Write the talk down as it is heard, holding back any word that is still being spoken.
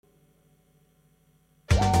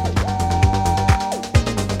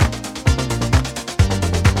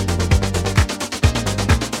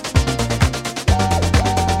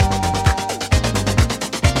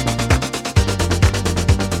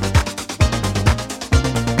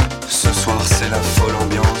la folle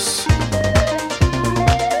ambiance.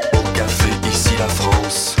 Au café, ici la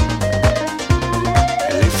France.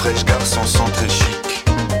 Les fraîches garçons sont très chics.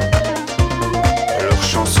 Leurs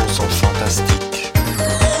chansons sont fantastiques.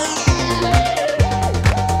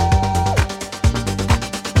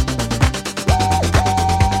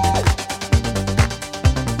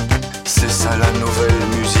 C'est ça la nouvelle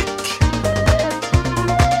musique.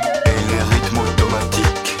 Et les rythmes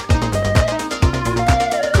automatiques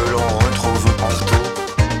que l'on retrouve partout.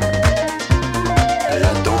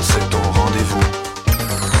 La danse est au rendez-vous.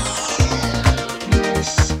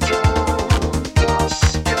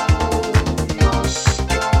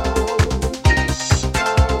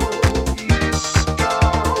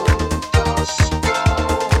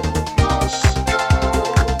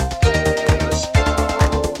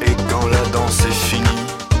 Et quand la danse est finie,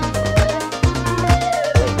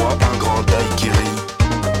 on boit un grand daiquiri.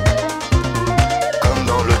 Comme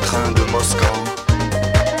dans le train de Moscou,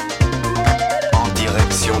 en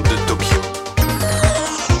direction de Tokyo.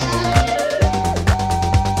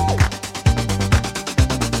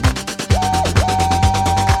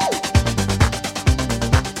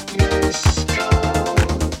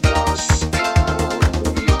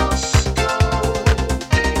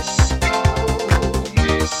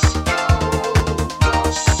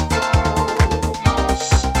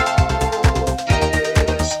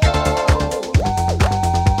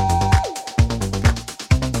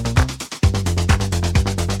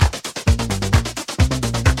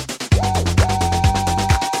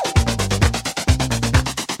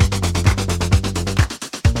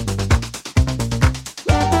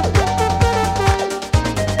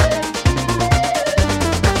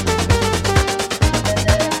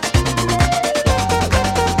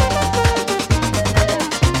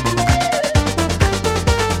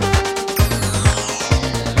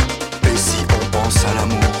 Et si on pense à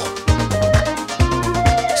l'amour,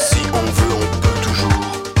 si on veut, on peut toujours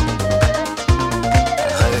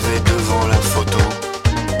rêver devant la photo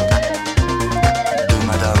de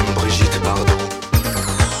Madame Brigitte Bardot.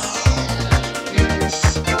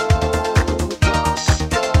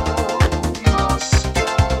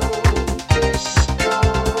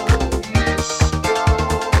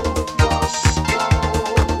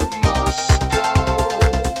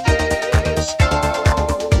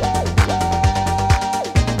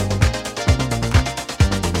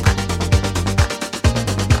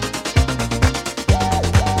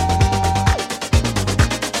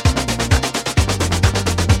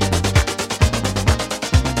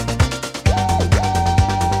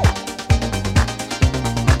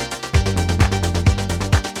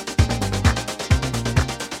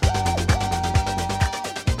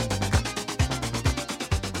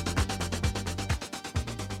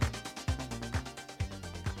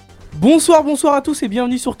 Bonsoir à tous et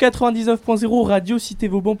bienvenue sur 99.0 Radio Cité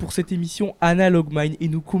Vauban pour cette émission Analog Mind. Et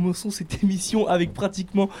nous commençons cette émission avec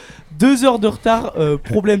pratiquement 2 heures de retard,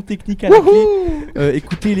 problème technique à la clé.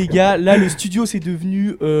 Écoutez les gars, là le studio c'est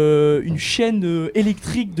devenu une chaîne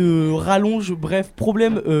électrique de rallonge, bref,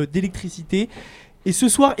 problème d'électricité. Et ce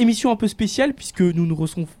soir, émission un peu spéciale puisque nous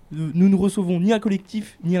ne recevons ni un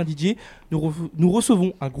collectif ni un DJ, nous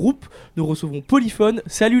recevons un groupe, nous recevons POLYPHONE.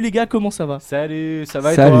 Salut les gars, comment ça va ? Salut, ça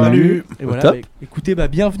va et Salut. toi ? Salut. Et voilà, Top. écoutez,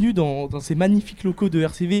 bienvenue dans ces magnifiques locaux de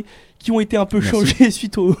RCV qui ont été un peu changés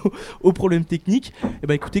suite aux problèmes techniques.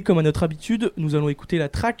 Et écoutez, comme à notre habitude, nous allons écouter la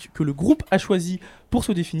track que le groupe a choisi pour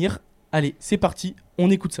se définir. Allez, c'est parti,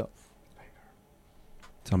 on écoute ça.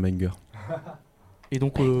 C'est un banger. Et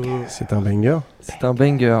donc, C'est un banger. C'est un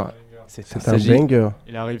banger. C'est un banger.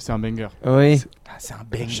 Il arrive, c'est un banger. Oui, C'est un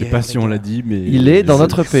banger. Je sais pas si on l'a dit, mais. il est dans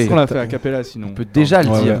notre EP. On l'a fait a cappella sinon. On peut déjà le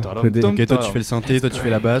Ouais, dire. ouais. Ok, toi tu fais le synthé, toi tu fais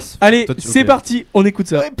la basse. allez, Toi, c'est ok. parti, on écoute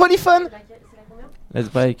ça. POLYPHONE. Let's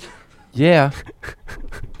break. Yeah.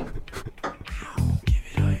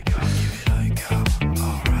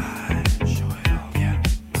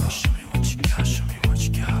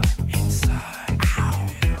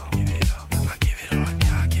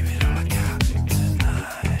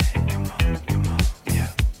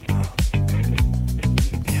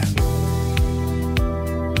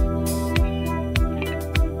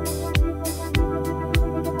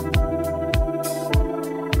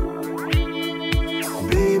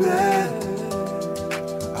 Baby,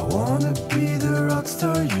 I wanna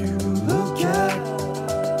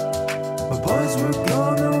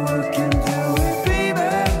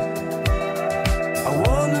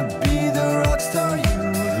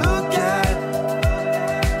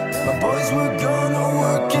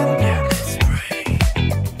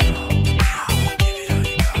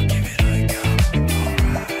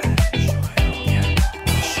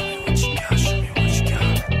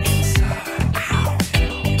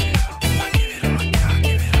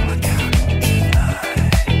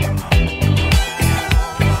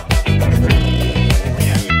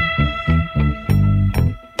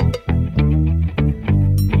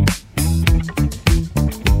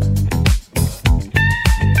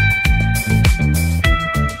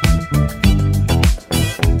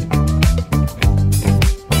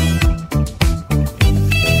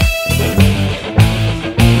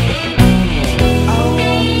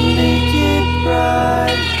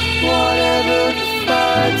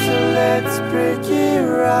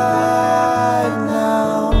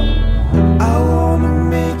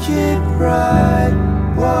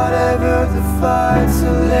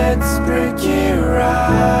let's break it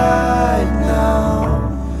right now.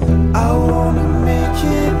 I wanna make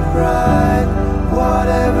it right,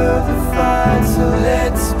 whatever the fight. So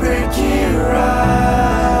let's break it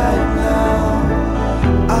right now.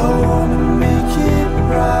 I wanna make it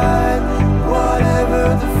right, whatever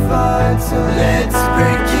the fight. So let's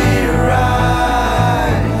break it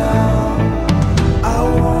right now. I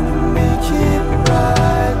wanna make it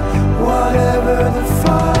right, whatever the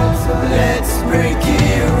fight. So let's break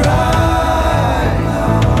it right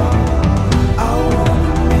now. I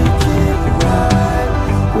wanna make it right,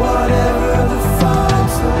 whatever the fight.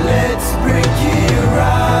 So let's break it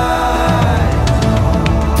right now.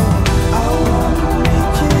 I wanna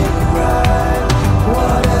make it right,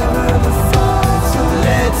 whatever the fight. So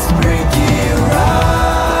let's break it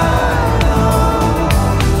right now.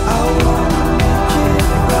 I wanna make it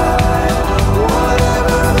right,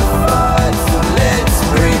 whatever the fight. So let's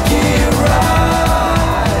break it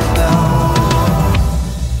right now.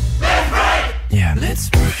 Yeah, let's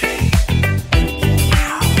break.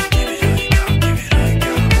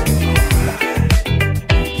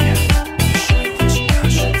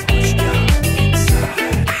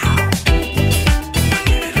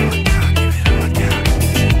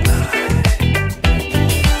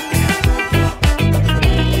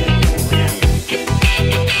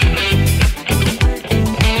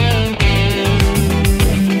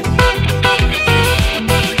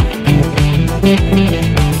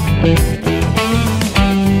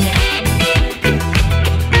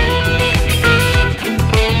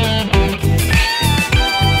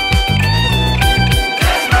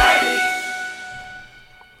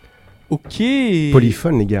 Ok.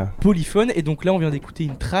 Polyphone, les gars. Polyphone, et donc là on vient d'écouter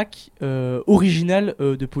une track originale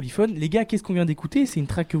de Polyphone. Les gars, qu'est-ce qu'on vient d'écouter? C'est une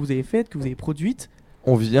track que vous avez faite, que vous avez produite?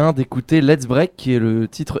 On vient d'écouter Let's Break, qui est le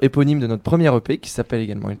titre éponyme de notre premier EP, qui s'appelle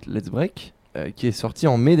également Let's Break, qui est sorti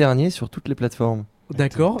en mai dernier sur toutes les plateformes.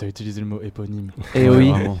 D'accord. T'as utilisé le mot éponyme. Et Ouais, oui,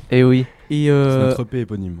 vraiment. et oui. Et C'est notre EP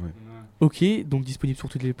éponyme. Ouais. ok, donc disponible sur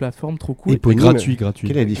toutes les plateformes, trop cool. Éponyme. Gratuit.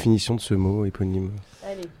 Quelle est la définition de ce mot, éponyme?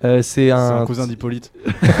 C'est C'est un un, cousin d'Hippolyte.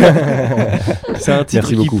 c'est un titre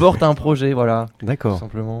Merci qui beaucoup. porte un projet, voilà, tout D'accord.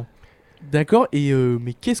 simplement. D'accord, et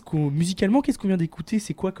mais musicalement, qu'est-ce qu'on vient d'écouter?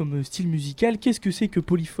 C'est quoi comme style musical? Qu'est-ce que c'est que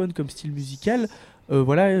Polyphone comme style musical?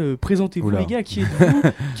 Présentez-vous Oula. les gars, qui êtes-vous?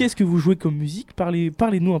 Qu'est-ce que vous jouez comme musique?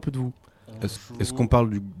 Parlez-nous un peu de vous. Est-ce qu'on parle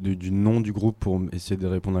du nom du groupe pour essayer de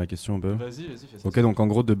répondre à la question un peu? Vas-y, fais ça. Ok, donc en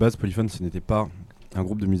gros, de base, Polyphone, ce n'était pas un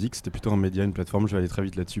groupe de musique, c'était plutôt un média, une plateforme. Je vais aller très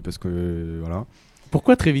vite là-dessus parce que voilà.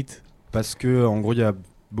 Pourquoi très vite? Parce que en gros, il y a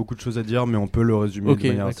beaucoup de choses à dire, mais on peut le résumer Ok, de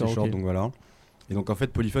manière assez d'accord, short, ok. donc voilà. Et donc en fait,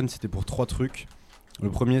 Polyphone, c'était pour 3 trucs. Le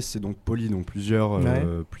premier, c'est donc poly, donc plusieurs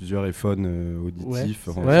iPhones auditifs.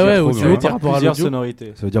 Ouais. Enfin, Ouais, plusieurs audio, voilà. par rapport à Plusieurs l'audio.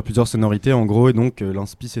 sonorités. Ça veut dire plusieurs sonorités en gros, et donc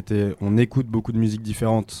l'inspi, c'était on écoute beaucoup de musiques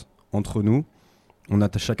différentes entre nous. On a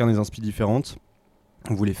chacun des inspi différentes.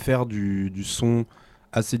 On voulait faire du son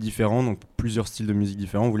assez différent, donc plusieurs styles de musique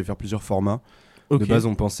différents. On voulait faire plusieurs formats. Ok. De base,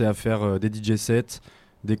 on pensait à faire des DJ sets,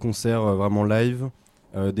 des concerts vraiment live,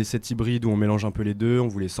 des sets hybrides où on mélange un peu les deux. On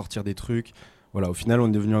voulait sortir des trucs. Voilà, au final, on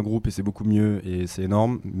est devenu un groupe et c'est beaucoup mieux et c'est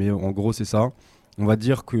énorme. Mais en gros, c'est ça. On va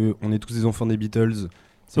dire qu'on est tous des enfants des Beatles.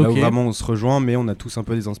 C'est là où Ok. vraiment on se rejoint, mais on a tous un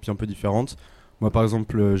peu des inspirations un peu différentes. Moi, par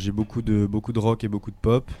exemple, j'ai beaucoup de rock et beaucoup de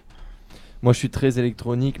pop. Moi, je suis très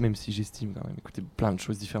électronique, même si j'estime quand même écouter plein de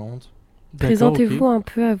choses différentes. D'accord, Présentez-vous ok. un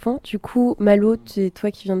peu avant. Du coup, Malo, c'est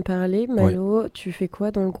toi qui viens de parler. Malo, tu fais quoi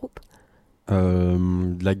dans le groupe?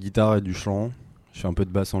 De la guitare et du chant. Je fais un peu de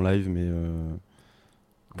basse en live, mais...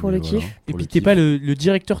 Pour mais le kiff. Et pour puis le t'es kiff. pas le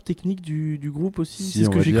directeur technique du groupe aussi? Si, C'est ce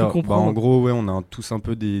on que va j'ai dire. cru Bah, en comprendre. gros, ouais, on a tous un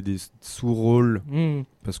peu des sous-rôles, Hmm.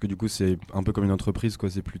 parce que du coup, c'est un peu comme une entreprise, quoi.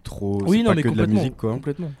 C'est plus trop... Oui, c'est non, pas mais que de la complètement. musique, quoi.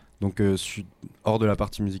 Complètement. Donc, je suis hors de la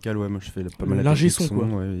partie musicale, ouais, moi, je fais pas mal la L'ingé technique son, quoi.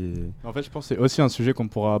 ouais, et- En fait, je pense que c'est aussi un sujet qu'on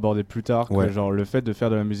pourra aborder plus tard. Que Ouais. genre, le fait de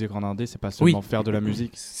faire de la musique en indé, c'est pas seulement Oui. faire de la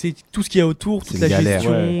musique. C'est tout ce qu'il y a autour, toute C'est la une galère.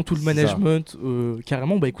 gestion, Ouais, tout le c'est ça. management.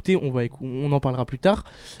 Carrément, bah écoutez, on en parlera plus tard.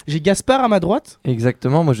 J'ai Gaspard à ma droite.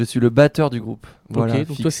 Exactement, moi je suis le batteur du groupe. Voilà, ok, donc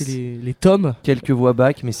fixe. toi c'est les tomes. Quelques voix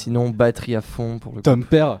back, mais sinon batterie à fond pour le Tom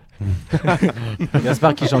Père.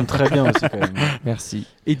 Gaspard qui chante très bien aussi quand même. Merci.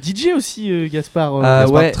 Et DJ aussi, Gaspard. Ah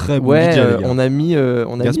Gaspard, ouais, très bon ouais, DJ, les gars. on a mis,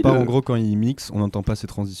 Gaspard, le- en gros, quand il mixe, on n'entend pas ses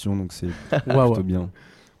transitions, donc c'est Waouh. plutôt bien.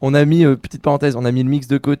 On a mis, petite parenthèse, on a mis le mix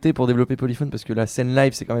de côté pour développer Polyphone parce que la scène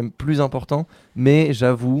live c'est quand même plus important. Mais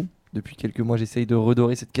j'avoue, depuis quelques mois j'essaye de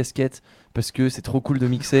redorer cette casquette parce que c'est trop cool de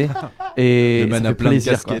mixer. Et De ça man à fait plein de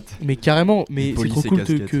plaisir, quoi. casquettes. Mais carrément, mais c'est police trop et cool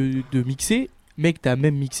casquette. de mixer. Mec, t'as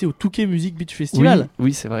même mixé au Touquet Music Beach Festival.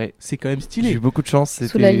 Oui, c'est vrai. C'est quand même J'ai stylé. eu beaucoup de chance. Sous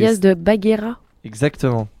c'était- l'alias de Baguera.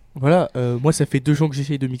 Exactement. Voilà, moi ça fait 2 jours que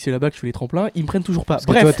j'essaye de mixer là-bas, que je fais les tremplins, ils me prennent toujours pas. Parce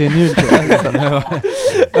que toi, t'es nul.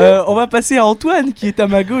 On va passer à Antoine qui est à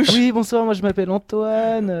ma gauche. Oui, bonsoir, moi je m'appelle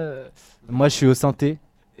Antoine. Moi je suis au synthé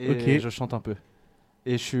et Ok. je chante un peu.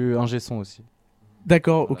 Et je suis ingé son aussi.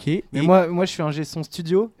 D'accord, ok. Mais Et- moi je suis ingé son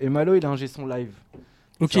studio et Malo il est ingé son live.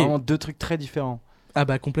 ok. C'est vraiment 2 trucs très différents. Ah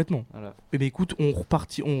bah complètement. Voilà. Eh ben écoute, on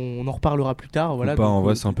en reparlera plus tard. Voilà, Ou pas, donc, en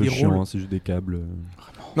vrai, c'est un peu des chiant, rôles. hein, c'est juste des câbles.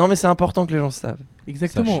 Non, mais c'est important que les gens le savent.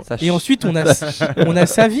 Exactement. Sache. Et ensuite on a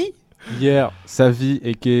Savi. Hier, Savi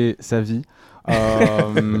et Savi,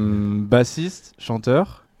 bassiste,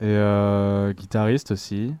 chanteur et guitariste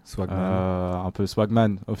aussi. Swagman. Un peu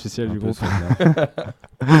swagman officiel Un du peu groupe. Swagman.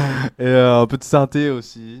 Et un peu de synthé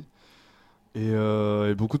aussi. Et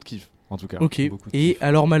beaucoup de kiff en tout cas. Ok. Beaucoup de Et kiff.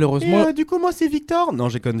 alors malheureusement, Du coup, moi, c'est Victor. Non,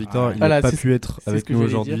 j'ai connu Victor. Il Voilà, n'a pas c'est- pu être c'est avec ce que nous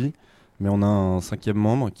j'allais aujourd'hui. Mais on a un 5e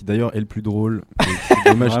membre qui d'ailleurs est le plus drôle. Et c'est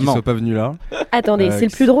dommage qu'il Vraiment. soit pas venu là. Attendez, c'est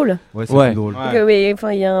le plus drôle. Ouais, c'est Ouais. le plus drôle. Ouais. Mais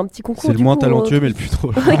enfin, il y a un petit concours. C'est le du moins coup, talentueux, au- mais le plus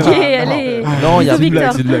drôle. Ok, allez. Non, il y a Bisous,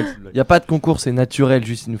 Victor. C'est de blague. Il n'y a pas de concours, c'est naturel,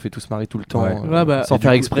 juste il nous fait tous marrer tout le temps. Ouais. Ouais, bah, sans Et du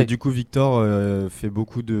faire coup- exprès. et du coup, Victor fait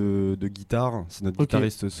beaucoup de guitare. C'est notre Ok.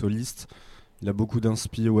 guitariste soliste. Il a beaucoup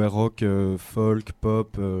d'inspi, ouais, rock, folk,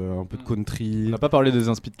 pop, un peu de country. On n'a pas parlé des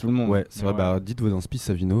inspi de tout le monde. Ouais, c'est vrai. Ouais. Bah, dites vos inspi,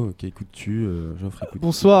 Savino. Qu'écoutes-tu Geoffrey, écoute.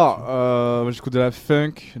 Bonsoir, moi j'écoute de la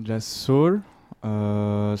funk, de la soul. Je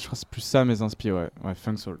crois que c'est plus ça mes inspi, ouais. Ouais,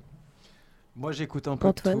 funk soul. Moi j'écoute un peu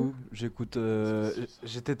Antoine. de tout. J'écoute.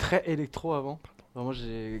 J'étais très électro avant. Vraiment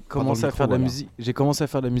j'ai Prends dans commencé le à faire de micro, la voilà. musique. J'ai commencé à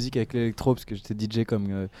faire de la musique avec l'électro parce que j'étais DJ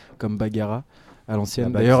comme Bagara à l'ancienne.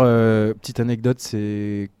 La base. D'ailleurs, petite anecdote,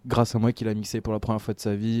 c'est grâce à moi qu'il a mixé pour la première fois de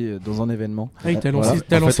sa vie dans un événement. ah, il t'a Voilà. lancé,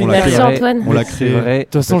 t'as En fait, lancé on une l'a Merci carrière. créé. Antoine. On l'a C'est créé. vrai. De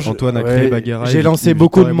toute façon, Antoine a créé Bagara. J'ai et lancé Victor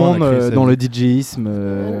beaucoup et de moi, on a monde créé sa dans vie. le DJisme.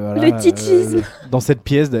 Le DJisme. Dans cette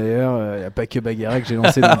pièce d'ailleurs, il n'y a pas que Bagara que j'ai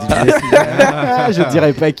lancé dans le DJisme. Je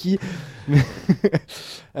dirais pas qui.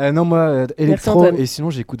 Non, moi, électro, Antoine. et sinon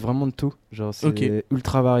j'écoute vraiment de tout. Genre, c'est Ok.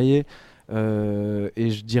 ultra varié. Et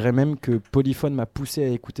je dirais même que Polyphone m'a poussé à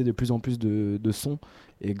écouter de plus en plus de sons.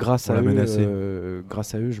 Et grâce On à, l'a eux, menacé.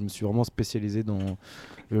 grâce à eux, je me suis vraiment spécialisé dans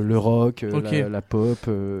le rock, Ok. la pop.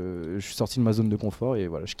 Je suis sorti de ma zone de confort et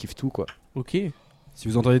voilà, je kiffe tout quoi. Ok. Si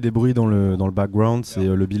vous entendez des bruits dans le background, c'est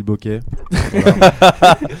le Bill Bokeh.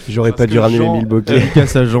 J'aurais Parce pas dû que ramener Jean- les mille bokeh.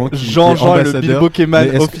 Dédicace à Jean qui Jean est est le ambassadeur. Bill Pokémon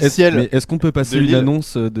Mais officiel. mais est-ce qu'on peut passer de une Lille.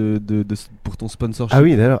 annonce pour ton sponsorship? Ah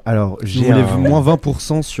oui, d'ailleurs, alors Si vous j'ai voulez un... moins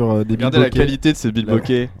 20% sur des Bill Regardez la Bokeh. qualité de ces Bill Là,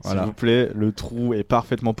 Bokeh, voilà. s'il vous plaît. Le trou est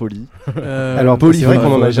parfaitement poli. Alors c'est vrai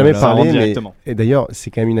qu'on en a jamais Ça rentre parlé, mais directement. et d'ailleurs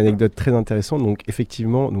c'est quand même une anecdote très intéressante. Donc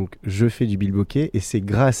effectivement, donc je fais du bilboquet et c'est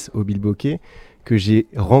grâce au bilboquet que j'ai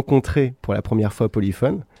rencontré pour la première fois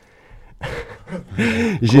Polyphone.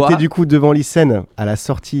 J'étais du coup devant l'ICEN à la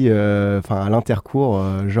sortie, enfin à l'intercours,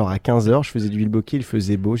 genre à 15h, je faisais du bilboquet, il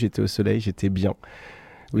faisait beau, j'étais au soleil, j'étais bien.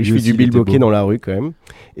 Oui, Lui je fais aussi, du il était bilboquet beau. dans la rue quand même.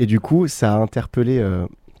 Et du coup, ça a interpellé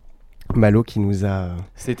Malo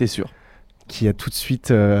C'était sûr. qui a tout de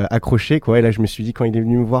suite accroché quoi. Et là je me suis dit, quand il est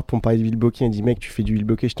venu me voir pour me parler de bilboquet, il m'a dit mec tu fais du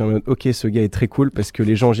bilboquet, j'étais en mode ok, ce gars est très cool, parce que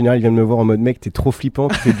les gens en général ils viennent me voir en mode mec t'es trop flippant,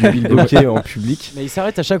 tu fais du bilboquet en public. Mais il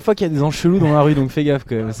s'arrête à chaque fois qu'il y a des enchelous dans la rue, donc fais gaffe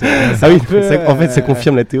quand même. Ah oui, en fait ça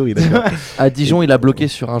confirme la théorie, d'accord. À Dijon, il a bloqué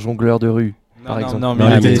sur un jongleur de rue. Par exemple. Non, Non,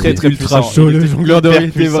 mais il mais était très très ultra puissant. chaud, Il le était jongleur de hyper rue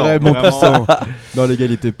était puissant, vraiment vraiment. puissant. Non, les gars,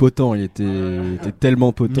 il était potent, il était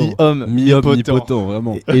tellement potent. Mi-homme, Mi-homme, mi-potent. mi-potent,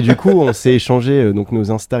 vraiment. Et du coup on s'est échangé donc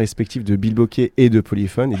nos instas respectifs de bilboquet et de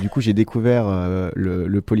Polyphone, et du coup j'ai découvert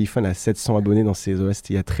le Polyphone à 700 abonnés dans ses OS,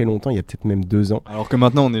 c'était il y a très longtemps, il y a peut-être même 2 ans. Alors que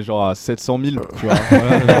maintenant on est genre à 700 000, tu vois.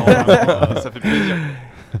 Voilà, ça fait plaisir.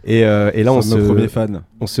 Et là C'est nos premiers fans.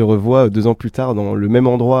 on se revoit 2 ans plus tard dans le même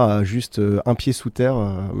endroit, à juste un pied sous terre,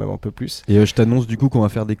 même un peu plus. Et je t'annonce du coup qu'on va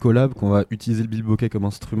faire des collabs, qu'on va utiliser le bilboquet comme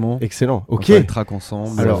instrument. Excellent, On ok. va faire des tracks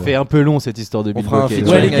ensemble. Alors, Ça fait un peu long cette histoire de On Bill fera un Bokeh.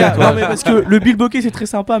 featuring Ouais les gars, avec toi. non mais parce que le bilboquet c'est très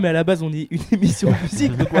sympa, mais à la base on est une émission de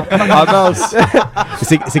musique. Donc on va pas- Ah mince.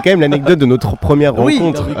 c'est quand même l'anecdote de notre première Oui,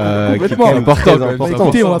 rencontre, non, mais qui est complètement. quand même Important, très quand même. importante.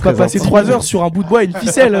 Écoutez, on va pas Très passer importante. 3 heures sur un bout de bois et une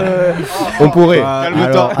ficelle. On pourrait. Calme-toi.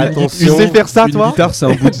 Alors, Tu attention, sais faire ça, Une toi guitare, c'est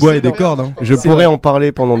un bout de bois et des cordes. Hein. je pourrais en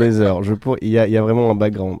parler pendant des heures. Il y a vraiment un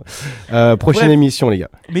background. Prochaine Bref. émission, les gars.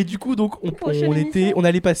 Mais du coup donc Prochaine on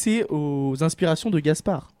allait passer aux inspirations de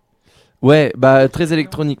Gaspard. Ouais, bah très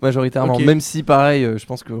électronique majoritairement. Ok. Même si pareil, je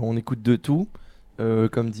pense qu'on écoute de tout.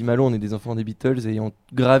 Comme dit Malo, on est des enfants des Beatles et on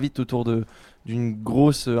gravite autour d'une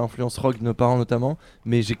grosse influence rock de nos parents notamment.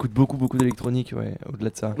 Mais j'écoute beaucoup d'électronique, ouais,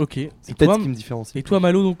 au-delà de ça. Ok. Et C'est peut-être toi, ce qui me différencie. et toi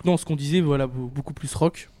Malo, donc non, ce qu'on disait, voilà, beaucoup plus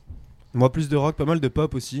rock. Moi, plus de rock, pas mal de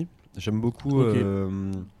pop aussi. J'aime beaucoup Ok.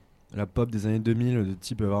 la pop des années 2000, de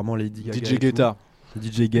type vraiment Lady Gaga. et DJ tout. Guetta.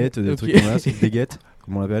 DJ Get, des Ok. trucs comme ça, c'est des Get,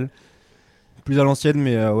 comme on l'appelle. plus à l'ancienne,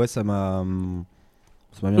 mais ouais, ça m'a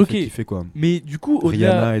bien fait kiffer quoi. Mais du coup,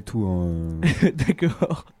 Rihanna et tout.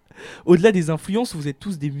 D'accord. Au-delà des influences, vous êtes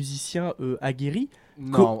tous des musiciens aguerris.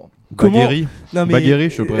 Non. Bagueri. Non, mais... Bagueri, je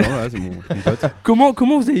suis présent là, c'est mon pote.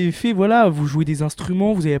 Comment vous avez fait, voilà, vous jouez des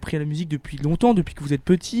instruments, vous avez appris à la musique depuis longtemps, depuis que vous êtes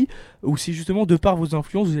petit, ou c'est justement de par vos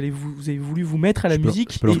influences, vous avez voulu vous mettre à la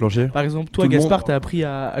musique. Je peux l'enclencher. Par exemple, toi, Tout le Gaspard, monde- t'as appris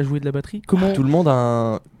à jouer de la batterie. Comment Tout le monde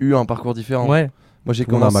a eu un parcours différent. Ouais, Moi j'ai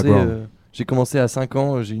Tout le monde a un commencé, background. j'ai commencé à 5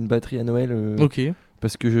 ans, j'ai eu une batterie à Noël ok.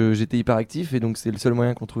 parce que j'étais hyper actif et donc c'est le seul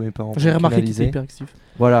moyen qu'ont trouvé mes parents. J'ai pour remarqué que canaliser. t'étais hyper actif.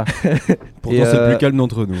 Voilà. Pourtant, Et, c'est le plus calme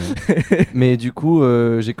d'entre nous. Mais du coup,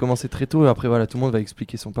 j'ai commencé très tôt. Après, voilà, tout le monde va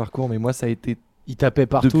expliquer son parcours. Mais moi, ça a été Il tapait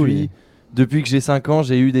partout. depuis que j'ai 5 ans,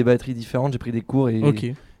 j'ai eu des batteries différentes. J'ai pris des cours et Ok.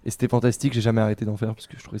 c'était fantastique. J'ai jamais arrêté d'en faire parce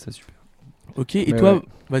que je trouvais ça super. Ok, et Mais toi, ouais.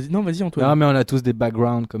 vas-y Antoine. Ah, mais on a tous des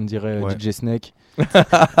backgrounds, comme dirait Ouais. DJ Snake.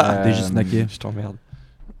 DJ Snacké. Je t'emmerde.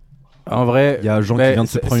 En vrai, Il y a Jean mais qui vient de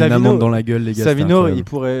se prendre Savino- une amende dans la gueule, les gars. Savino, c'était incroyable. il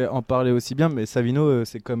pourrait en parler aussi bien, mais Savino,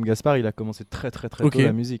 c'est comme Gaspard, il a commencé très Ok. tôt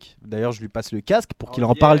la musique. D'ailleurs, je lui passe le casque pour qu'il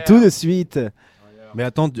en parle tout de suite. Mais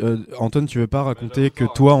attends, Antoine, tu veux pas raconter que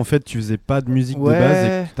toi, en fait, tu faisais pas de musique de Ouais. base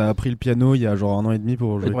et que t'as appris le piano il y a genre 1 an et demi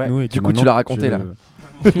pour jouer Ouais. avec nous et Du que coup, tu maintenant, l'as raconté, là.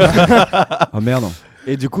 Ah merde.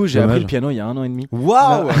 Et du coup, j'ai Dommage. appris le piano il y a 1 an et demi.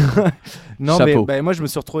 Waouh. Non, mais Chapeau. moi, je me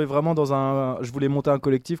suis retrouvé vraiment dans un. Je voulais monter un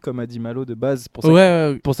collectif, comme a dit Malo de base.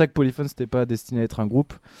 Ouais, Pour ça que Polyphone c'était pas destiné à être un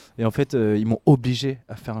groupe, et en fait ils m'ont obligé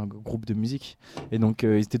à faire un groupe de musique, et donc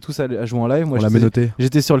ils étaient tous à jouer en live. Moi On l'a menotté.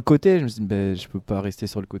 j'étais sur le côté, je me suis dit je peux pas rester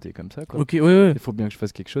sur le côté comme ça quoi. ok, ouais. Il faut bien que je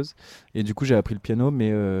fasse quelque chose, et du coup j'ai appris le piano, mais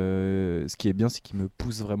ce qui est bien c'est qu'ils me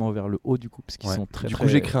poussent vraiment vers le haut du coup, parce qu'ils Ouais. sont très Du très- coup,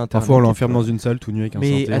 j'ai créé un Parfois, on l'enferme dans une salle tout nu avec un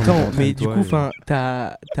Mais synthé. attends, on est en train mais de du toi coup, et- enfin,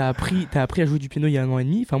 t'as appris à jouer du piano il y a 1 an et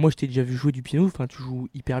demi. Enfin, moi, je t'ai déjà vu jouer du piano. Enfin, tu joues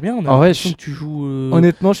hyper bien. On a En vrai, l'impression que tu joues.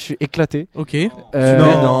 Honnêtement je suis éclaté. Ok.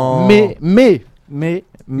 Non.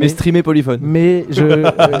 Mais streamer Polyphone. mais je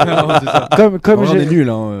C'est ça. comme On j'ai est nuls,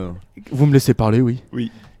 hein. Vous me laissez parler, oui. Oui.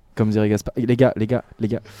 Comme dirait Gaspard. Les gars.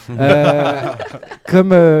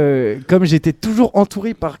 Comme j'étais toujours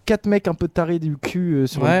entouré par 4 mecs un peu tarés du cul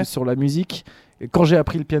Ouais. sur la musique, et quand j'ai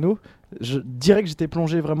appris le piano, je dirais que j'étais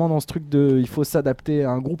plongé vraiment dans ce truc de il faut s'adapter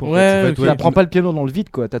à un groupe. En Ouais, fait. ok. Tu n'apprends pas le piano dans le vide,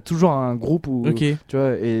 quoi. T'as toujours un groupe où, Ok. tu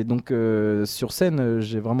vois. Et donc sur scène,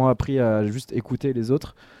 j'ai vraiment appris à juste écouter les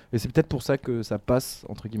autres. Et c'est peut-être pour ça que ça passe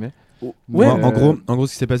entre guillemets. Ouais. Mais, en gros,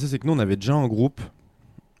 ce qui s'est passé, c'est que nous, on avait déjà un groupe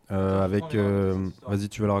avec. Vas-y,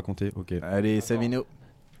 tu vas le raconter. Ok. Allez, Savino.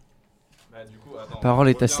 Parole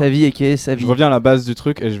est à sa vie et qui est sa vie. Je reviens à la base du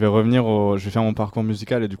truc et je vais faire mon parcours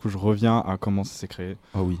musical et du coup je reviens à comment ça s'est créé.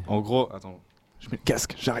 Ah oui. En gros, attends, je mets le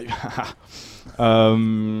casque, j'arrive.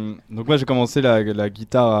 Donc moi j'ai commencé la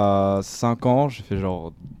guitare à 5 ans, j'ai fait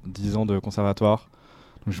genre 10 ans de conservatoire.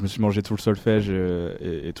 Donc je me suis mangé tout le solfège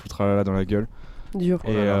et tout le tralala dans la gueule. Dur.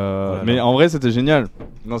 Et, là. mais en vrai c'était génial.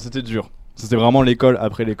 Non, c'était dur. C'était vraiment l'école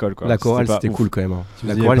après l'école quoi. La chorale, pas c'était ouf. cool quand même. Hein. Si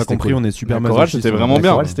La vous avez chorale, pas c'était compris, cool. on est super La chorale, masochistes, c'était hein. vraiment La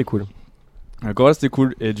bien. chorale, c'était cool. La chorale c'était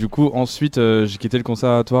cool et du coup ensuite j'ai quitté le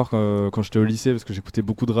conservatoire quand j'étais au lycée parce que j'écoutais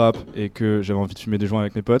beaucoup de rap et que j'avais envie de fumer des joints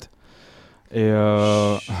avec mes potes et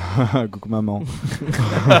coucou maman.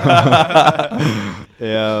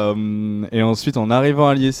 Et ensuite en arrivant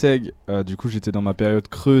à l'IESEG du coup j'étais dans ma période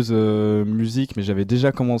creuse musique, mais j'avais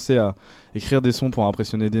déjà commencé à écrire des sons pour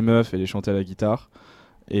impressionner des meufs et les chanter à la guitare.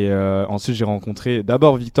 Et ensuite j'ai rencontré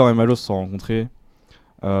d'abord Victor et Malo se sont rencontrés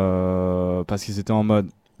parce qu'ils étaient en mode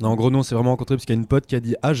Non, en gros, nous, on s'est vraiment rencontrés parce qu'il y a une pote qui a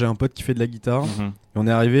dit ah, j'ai un pote qui fait de la guitare. Et on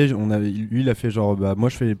est arrivé, lui, il a fait genre bah moi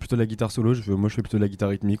je fais plutôt de la guitare solo, moi je fais plutôt de la guitare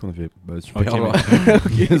rythmique. On a fait bah super, Ok, genre.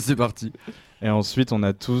 Ok, c'est parti. Et ensuite, on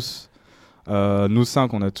a tous, nous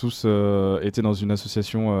 5, on a tous été dans une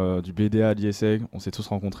association du BDA à l'IESEG. On s'est tous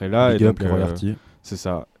rencontrés là. Big et up, donc, les royalties. c'est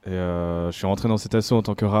ça. Et je suis rentré dans cet asso en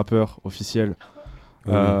tant que rappeur officiel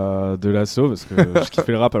Oui. de l'asso parce que je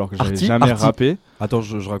kiffais le rap alors que j'avais Arty, jamais Arty. rappé. Attends,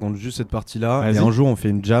 je raconte juste cette partie-là. Vas-y. Et un jour, on fait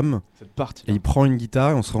une jam Cette partie. et il prend une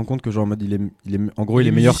guitare et on se rend compte que genre en mode en gros il est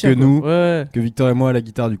Les meilleur que musiciens, quoi. nous. Ouais. Que Victor et moi à la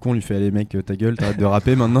guitare, du coup on lui fait allez mec ta gueule, t'arrêtes de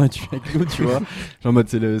rapper maintenant et tu fais avec nous, tu vois. Genre en mode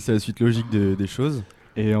c'est la suite logique des choses.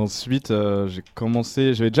 Et ensuite,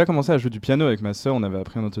 j'avais déjà commencé à jouer du piano avec ma soeur. On avait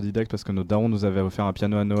appris en autodidacte parce que nos darons nous avaient offert un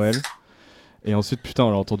piano à Noël. Et ensuite, putain,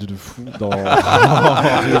 on l'a entendu de fou dans.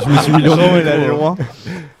 Je me suis mis le nom, il allait loin.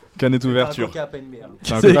 Canette ouverture.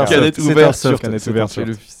 C'est un C'est coca canette soft. ouverte, C'est un soft. canette C'est ouverture.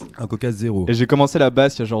 Un coca zéro. Et j'ai commencé la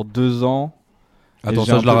basse il y a genre 2 ans. Attends, et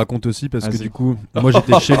j'ai ça un je la peu- raconte aussi parce que Vas-y. du coup moi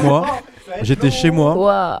j'étais chez moi. J'étais chez moi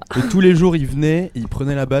Waouh. et tous les jours il venait, il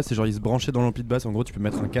prenait la basse et genre il se branchait dans l'ampli de basse. En gros tu peux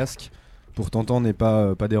mettre un casque pour t'entendre et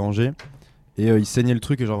pas déranger. Et il saignait le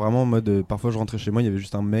truc et genre vraiment en mode parfois je rentrais chez moi, il y avait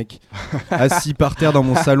juste un mec assis par terre dans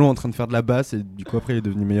mon salon en train de faire de la basse et du coup après il est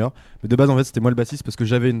devenu meilleur. Mais de base en fait c'était moi le bassiste parce que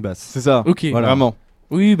j'avais une basse. C'est ça. Ok. Voilà. Vraiment.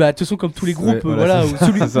 Oui, bah de toute façon comme tous les groupes, Ouais, voilà, où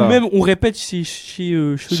celui c'est ça. où même on répète chez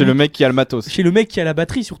Le mec qui a le matos. chez le mec qui a la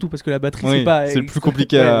batterie surtout parce que la batterie Oui, c'est pas c'est le plus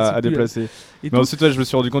compliqué Ouais, à c'est plus- déplacer. et Mais tout. ensuite, ouais, je me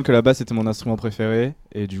suis rendu compte que la basse était mon instrument préféré.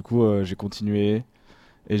 Et du coup, j'ai continué.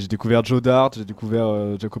 Et j'ai découvert Joe Dart, j'ai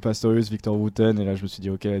découvert Jaco Pastorius, Victor Wooten. Et là, je me suis dit,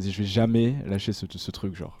 ok, vas-y, je vais jamais lâcher ce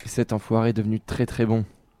truc, genre. Et cet enfoiré est devenu très très bon.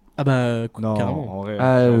 Ah bah Non, carrément. en vrai,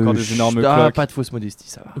 j'ai encore des énormes chut, cloques. pas de fausse modestie,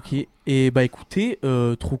 ça va. Ok, et bah écoutez,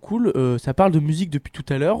 trop cool, ça parle de musique depuis tout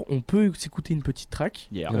à l'heure, on peut s'écouter une petite track.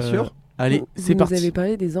 Yeah. Bien sûr. Allez, Vous c'est nous parti. avez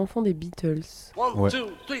parlé des enfants des Beatles. Ouais.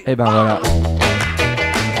 Et ben voilà.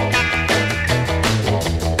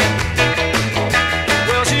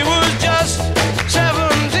 Well, she was just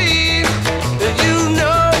 17, you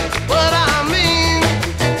know what I mean.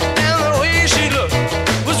 And the way she looked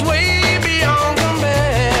was way beyond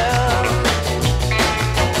compare.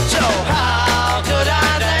 So how could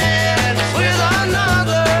I dance with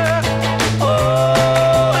another?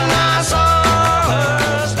 Oh, and I saw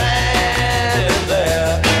her standing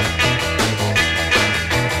there.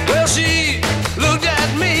 Well, she looked at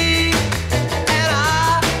me, and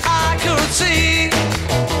I could see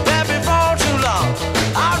that before too long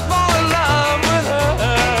I'd fall in love with her.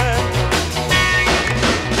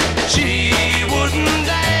 She wouldn't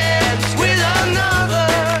dance with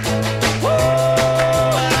another.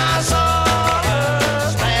 Whoa, and I saw her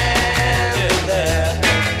standing there.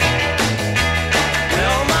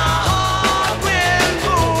 Well, my heart went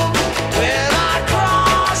boom when I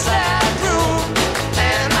crossed that room,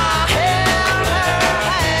 and I held her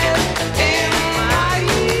hand in mine.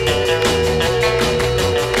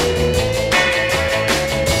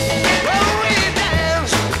 Well, we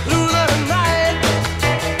danced through the night,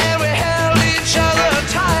 and we held each other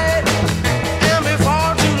tight, and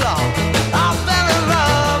before too long, I fell in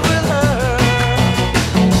love with her.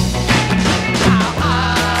 Now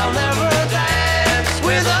I'll never dance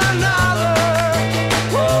with another.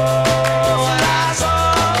 Whoa, and I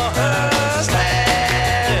saw her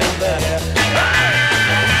standing there.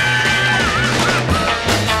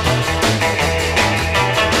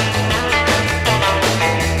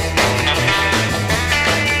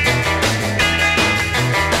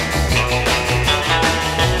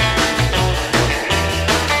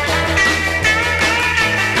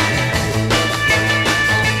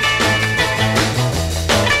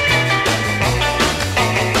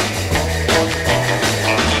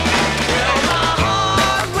 Well, my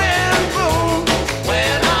heart went boom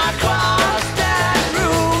when I crossed that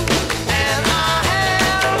room, and I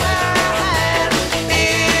held her hand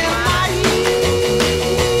in mine.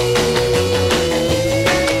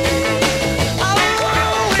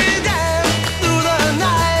 Oh, we danced through the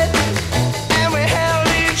night, and we held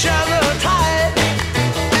each other tight,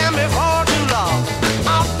 and before too long,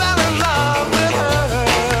 I fell in love with her.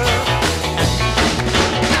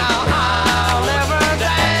 Now I'll never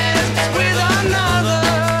dance with another.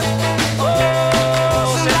 Oh,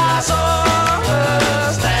 since I saw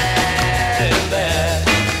her standing there.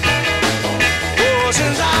 Oh,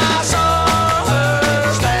 since I saw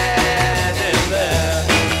her standing there.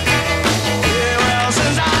 Yeah, well,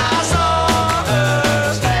 since I saw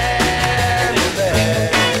her standing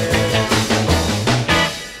there.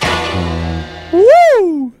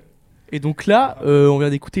 Et donc là, on vient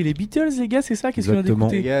d'écouter les Beatles, les gars, c'est ça? Qu'est-ce qu'on vient Exactement.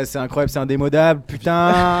 Les d'écouter? gars, c'est incroyable, c'est indémodable.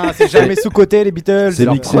 Putain, c'est jamais sous-côté les Beatles. C'est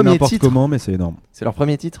leur mixé premier n'importe titre. comment mais c'est énorme. C'est leur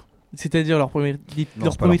premier titre. C'est-à-dire leur premier, Non,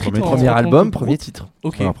 leur c'est pas premier leur titre premier en- Premier en tant album, que premier groupe. titre.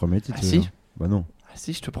 Ok. C'est un premier titre. Ah, si. Bah non. Ah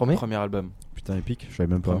si, je te promets. Premier album. Putain épique, je savais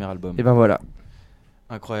même pas. Premier album. Et ben voilà.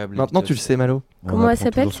 Incroyable. les Maintenant tu le Beatles. sais, Malo. On Comment elle apprend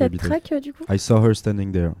s'appelle toujours sur les cette Beatles. track du coup? I saw her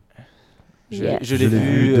standing there. Yeah. Je Je l'ai l'ai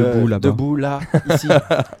vu vu debout, là-bas. debout là, ici.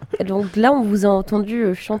 Donc là, on vous a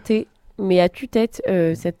entendu chanter, mais à tue-tête,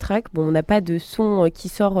 cette track. Bon, on n'a pas de son qui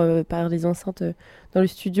sort par les enceintes dans le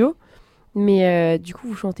studio, mais du coup,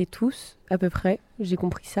 vous chantez tous, à peu près. J'ai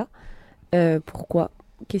compris ça. Pourquoi?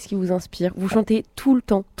 Qu'est-ce qui vous inspire? Vous chantez tout le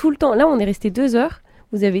temps, tout le temps. Là, on est resté 2 heures.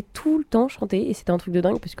 Vous avez tout le temps chanté, et c'était un truc de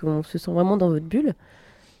dingue, parce qu'on se sent vraiment dans votre bulle.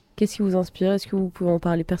 Qu'est-ce qui vous inspire? Est-ce que vous pouvez en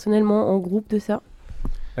parler personnellement, en groupe, de ça?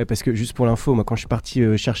 Ouais, parce que juste pour l'info, moi quand je suis parti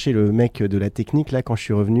chercher le mec de la technique, là quand je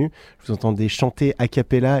suis revenu, je vous entendais chanter a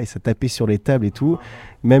cappella et ça tapait sur les tables et tout.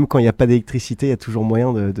 Même quand il n'y a pas d'électricité, il y a toujours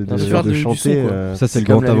moyen de Bien sûr, du chanter. son, quoi. Ça c'est le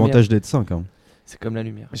comme grand la avantage d'être 5. Hein. C'est comme la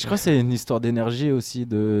lumière. Je crois que c'est une histoire d'énergie aussi,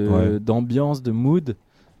 Ouais. d'ambiance, de mood.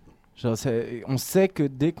 Genre, on sait que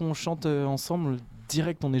dès qu'on chante ensemble,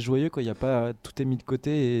 direct on est joyeux, quoi. Y a pas, tout est mis de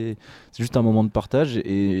côté et c'est juste un moment de partage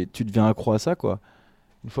et tu deviens accro à ça, quoi.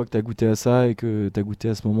 Une fois que tu as goûté à ça et que tu as goûté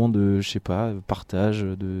à ce moment de, je sais pas, partage,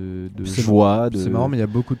 de C'est joie. C'est marrant, mais il y a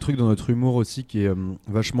beaucoup de trucs dans notre humour aussi qui est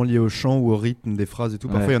vachement lié au chant ou au rythme des phrases et tout.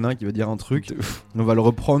 Parfois, il y en a un qui va dire un truc, on va le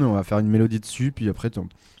reprendre, on va faire une mélodie dessus, puis après.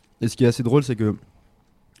 Et ce qui est assez drôle, c'est que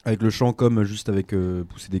avec le chant, comme juste avec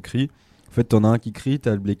pousser des cris, en fait, t'en as un qui crie,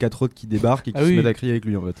 t'as les 4 autres qui débarquent et qui se mettent à crier avec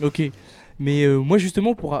lui en fait. Ok. Mais moi,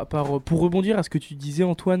 justement, pour rebondir à ce que tu disais,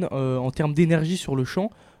 Antoine, en termes d'énergie sur le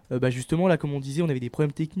chant. Bah justement là comme on disait on avait des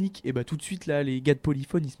problèmes techniques et bah tout de suite là les gars de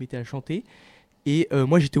Polyphone ils se mettaient à chanter et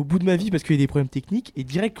moi j'étais au bout de ma vie parce qu'il y avait des problèmes techniques et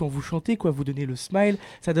direct quand vous chantez quoi vous donnez le smile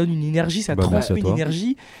ça donne une énergie ça transmet une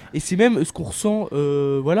énergie et c'est même ce qu'on ressent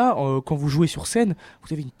quand vous jouez sur scène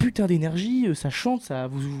vous avez une putain d'énergie ça chante ça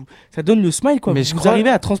donne le smile quoi. Mais vous arrivez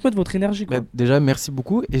à transmettre votre énergie quoi. Bah, déjà merci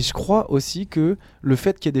beaucoup et je crois aussi que le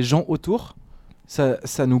fait qu'il y ait des gens autour ça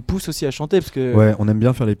nous pousse aussi à chanter parce que ouais on aime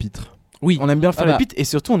bien faire les pitres. Oui, on aime bien faire les beats et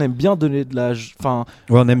surtout on aime bien donner de la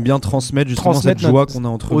on aime bien transmettre justement cette joie qu'on a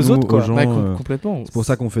entre nous autres, aux gens. Ouais, complètement. C'est pour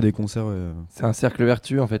ça qu'on fait des concerts. C'est un cercle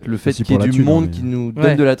vertueux en fait. Le fait qu'il y ait du monde qui nous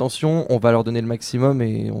donne de l'attention, on va leur donner le maximum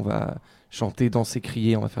et on va chanter, danser,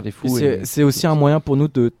 crier, on va faire des fous. C'est aussi un moyen pour nous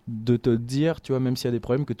de te dire, tu vois, même s'il y a des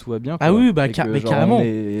problèmes, que tout va bien. Quoi. Ah oui, mais carrément.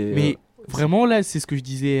 Mais vraiment là c'est ce que je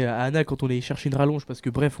disais à Anna quand on allait chercher une rallonge parce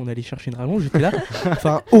que bref on allait chercher une rallonge j'étais là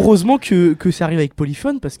enfin heureusement que ça arrive avec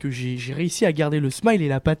Polyphone parce que j'ai réussi à garder le smile et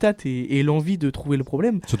la patate et l'envie de trouver le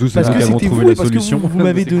problème surtout parce que c'était vous les parce solutions. que vous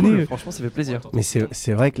m'avez donné cool. Franchement ça fait plaisir mais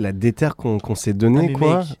c'est vrai que la déterre qu'on s'est donnée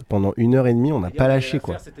quoi pendant 1h30 on n'a pas lâché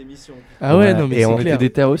quoi ah ouais non mais et c'est on clair. était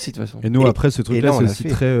déterre aussi de toute façon et nous après ce truc là c'est aussi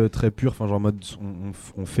fait. très pur enfin genre mode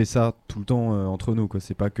on fait ça tout le temps entre nous quoi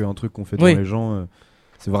c'est pas qu'un truc qu'on fait devant les gens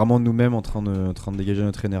c'est vraiment nous-mêmes en train de dégager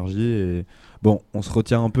notre énergie et bon on se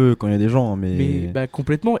retient un peu quand il y a des gens mais bah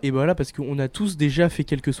complètement et voilà parce qu'on a tous déjà fait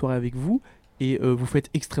quelques soirées avec vous et vous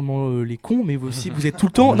faites extrêmement les cons mais vous aussi vous êtes tout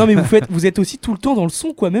le temps non mais vous êtes aussi tout le temps dans le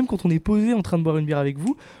son quoi même quand on est posé en train de boire une bière avec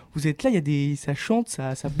vous êtes là il y a des ça chante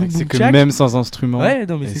ça boum boum c'est que tchac. même sans instrument ouais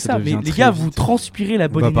non mais c'est ça mais les gars vous transpirez la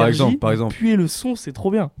bonne énergie par exemple puez le son c'est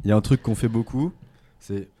trop bien il y a un truc qu'on fait beaucoup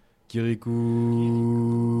c'est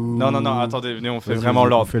Kirikou. Non, attendez, venez, on fait vraiment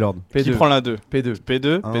l'ordre. On fait l'ordre. Qui prend la 2 P2,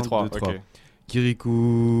 P2, 1, P3. 2, 3. Ok.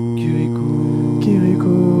 Kirikou.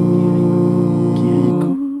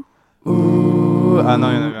 Ah non,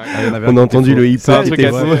 il y en avait un. On a entendu le hippo. C'est un truc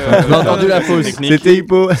assez, on a entendu la pause. C'était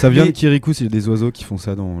hippo. Ça vient de Kirikou, c'est des oiseaux qui font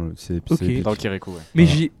ça dans Dans le Kirikou, ouais. Mais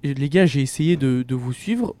les gars, j'ai essayé de vous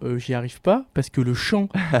suivre, j'y arrive pas parce que le chant,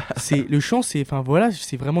 c'est enfin voilà,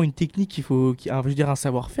 c'est vraiment une technique je veux dire un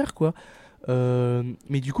savoir-faire quoi.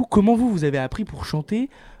 Mais du coup, comment vous avez appris pour chanter?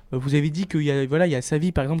 Vous avez dit qu'il y a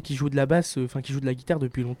Savi par exemple qui joue de la basse, qui joue de la guitare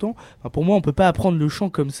depuis longtemps. Enfin, pour moi, on peut pas apprendre le chant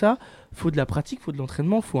comme ça. Faut de la pratique, faut de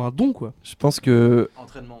l'entraînement, faut un don quoi. Je pense que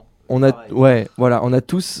on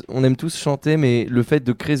aime tous chanter, mais le fait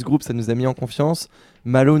de créer ce groupe, ça nous a mis en confiance.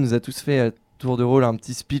 Malo nous a tous fait à tour de rôle un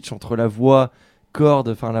petit speech entre la voix corde,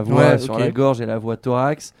 enfin la voix sur la gorge et la voix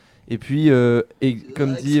thorax. Et puis,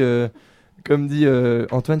 comme dit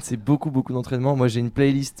Antoine, c'est beaucoup d'entraînement. Moi, j'ai une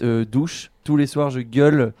playlist douche. Tous les soirs, je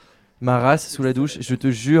gueule ma race sous la douche. Je te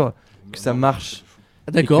jure que ça marche.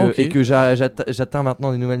 D'accord. Et que j'atteins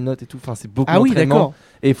maintenant des nouvelles notes et tout. Enfin, c'est beaucoup d'entraînement. d'entraînement. D'accord.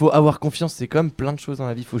 Et il faut avoir confiance. C'est comme plein de choses dans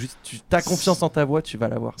la vie. Il faut juste, t'as confiance en ta voix, tu vas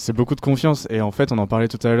l'avoir. C'est beaucoup de confiance. Et en fait, on en parlait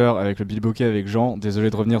tout à l'heure avec le bilboquet avec Jean. Désolé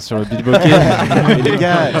de revenir sur le bilboquet. Les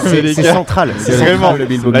gars, c'est central. C'est vraiment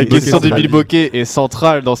la question du bilboquet est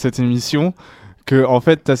centrale dans cette émission. Que en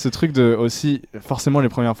fait t'as ce truc de aussi forcément les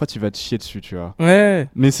premières fois tu vas te chier dessus tu vois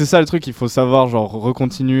mais c'est ça le truc il faut savoir genre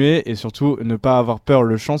recontinuer et surtout ne pas avoir peur.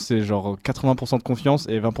 Le chant c'est genre 80% de confiance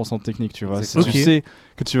et 20% de technique tu vois. Si tu sais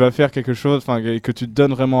que tu vas faire quelque chose que tu te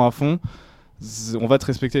donnes vraiment à fond on va te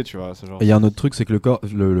respecter tu vois. Il y a un autre truc c'est que le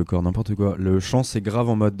corps n'importe quoi le chant c'est grave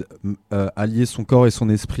en mode allier son corps et son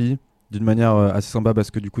esprit d'une manière assez sympa parce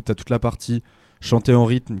que du coup t'as toute la partie chanter en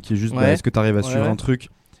rythme qui est juste est-ce que t'arrives à suivre un truc.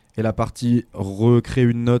 Et la partie recréer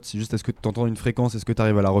une note, c'est juste est-ce que tu entends une fréquence, est-ce que tu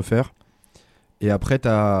arrives à la refaire. Et après, tu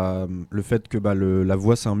as le fait que la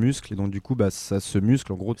voix c'est un muscle, et donc du coup, ça se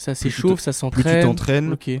muscle. En gros, ça s'échauffe, ça s'entraîne. Plus tu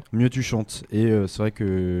t'entraînes, mieux tu chantes. Et c'est vrai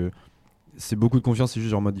que c'est beaucoup de confiance, c'est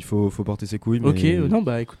juste genre en mode il faut porter ses couilles. Mais non,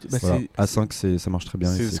 bah écoute, voilà. À 5, ça marche très bien.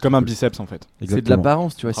 C'est comme un biceps en fait. Exactement. C'est de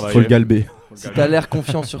l'apparence, tu vois. Il faut le galber. Si t'as l'air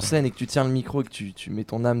confiant sur scène et que tu tiens le micro et que tu mets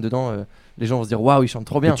ton âme dedans, les gens vont se dire waouh, il chante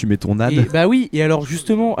trop bien. Et tu mets ton âne. Bah oui, et alors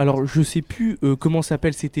justement, je sais plus comment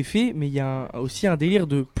s'appelle cet effet, mais il y a aussi un délire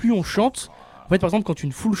de plus on chante. En fait, par exemple, quand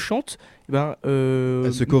une foule chante, elle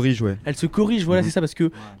se corrige, Elle se corrige, voilà, c'est ça, parce que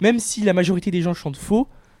même si la majorité des gens chantent faux,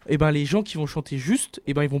 et ben les gens qui vont chanter juste,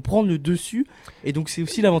 et ben ils vont prendre le dessus. Et donc c'est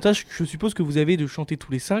aussi l'avantage que je suppose que vous avez de chanter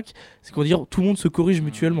tous les 5, c'est qu'on va dire tout le monde se corrige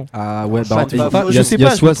mutuellement. Ah ouais, Enfin, il y a, je sais il y a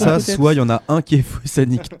pas, je soit me trompe ça, peut-être. soit il y en a un qui est fou, ça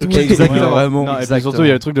nique tout. Exactement. Vraiment. Non, et puis surtout, il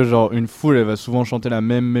y a le truc de genre une foule, elle va souvent chanter la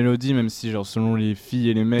même mélodie, même si genre selon les filles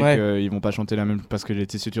et les mecs, Ouais. ils vont pas chanter la même parce que les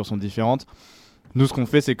tessitures sont différentes. Nous, ce qu'on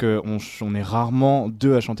fait, c'est qu'on on est rarement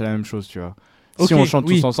deux à chanter la même chose, tu vois. Si Ok, on chante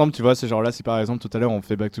oui. tous ensemble, tu vois, c'est genre là, si par exemple tout à l'heure on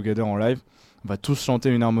fait Back Together en live, on va tous chanter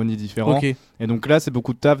une harmonie différente. Ok. Et donc là, c'est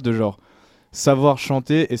beaucoup de taf de genre savoir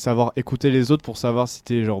chanter et savoir écouter les autres pour savoir si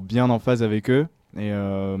t'es genre bien en phase avec eux. Et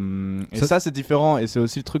ça c'est différent, et c'est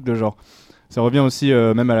aussi le truc de genre, ça revient aussi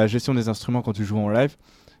même à la gestion des instruments quand tu joues en live.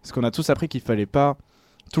 Parce qu'on a tous appris qu'il fallait pas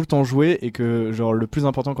tout le temps jouer, et que genre le plus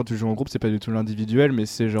important quand tu joues en groupe, c'est pas du tout l'individuel, mais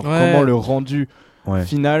c'est genre Ouais. comment le rendu Ouais.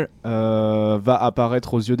 final va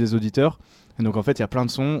apparaître aux yeux des auditeurs. Et donc en fait il y a plein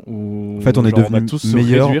de sons où En fait, on est genre, va devenu tous se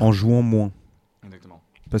meilleur réduire. en jouant moins. Exactement.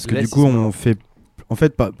 Parce que Là, du c'est coup, ça. on fait. En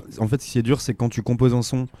fait, ce qui est dur, c'est quand tu composes un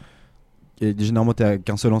son, et généralement, t'as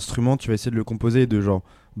qu'un seul instrument, tu vas essayer de le composer et de genre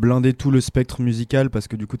blinder tout le spectre musical, parce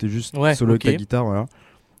que du coup, t'es juste Ouais, solo ok. avec ta guitare, voilà.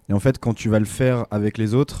 Et en fait, quand tu vas le faire avec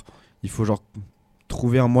les autres, il faut genre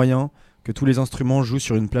trouver un moyen que tous les instruments jouent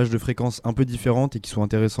sur une plage de fréquences un peu différente et qui soient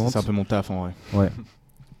intéressantes. C'est un peu mon taf en vrai. Ouais.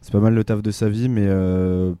 C'est pas mal le taf de sa vie, mais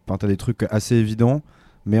t'as des trucs assez évidents.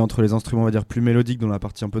 Mais entre les instruments, on va dire, plus mélodiques, dans la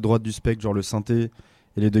partie un peu droite du spectre, genre le synthé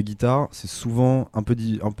et les deux guitares, c'est souvent un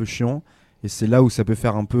peu chiant. Et c'est là où ça peut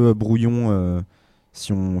faire un peu brouillon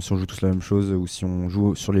si on joue tous la même chose ou si on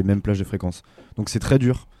joue sur les mêmes plages de fréquences. Donc c'est très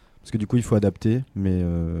dur, parce que du coup, il faut adapter. Mais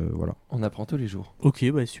voilà. On apprend tous les jours. Ok,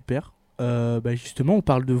 bah super. Justement, on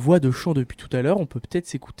parle de voix, de chant depuis tout à l'heure. On peut peut-être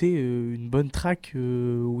s'écouter une bonne track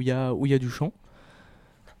où il y a du chant.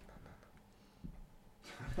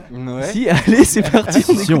 Si, allez, c'est parti.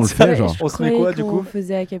 Si, on le écoute ça. fait, genre. On se met quoi, du coup On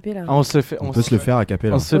faisait a cappella. On se le fait. On peut se le faire à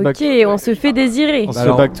cappella. On se fait Ok, on se fait désirer. on se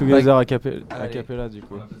Alors, fait Back Together Allez. a cappella du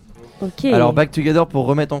coup. Ok. Alors Back Together, pour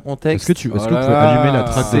remettre en Est-ce contexte, que tu peux Voilà. allumer la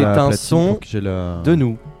track de C'est la un platine son pour que j'ai la... de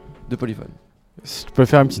nous, de Polyphone. Tu peux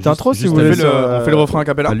faire une petite Juste- intro si juste vous voulez. on fait le refrain a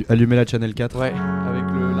cappella. Allumer la channel 4. Ouais, avec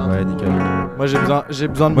le Ouais, nickel. Moi j'ai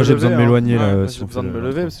besoin de Moi, me j'ai lever. besoin de m'éloigner, là, Moi, si j'ai on besoin fait de me le-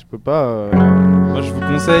 lever parce que je peux pas. Moi je vous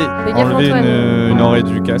conseille Fais gaffe, enlever Antoine. une oreille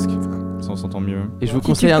du casque. Ça on s'entend mieux. Et je vous Tu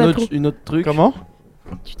conseille tubes un pas autre, trop. une autre truc. Comment?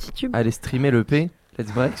 Tu titubes. Allez streamer le P,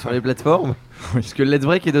 Let's Break sur les plateformes. Parce que le Let's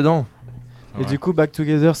Break est dedans. Et du coup Back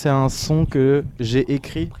Together c'est un son que j'ai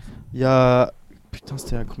écrit il y a. Putain,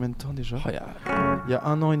 c'était il y a combien de temps déjà? Il y a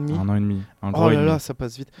 1 an et demi. 1 an et demi. Un gros Oh et là demi. là, ça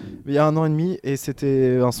passe vite. Mais il y a 1 an et demi, et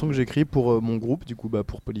c'était un son que j'ai écrit pour mon groupe, du coup,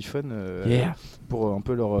 pour Polyphone, Yeah. pour un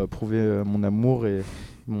peu leur prouver mon amour et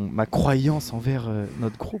ma croyance envers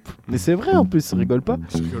notre groupe. Mais c'est vrai en plus, rigole pas.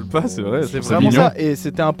 Je rigole pas, c'est vrai. C'est vraiment ça. Et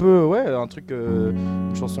c'était un peu, ouais, un truc,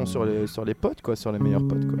 une chanson sur les potes, quoi, sur les meilleurs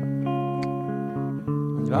potes, quoi.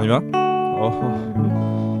 On y va? Oh.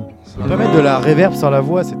 On peut mettre de la reverb sur la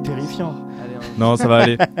voix, c'est terrifiant. Allez, Non, ça va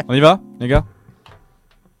aller. On y va, les gars?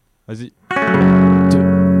 Vas-y.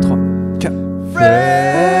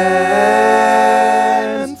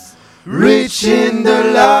 Friends, reaching the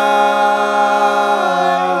light,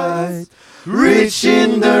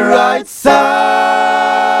 reaching the right side.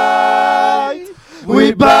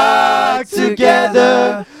 We back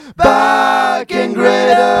together, back and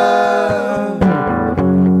greater.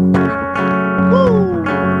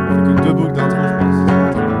 Que 2 boucles d'intro,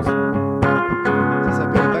 je pense. Ça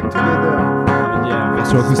s'appelle Back Together.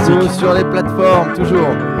 Version Tout acoustique. sur les plateformes, toujours.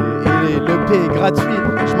 Et l'EP est gratuit.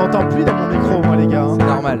 Je m'entends plus dans mon micro, moi, les gars. hein. C'est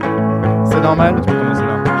normal. C'est normal. Tu peux commencer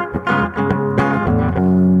là.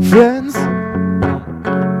 Friends,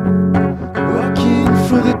 walking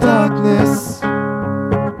through the darkness,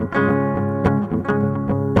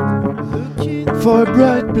 looking for a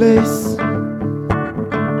bright place,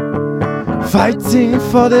 fighting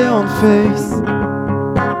for their own face.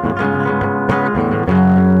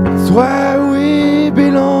 It's where we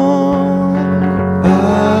belong,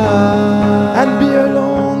 and be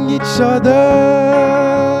along each other.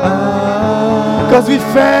 Cause we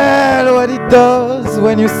feel what it does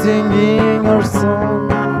when you're singing our song.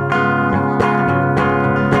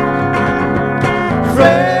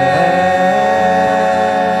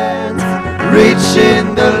 Friends,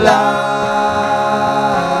 reaching the light,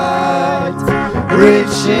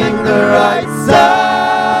 reaching the right side.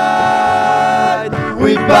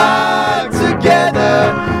 We back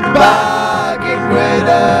together, back and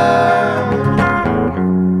greater.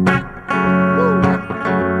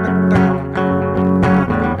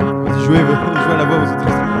 Vas-y, jouez à la voix, vous êtes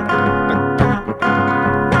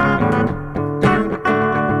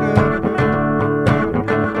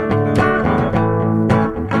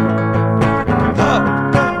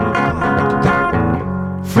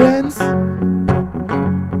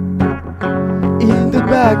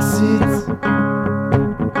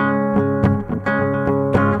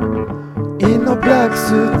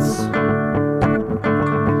tracksuits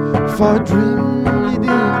for a dream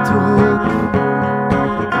leading to hope.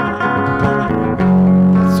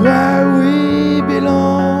 That's where we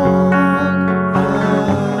belong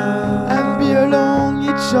and be along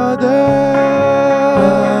each other.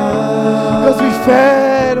 Cause we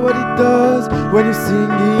felt what it does when you're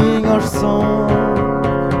singing our song.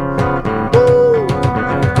 Woo!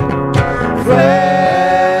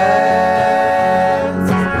 Friends,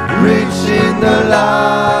 reaching the light,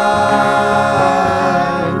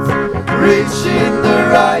 reaching the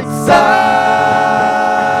right side.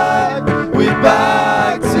 We're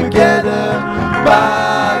back together,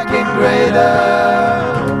 back and greater.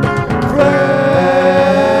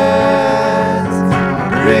 Friends,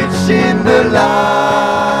 reaching the light,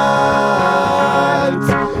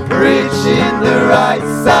 reaching the right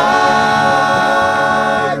side.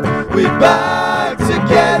 We're back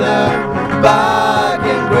together, back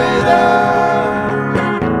and greater.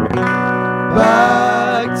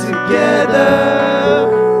 Back together,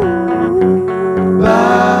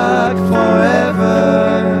 back forever.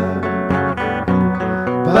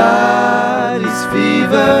 Body's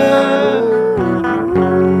fever,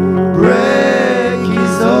 break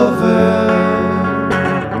is over.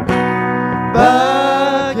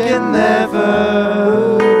 Back and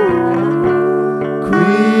never,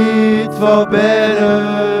 quit for better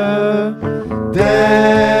days.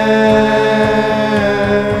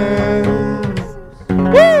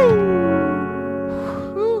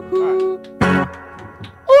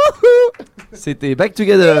 C'était Back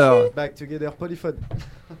Together. Back Together Polyphone.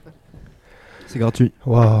 C'est gratuit.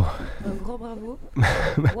 Waouh. Un grand bravo.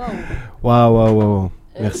 Waouh.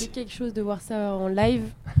 Merci. C'est quelque chose de voir ça en live.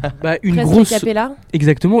 Bah, une Presque grosse, cappella.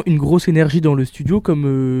 exactement, une grosse énergie dans le studio,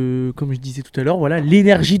 comme je disais tout à l'heure. Voilà,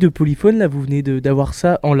 l'énergie de Polyphone. Là, vous venez d'avoir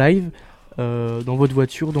ça en live, dans votre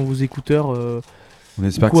voiture, dans vos écouteurs. On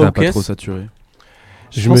espère Coup que ça à va pas caisse. trop saturer.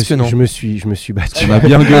 Je pense que non. Je me suis battu. On a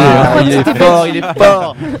bien gueulé. Ah, il est fort, il est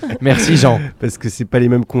fort. Merci Jean. Parce que c'est pas les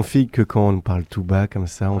mêmes configs que quand on parle tout bas comme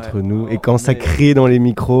ça entre Ouais. nous et quand ça crie dans les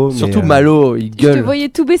micros. Surtout mais, Malo, il Je te gueule. voyais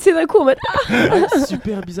tout baisser d'un coup en mode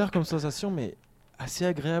Super bizarre comme sensation, mais assez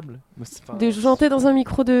agréable. de chanter dans un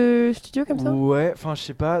micro de studio comme ça. Ouais, enfin je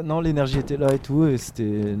sais pas, non l'énergie était là et tout et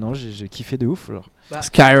c'était non j'ai kiffé de ouf alors.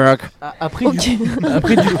 Skyrock. Après, Ok. du coup,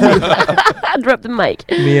 Drop the mic.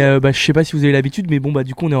 mais je sais pas si vous avez l'habitude, mais bon, bah,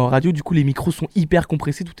 du coup, on est en radio, du coup, les micros sont hyper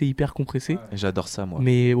compressés, tout est hyper compressé. Et j'adore ça moi.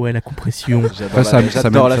 Mais ouais, la compression. Après, ça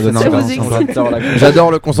j'adore la donne un façon- Ça vous excite. j'adore la-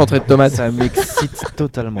 J'adore le concentré de tomate. Ça m'excite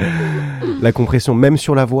totalement. la compression, même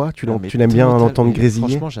sur la voix, tu Ah, mais l'aimes bien total- l'entendre mais grésiller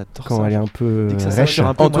Franchement j'adore quand ça. elle est un peu Dès que ça rêche. sature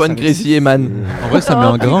un peu, moi, Antoine ça m'excite. Grésier, man. En vrai, ça met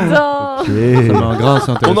un grain. Putain. Ok. Ça met un grain,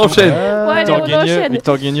 c'est intéressant. On enchaîne. Ouais, allez, on enchaîne.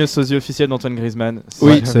 Victor Guigneux, sosie officiel d'Antoine Griezmann.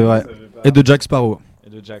 Oui, c'est vrai. Et de Jack Sparrow. Et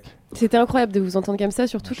de Jack. C'était incroyable de vous entendre comme ça,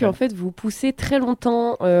 surtout Enchaîne. qu'en fait vous poussez très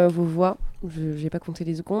longtemps vos voix. Je j'ai pas compté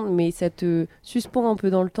les secondes, mais ça te suspend un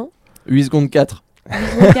peu dans le temps. 8 secondes 4.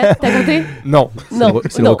 4, t'as compté? Non. Non.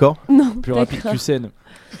 C'est le non, record. Non. Plus rapide d'accord. qu'Hussein.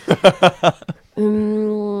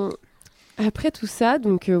 Après tout ça,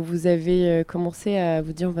 donc vous avez commencé à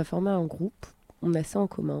vous dire on va former un groupe, on a ça en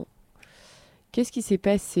commun. Qu'est-ce qui s'est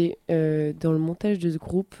passé dans le montage de ce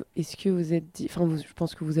groupe? Est-ce que vous êtes dit, enfin je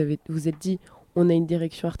pense que vous êtes dit on a une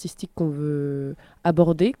direction artistique qu'on veut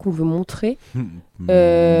aborder, qu'on veut montrer.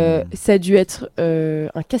 Ça a dû être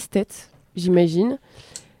un casse-tête, j'imagine.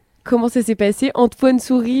 Comment ça s'est passé? Antoine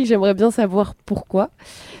sourit, j'aimerais bien savoir pourquoi.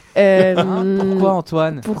 Pourquoi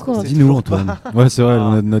Antoine? Pourquoi Antoine? Dis-nous, Antoine. Ouais, c'est vrai,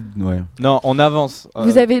 on a notre. Ouais. Non, on avance.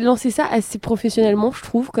 Vous avez lancé ça assez professionnellement, je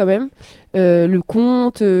trouve, quand même. Le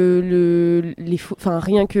compte, enfin,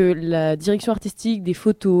 rien que la direction artistique, des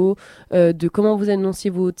photos, de comment vous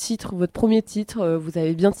annonciez vos titres, votre premier titre, vous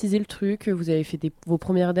avez bien teasé le truc, vous avez fait vos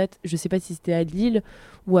premières dates, je sais pas si c'était à Lille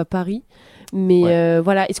ou à Paris, mais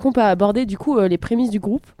voilà. Est-ce qu'on peut aborder du coup les prémices du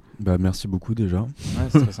groupe? Bah, merci beaucoup déjà. Ouais,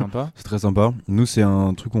 c'est très sympa. C'est très sympa. Nous, c'est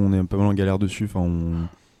un truc où on est pas mal en galère dessus. Enfin,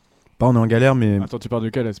 pas on est en galère, mais Attends, tu parles de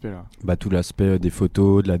quel aspect là? bah, tout l'aspect des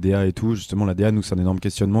photos, de la DA et tout. Justement, la DA, nous, c'est un énorme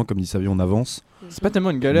questionnement. Comme dit Savio, on avance. C'est pas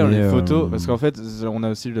tellement une galère Mais, les photos, parce qu'en fait, on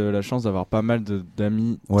a aussi la chance d'avoir pas mal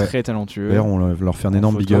d'amis Ouais. très talentueux. D'ailleurs, on leur fait un en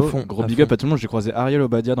énorme big up. photo. Gros à big fond. up à tout le monde. J'ai croisé Ariel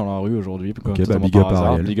Obadia dans la rue aujourd'hui. Ok, totalement big up par à hasard.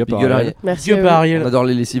 Ariel. Big up Big à up à Ariel. Ariel. Merci. Dieu par Ariel. On adore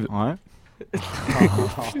les lessives. Ouais.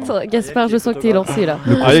 Putain, Gaspard, je sens que t'es lancé là.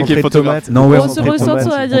 Ariel qui est photographe. Non, ouais, On se ressent sur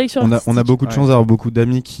la direction on a artistique. beaucoup de Ouais. chance d'avoir beaucoup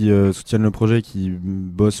d'amis qui soutiennent le projet, qui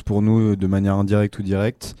bossent pour nous de manière indirecte ou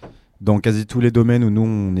directe. Dans quasi tous les domaines où nous,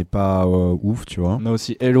 on n'est pas ouf, tu vois. On a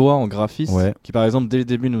aussi Eloi en graphiste, Ouais. qui par exemple dès le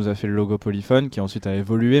début nous a fait le logo Polyphone, qui ensuite a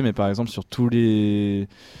évolué, mais par exemple sur tous les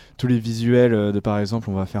visuels de par exemple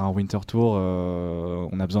on va faire un winter tour,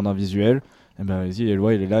 on a besoin d'un visuel. Et ben vas-y,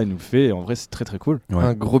 Eloi il est là, il nous fait, et en vrai c'est très très cool. Ouais.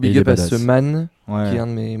 Un gros Et big il est up à badass. ce man Ouais. qui est un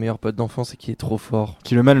de mes meilleurs potes d'enfance et qui est trop fort.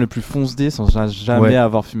 Qui est le man le plus fonce-dé sans jamais Ouais.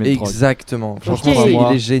 avoir fumé de drogue. Exactement. Franchement, Ok. il est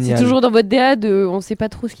C'est génial. toujours dans votre DA de on sait pas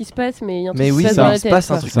trop ce qui se passe, mais il y a un truc Mais qui oui, se passe ça, dans il la se tête.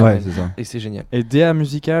 passe un quoi. truc. Ouais, c'est ça. Et c'est génial. Et DA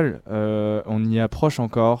musical, on y approche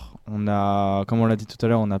encore. On a, comme on l'a dit tout à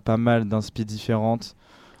l'heure, on a pas mal d'inspi différentes.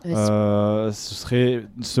 Ce serait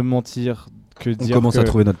se mentir que On dire commence que... à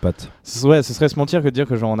trouver notre patte. Ouais, ce serait se mentir que dire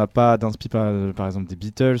que genre on n'a pas d'inspi par exemple des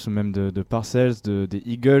Beatles ou même de Parcells, des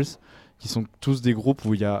Eagles, qui sont tous des groupes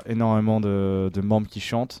où il y a énormément de membres qui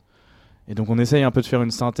chantent. Et donc on essaye un peu de faire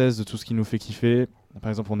une synthèse de tout ce qui nous fait kiffer. Par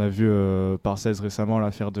exemple, on a vu Parcells récemment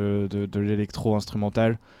là, faire de l'électro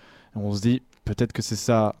instrumental. Et on se dit peut-être que c'est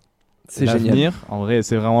ça C'est l'avenir. génial. En vrai,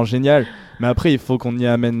 c'est vraiment génial. Mais après, il faut qu'on y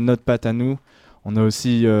amène notre patte à nous. On a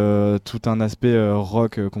aussi tout un aspect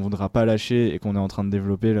rock qu'on voudra pas lâcher et qu'on est en train de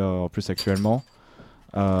développer là, en plus actuellement.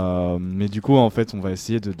 Mais du coup, en fait, on va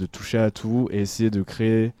essayer de toucher à tout et essayer de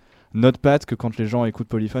créer notre patte que quand les gens écoutent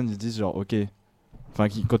Polyphone, ils se disent genre ok. Enfin,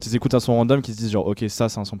 quand ils écoutent un son random, qu'ils se disent genre ok, ça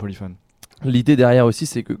c'est un son Polyphone. L'idée derrière aussi,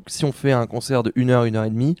 c'est que si on fait un concert de 1 heure, 1 heure et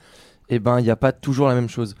demie, eh ben, il n'y a pas toujours la même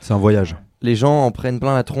chose. C'est un voyage. Les gens en prennent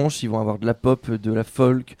plein la tronche, ils vont avoir de la pop, de la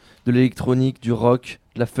folk, de l'électronique, du rock,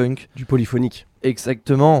 de la funk. Du polyphonique.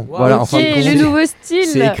 Exactement. Wow. Voilà, en Ok, fin de compte, le nouveau style.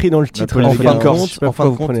 C'est écrit dans le titre. police en les fin gars. de Corse, Je compte, sais pas en fin de pourquoi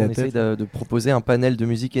vous compte, prenez on la essaye tête. de proposer un panel de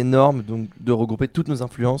musique énorme, donc de regrouper toutes nos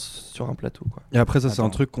influences sur un plateau, quoi. Et après, ça, c'est un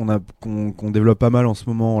Attends. truc qu'on développe pas mal en ce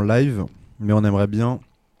moment en live, mais on aimerait bien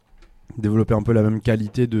développer un peu la même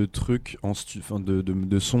qualité de trucs,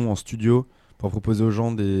 de son en studio, pour proposer aux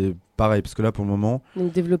gens des. Pareil, parce que là, pour le moment,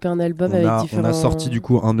 Donc développer un album on avec a différents. sorti du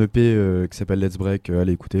coup un EP qui s'appelle Let's Break.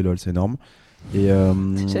 Allez, écoutez, lol, c'est énorme. Et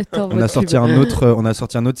J'adore on a votre sorti pub. on a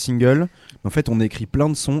sorti un autre single. En fait, on écrit plein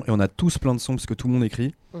de sons et on a tous plein de sons parce que tout le monde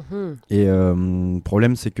écrit. Mhm. Et le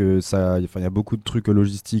problème, c'est que il y a beaucoup de trucs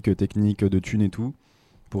logistiques, techniques, de thunes et tout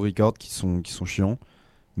pour record qui sont chiants.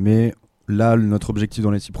 Mais là, notre objectif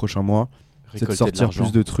dans les 6 prochains mois, c'est de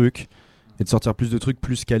sortir plus de trucs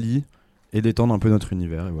plus quali et d'étendre un peu notre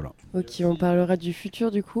univers. Et voilà. Ok, on parlera du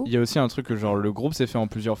futur du coup. Il y a aussi un truc que genre le groupe s'est fait en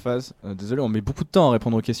plusieurs phases. Désolé, on met beaucoup de temps à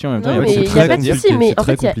répondre aux questions. En même temps, Non, il y a mais beaucoup il de n'y a trucs pas à de dire. souci, mais c'est en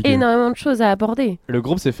très fait, il y a compliqué. énormément de choses à aborder. Le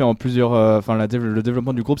groupe s'est fait en plusieurs. Enfin, le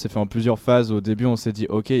développement du groupe s'est fait en plusieurs phases. Au début, on s'est dit,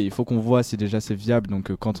 ok, il faut qu'on voit si déjà c'est viable.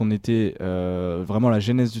 Donc, quand on était vraiment la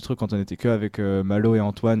genèse du truc, quand on était que avec Malo et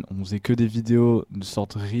Antoine, on faisait que des vidéos de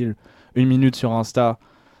sorte reel, 1 minute sur Insta.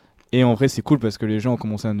 Et en vrai, c'est cool parce que les gens ont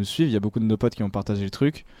commencé à nous suivre. Il y a beaucoup de nos potes qui ont partagé le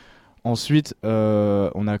truc. Ensuite,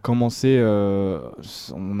 on a commencé,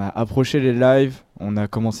 on a approché les lives, on a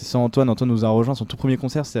commencé sans Antoine. Antoine nous a rejoint, son tout premier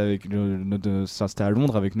concert, c'était c'était à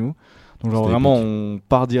Londres avec nous. Donc genre C'était vraiment, épique. on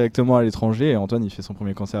part directement à l'étranger et Antoine il fait son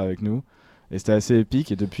premier concert avec nous. Et c'était assez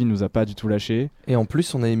épique et depuis il nous a pas du tout lâché. Et en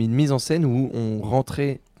plus, on avait mis une mise en scène où on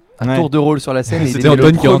rentrait à Ouais. tour de rôle sur la scène. Et il C'était était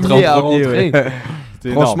Antoine le qui rentrait premier en à premier, rentrer. C'était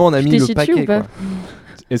énorme. Franchement, on a Tu mis t'es le chié dessus paquet, ou pas quoi.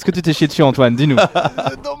 Est-ce que tu t'es chié dessus Antoine? Dis-nous.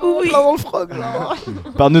 Oui.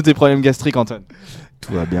 Parle-nous tes problèmes gastriques Antoine.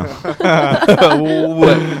 Tout va bien.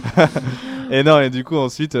 Et non, et du coup,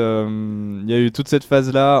 ensuite, il y a eu toute cette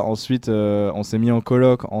phase-là. Ensuite, on s'est mis en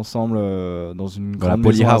coloc ensemble dans une Dans la grande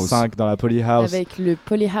maison à Polyhouse. 5 dans la Polyhouse. Avec le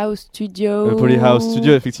Polyhouse Studio. Le Polyhouse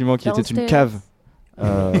Studio, effectivement, qui était une Downstairs. cave.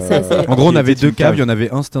 Ça, c'est- En gros, on Qui avait était 2 une caves. Il y en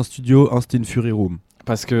avait un, c'était un studio, un, c'était une Fury Room.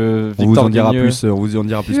 Parce que On vous Victor en dira Guigneux- plus. On vous en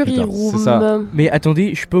dira plus plus Fury tard. Room. C'est ça. Mais attendez,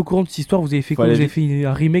 je suis pas au courant de cette histoire. Vous avez fait Faut quoi? Vous aller avez fait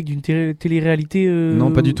un remake d'une télé-réalité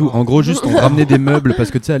Non, pas du tout. En gros, juste on ramenait des meubles parce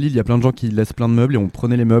que tu sais, à Lille, il y a plein de gens qui laissent plein de meubles et on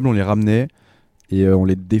prenait les meubles, on les ramenait et on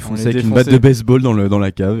les défonçait avec une défonçait. batte de baseball dans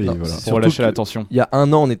la cave. Et Non, voilà. c'est Pour surtout relâcher que la tension. Il y a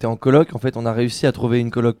 1 an, on était en coloc. En fait, on a réussi à trouver une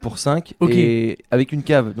coloc pour 5 Ok. et avec une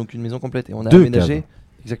cave, donc une maison complète. Et on a 2 aménagé, caves.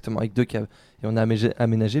 exactement, avec 2 caves. Et on a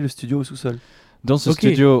aménagé le studio au sous-sol. Dans ce Ok.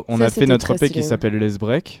 studio, on Ça, a fait c'était notre très EP qui stylé. s'appelle Les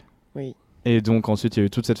Break. Oui. Et donc ensuite il y a eu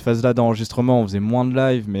toute cette phase-là d'enregistrement, on faisait moins de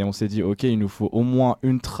live, mais on s'est dit ok il nous faut au moins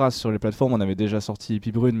une trace sur les plateformes, on avait déjà sorti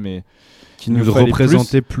Hippie Brune, mais Qui il nous fallait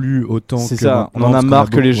représentait plus autant c'est que ça, on maintenant, en a parce qu'on marre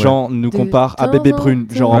que les beaucoup- gens nous De comparent à temps Bébé en Brune,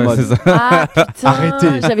 temps. genre en Ouais, mode... c'est ça. Ah putain,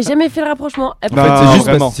 Arrêtez. J'avais jamais fait le rapprochement. En fait,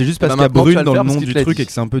 Non, c'est juste parce Bah, qu'il y a maintenant, tu vas Brune le dans le faire parce nom qu'il du te l'a truc dit. et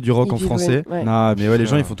que c'est un peu du rock en Hippie français. Brune, ouais. Non, Mais ouais, les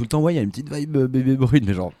gens ils font font tout le temps, ouais, il y a une petite vibe bébé Brune,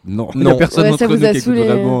 mais genre, non, il y Non. a personne Ouais, d'entre ça nous vous a qui écoute saoulé.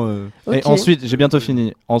 vraiment. Et Ok. ensuite, j'ai bientôt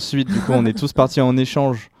fini. Ensuite, du coup, on est tous partis en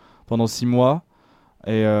échange pendant 6 mois.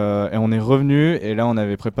 Et on est revenu. Et là, on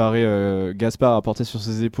avait préparé. Gaspard a porté sur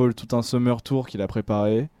ses épaules tout un summer tour qu'il a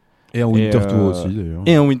préparé. Et un Winter Et, Tour aussi d'ailleurs.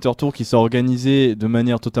 Et un winter tour qui s'est organisé de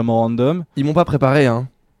manière totalement random. Ils m'ont pas préparé, hein.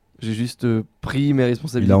 J'ai juste pris mes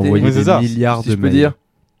responsabilités. Il a envoyé Oui, c'est des ça. milliards si de je peux mails. dire.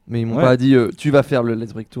 Mais ils m'ont Ouais. pas dit tu vas faire le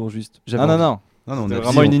Let's Break Tour juste. J'avais Ah non, envie. non. Non, non, on C'était a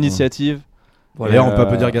vraiment dit, une on- initiative. Voilà. D'ailleurs, on peut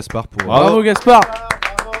applaudir Gaspard pour. Bravo. Bravo Gaspard.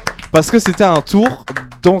 parce que c'était un tour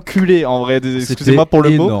d'enculé en vrai. Excusez-moi pour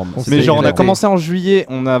le mot. Mais genre on a commencé en juillet,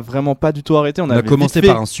 on a vraiment pas du tout arrêté. On a commencé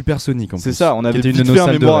par un supersonique en plus. C'est ça, on avait vite fait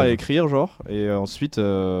un mémoire à écrire genre. Et ensuite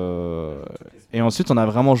on a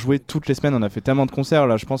vraiment joué toutes les semaines. On a fait tellement de concerts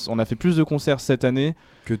là. Je pense on a fait plus de concerts cette année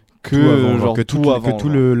que tout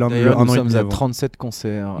le un an et demi avant. 37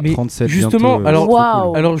 concerts. Mais 37 justement, bientôt,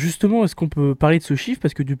 alors justement, est-ce qu'on peut parler de ce chiffre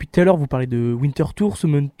parce que depuis tout à l'heure vous parlez de Winter Tour,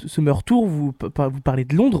 Summer Tour, vous parlez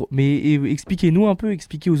de Londres, mais expliquez-nous un peu,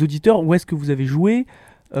 expliquez aux auditeurs où est-ce que vous avez joué.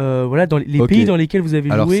 Voilà, dans les pays dans lesquels vous avez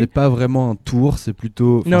joué. Alors c'est pas vraiment un tour, c'est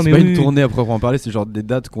plutôt c'est pas une tournée à proprement parler, c'est genre des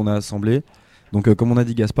dates qu'on a assemblées. Donc comme on a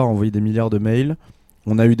dit, Gaspard a envoyé des milliards de mails,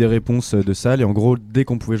 on a eu des réponses de salles et en gros dès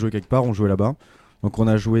qu'on pouvait jouer quelque part, on jouait là-bas. Donc on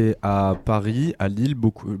a joué à Paris, à Lille,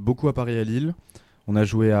 beaucoup à Paris et à Lille. On a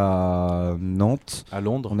joué à Nantes, à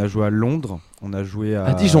Londres. On a joué à Londres, on a joué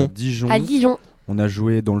à Dijon. À Dijon. On a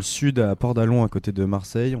joué dans le sud à Port-d'Alon à côté de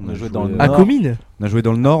Marseille. On a joué dans le nord. À Comines. On a joué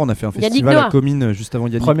dans le nord. On a fait un festival à Comines juste avant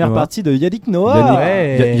Yannick. Première partie de Yannick Noah.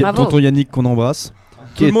 Tonton Yannick qu'on embrasse.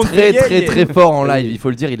 Qui est très fort en live. Il faut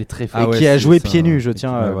le dire, il est très fort. Et qui a joué pieds nus. Je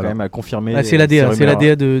tiens quand même à confirmer. C'est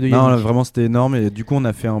l'ADA de Yannick. Non, vraiment c'était énorme. Et du coup on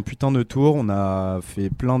a fait un putain de tour. On a fait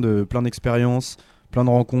plein d'expériences, plein de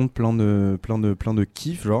rencontres, plein de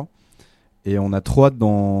kiff genre. Et on a trop hâte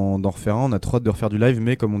d'en refaire un. On a trop hâte de refaire du live.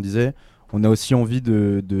 Mais comme on disait, on a aussi envie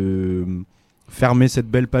de fermer cette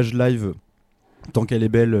belle page live tant qu'elle est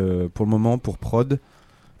belle pour le moment, pour prod,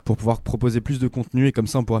 pour pouvoir proposer plus de contenu et comme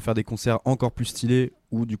ça on pourra faire des concerts encore plus stylés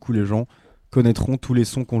où du coup les gens connaîtront tous les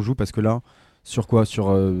sons qu'on joue parce que là, sur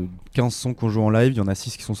 15 sons qu'on joue en live, il y en a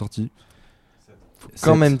 6 qui sont sortis. Faut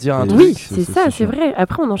quand même dire un truc. Oui, c'est vrai.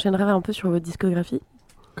 Après on enchaînera un peu sur votre discographie.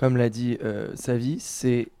 Comme l'a dit Savi,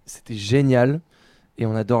 c'était génial et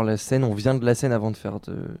on adore la scène, on vient de la scène avant de faire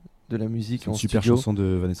de la musique en super studio. Chanson de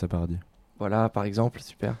Vanessa Paradis. Voilà, par exemple,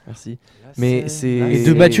 super, merci. Mais c'est et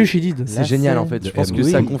de Mathieu Chédid. C'est génial en fait. Je pense que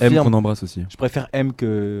ça confirme. M qu'on embrasse aussi. Je préfère M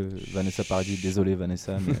que Vanessa Paradis. Désolé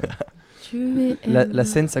Vanessa. Mais la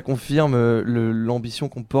scène, ça confirme l'ambition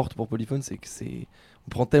qu'on porte pour Polyphone, c'est que on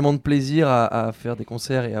prend tellement de plaisir à faire des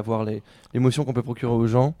concerts et à voir l'émotion qu'on peut procurer aux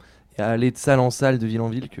gens et à aller de salle en salle, de ville en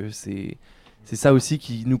ville, que c'est ça aussi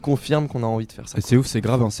qui nous confirme qu'on a envie de faire ça. Et c'est ouf, c'est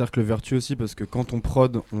grave un cercle vertueux aussi parce que quand on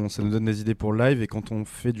prod, ça nous donne des idées pour le live et quand on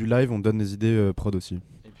fait du live, on donne des idées prod aussi.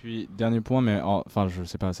 Et puis dernier point, mais enfin je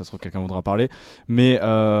sais pas, ça se trouve quelqu'un voudra parler, mais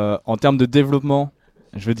en termes de développement,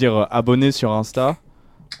 je veux dire abonnés sur Insta,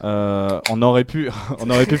 on aurait pu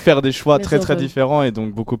faire des choix très différents et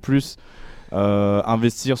donc beaucoup plus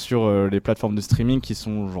investir sur les plateformes de streaming qui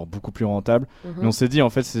sont genre beaucoup plus rentables. Mais on s'est dit en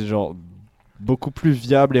fait c'est genre beaucoup plus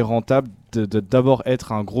viable et rentable de d'abord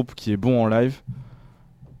être un groupe qui est bon en live.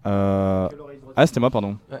 C'était moi,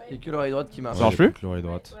 pardon. Et que l'oreille droite qui marche. Ça marche plus ? L'oreille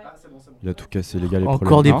droite. Il a tout cassé, les gars.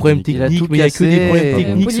 Encore des problèmes techniques, mais il n'y a que des problèmes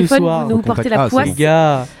techniques ce soir. Vous nous portez la poisse. Les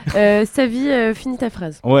gars. Savi, finis ta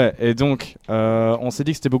phrase. Ouais, et donc, on s'est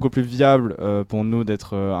dit que c'était beaucoup plus viable pour nous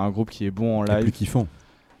d'être un groupe qui est bon en live. Plus kiffant.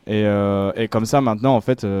 Et comme ça, maintenant, en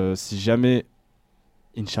fait, si jamais,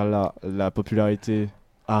 Inch'Allah, la popularité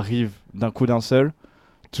arrive d'un coup d'un seul,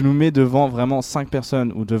 tu nous mets devant vraiment 5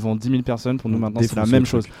 personnes ou devant 10 000 personnes, pour nous maintenant c'est la même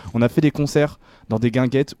chose. On a fait des concerts dans des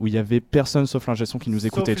guinguettes où il y avait personne sauf l'ingé son qui nous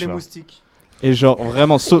écoutait, tu vois. Moustiques. Et genre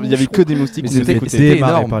vraiment, il y avait que des moustiques qui nous écoutaient. C'était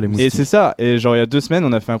énorme par les moustiques. Et c'est ça, et genre il y a 2 semaines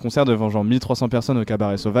on a fait un concert devant genre 1300 personnes au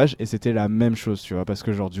Cabaret Sauvage et c'était la même chose, tu vois, parce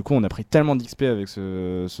que genre du coup on a pris tellement d'XP avec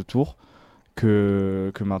ce tour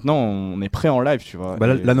que maintenant on est prêt en live, tu vois. Bah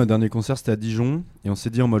là notre dernier concert c'était à Dijon et on s'est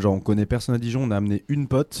dit en mode genre on connaît personne à Dijon, on a amené une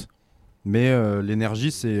pote. Mais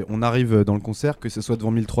l'énergie, c'est on arrive dans le concert, que ce soit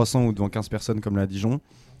devant 1300 ou devant 15 personnes comme là à Dijon,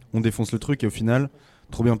 on défonce le truc et au final,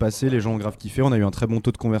 trop bien passé, les gens ont grave kiffé, on a eu un très bon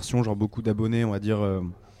taux de conversion, genre beaucoup d'abonnés, on va dire,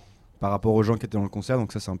 par rapport aux gens qui étaient dans le concert,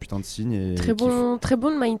 donc ça c'est un putain de signe. Et très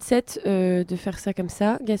bon mindset de faire ça comme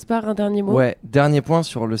ça. Gaspard, un dernier mot ? Ouais, dernier point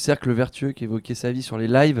sur le cercle vertueux qu'évoquait Savi sur les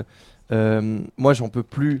lives. Moi j'en peux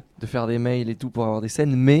plus de faire des mails et tout pour avoir des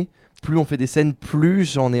scènes, mais plus on fait des scènes, plus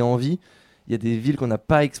j'en ai envie. Il y a des villes qu'on n'a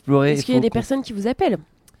pas explorées. Est-ce qu'il y a des personnes qui vous appellent ?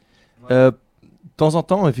 De temps en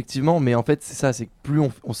temps, effectivement, mais en fait, c'est ça, c'est que plus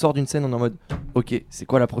on sort d'une scène, on est en mode ok, c'est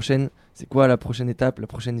quoi la prochaine étape, la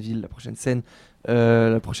prochaine ville, la prochaine scène,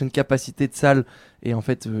 la prochaine capacité de salle. Et en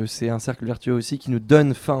fait, c'est un cercle vertueux aussi qui nous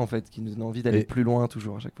donne faim, en fait, qui nous donne envie d'aller plus loin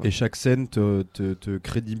toujours à chaque fois. Et chaque scène te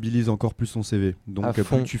crédibilise encore plus ton CV. Donc,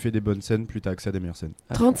 plus tu fais des bonnes scènes, plus tu as accès à des meilleures scènes.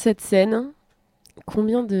 37 scènes.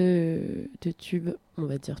 Combien de tubes, on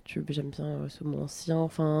va dire tubes, j'aime bien ce mot ancien,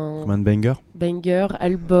 enfin... Combien de bangers ? Bangers,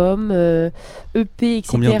 albums, EP,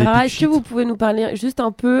 etc. Est-ce que vous pouvez nous parler juste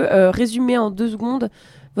un peu, résumer en 2 secondes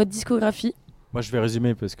votre discographie ? Moi je vais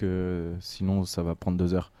résumer parce que sinon ça va prendre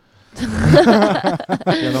 2 heures.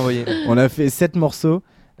 Bien envoyé. On a fait 7 morceaux.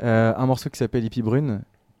 Un morceau qui s'appelle Hippie Brune,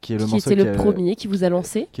 qui est le Qui morceau était qui le a- premier qui vous a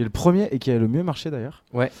lancé. qui est le premier et qui a le mieux marché d'ailleurs.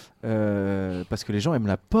 Ouais. Parce que les gens aiment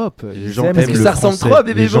la pop. Les Ils gens aiment Parce aiment que le ça ressemble français. trop à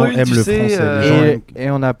Bébé Les gens Brune, aiment tu le sais, français. Les gens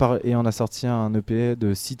aiment- et on a sorti un EP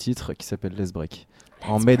de 6 titres qui s'appelle Let's Break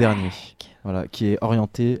en mai dernier. Voilà, qui est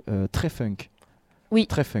orienté très funk. Oui.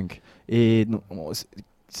 Très funk. Et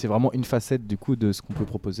c'est vraiment une facette du coup de ce qu'on peut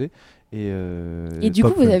proposer. Et Du coup,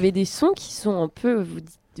 pop vous funk. avez des sons qui sont un peu,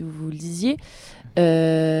 vous le disiez,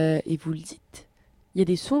 et vous le dites, il y a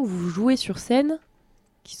des sons où vous jouez sur scène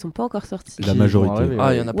qui sont pas encore sortis. La Qui majorité. vont arriver,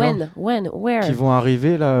 Ah, il y en a plein. When, where? qui vont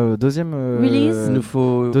arriver là, deuxième Release Il nous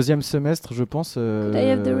faut. deuxième semestre, je pense. Could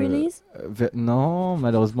I have the release? Non,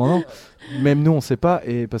 malheureusement non. Même nous, on sait pas,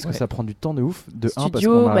 et parce que Ouais. ça prend du temps de ouf. De un, parce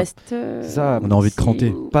Studio, qu'on a master. ça, On a envie de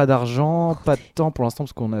cranter. pas d'argent, pas de temps pour l'instant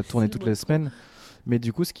parce qu'on a tourné toutes les semaines. Mais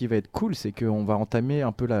du coup, ce qui va être cool, c'est qu'on va entamer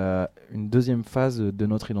un peu une deuxième phase de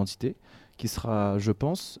notre identité, qui sera, je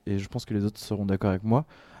pense, et je pense que les autres seront d'accord avec moi,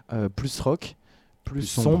 plus rock, plus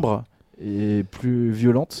sombre et plus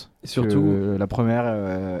violente. Et surtout- que la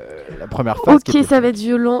première phase. qui Ok, était- ça va être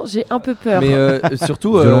violent, j'ai un peu peur. Mais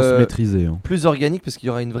surtout, Violence maîtrisée. hein. plus organique parce qu'il y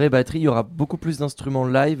aura une vraie batterie, il y aura beaucoup plus d'instruments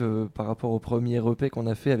live par rapport au premier EP qu'on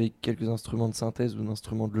a fait avec quelques instruments de synthèse ou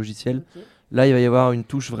d'instruments de logiciel. Ok. Là, il va y avoir une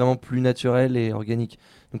touche vraiment plus naturelle et organique.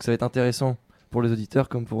 Donc ça va être intéressant pour les auditeurs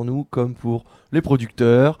comme pour nous, comme pour les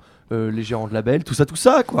producteurs, les gérants de labels, tout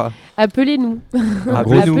ça quoi. Appelez-nous.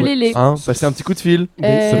 Appelez-nous, Appelez-les. hein, passez un petit coup de fil.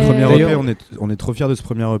 Ce premier D'ailleurs- EP, on est trop fiers de ce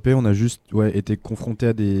premier EP. On a juste été confronté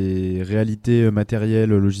à des réalités matérielles,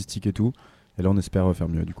 logistiques et tout. Et là, on espère faire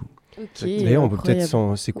mieux du coup. Ok, D'ailleurs, on peut peut-être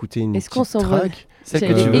incroyable. s'écouter une Est-ce qu'on petite s'en va track Celle que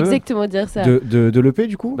J'allais tu veux. exactement dire ça. de l'EP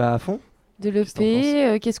du coup. Bah à fond. De Qu'est-ce que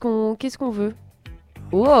t'en l'EP, qu'est-ce qu'on veut?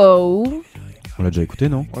 Wow. On l'a déjà écouté,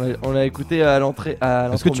 non? On l'a écouté à l'entrée.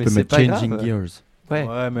 Est-ce que tu peux mettre Changing Gears? Ouais.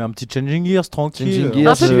 Ouais, mais un petit Changing Gears, tranquille. Changing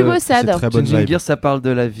Un Gears, peu plus maussade. c'est très bonne Changing vibe. Gears, ça parle de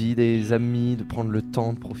la vie, des amis, de prendre le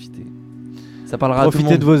temps, de profiter. Ça parlera à tout le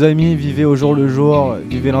Profitez monde. de vos amis, vivez au jour le jour,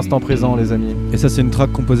 vivez l'instant présent, les amis. Et ça, c'est une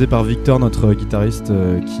track composée par Victor, notre guitariste,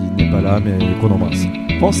 qui n'est pas là, mais qu'on embrasse.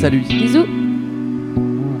 Pense à lui. Bisous.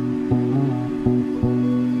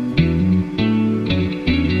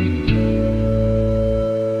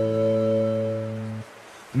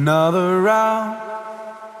 Another round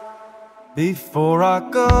before I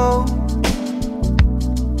go.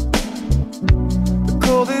 The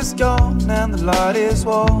cold is gone and the light is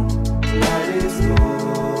warm.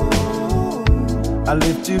 I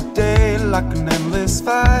live today like an endless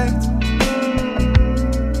fight,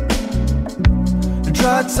 and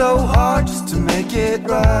tried so hard just to make it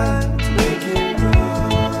right.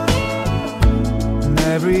 And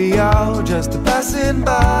every hour just a passing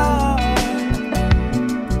by.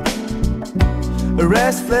 A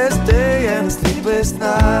restless day and a sleepless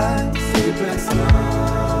night.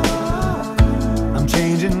 I'm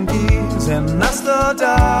changing gears and I slow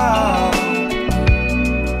down.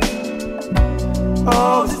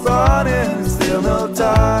 All this running, still no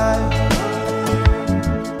time.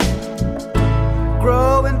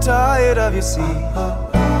 Growing tired of your seat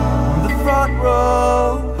on the front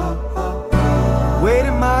row,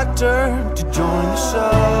 waiting my turn to join the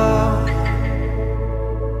show.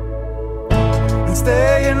 And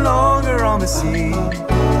staying longer on the scene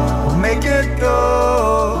will make it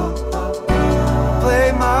go.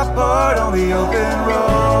 Play my part on the open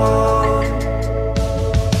road.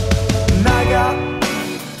 And I got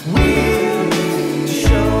will to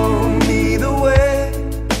show me the way.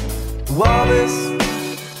 While this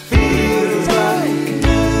feels like a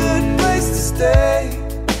good place to stay,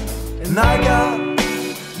 and I got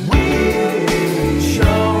will to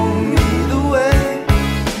show me the way.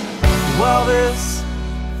 While this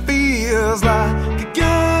feels like a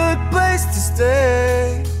good place to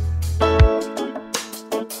stay.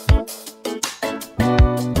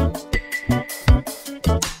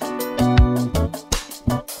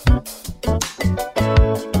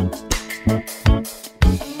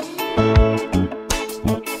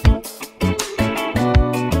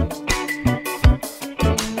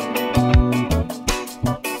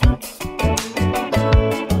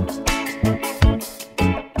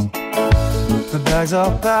 The bags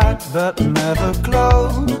are packed but never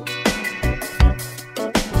closed.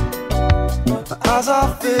 My eyes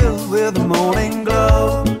are filled with the morning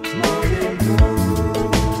glow.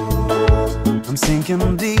 I'm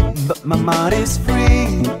sinking deep but my mind is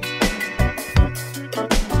free.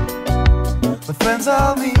 The friends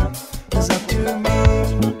I'll meet is up to me.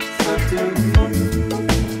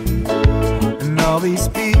 And all these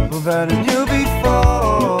people that I knew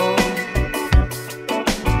before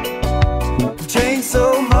have changed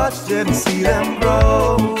so much and see them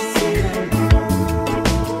grow.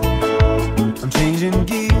 I'm changing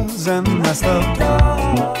gears and that's the car.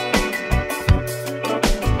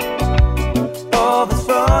 All this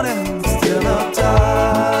running, still no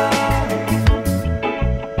time.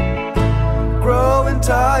 Growing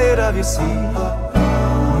tired of your seat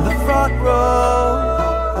on the front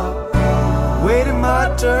row, waiting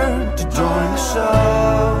my turn to join the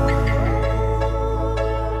show.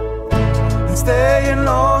 And staying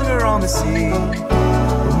longer on the seat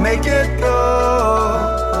will make it go.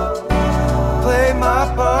 Play my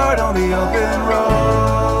part on the open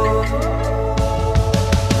road.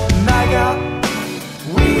 And I got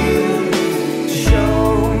wheels to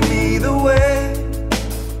show me the way.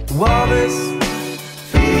 While this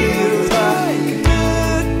feels like a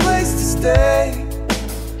good place to stay.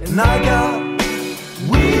 And I got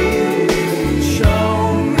wheels to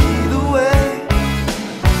show me the way.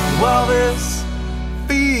 While this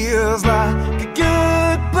feels like a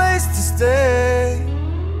good place to stay.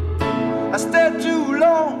 I stayed too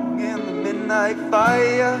long in the midnight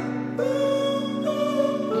fire.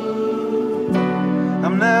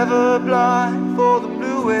 I'm never blind for the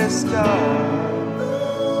bluest sky.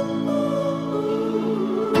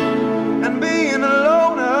 And being a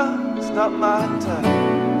loner is not my type.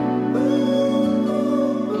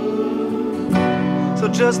 So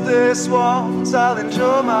just this once I'll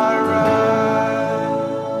enjoy my ride.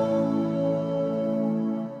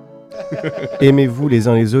 Aimez-vous les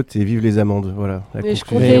uns les autres et vive les amandes. Voilà. la Mais je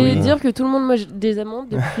conclusion. comptais oui. dire que tout le monde mange des amandes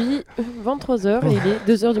depuis 23h et il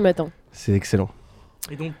est 2h du matin. C'est excellent.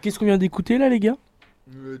 Et donc, qu'est-ce qu'on vient d'écouter là, les gars?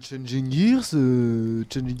 Changing Gears,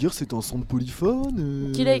 c'est un son de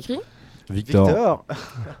Polyphone. Qui l'a écrit? Victor. Victor.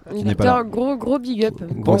 n'est pas là. Gros big up.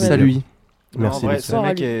 Bon, Pense à lui. Merci. En vrai, Victor. ce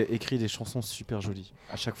mec écrit des chansons super jolies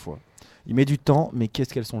à chaque fois. Il met du temps, mais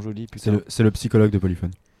qu'est-ce qu'elles sont jolies, putain. C'est le psychologue de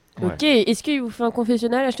Polyphone. Ouais. Ok, est-ce qu'il vous fait un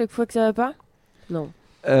confessionnal à chaque fois que ça va pas? Non.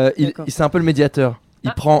 D'accord. C'est un peu le médiateur.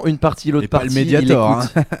 Il prend une partie, l'autre Et pas partie. le médiator,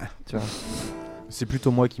 il écoute. Tu vois. C'est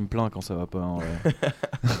plutôt moi qui me plains quand ça va pas. En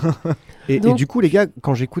vrai. Et Donc- du coup, les gars,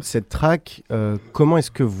 quand j'écoute cette track, comment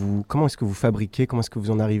est-ce que vous fabriquez? Comment est-ce que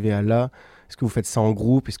vous en arrivez à là? Est-ce que vous faites ça en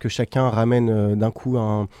groupe? Est-ce que chacun ramène d'un coup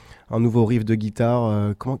un nouveau riff de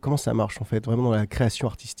guitare? Comment ça marche en fait, vraiment dans la création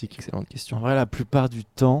artistique? Excellente En question. vrai, la plupart du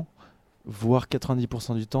temps, voire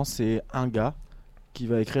 90% du temps, c'est un gars qui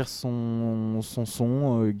va écrire son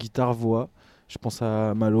son, guitare-voix. Je pense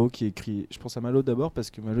à Malo qui écrit. Je pense à Malo d'abord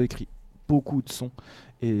parce que Malo écrit beaucoup de sons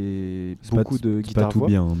et beaucoup de C'est pas tout guitare-voix.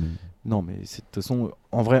 bien. Mais... Non, mais de toute façon,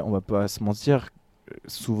 en vrai, on va pas se mentir.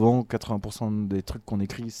 Souvent, 80% des trucs qu'on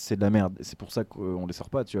écrit, c'est de la merde. Et c'est pour ça qu'on les sort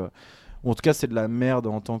pas, tu vois. Ou en tout cas, c'est de la merde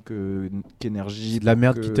en tant qu'énergie. C'est de la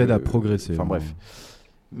merde que- qui t'aide à progresser. Enfin vraiment. bref.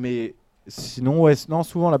 Mais sinon, ouais, non,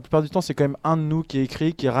 souvent, la plupart du temps, c'est quand même un de nous qui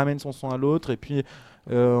écrit, qui ramène son son à l'autre, et puis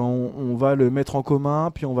on va le mettre en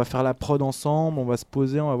commun, puis on va faire la prod ensemble, on va se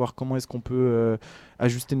poser, on va voir comment est-ce qu'on peut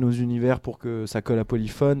ajuster nos univers pour que ça colle à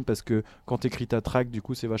Polyphone, parce que quand tu écris ta track, du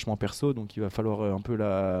coup, c'est vachement perso, donc il va falloir un peu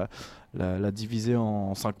la diviser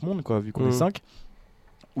en 5 mondes, quoi, vu qu'on est 5.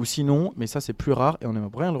 Ou sinon, mais ça c'est plus rare et on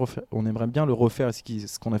aimerait bien le refaire.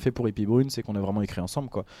 Ce qu'on a fait pour Epi Brune, c'est qu'on a vraiment écrit ensemble,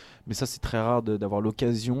 quoi. Mais ça c'est très rare d'avoir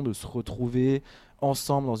l'occasion de se retrouver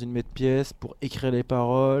ensemble dans une pièce pour écrire les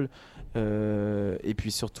paroles et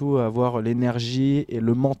puis surtout avoir l'énergie et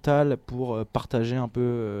le mental pour partager un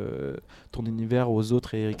peu ton univers aux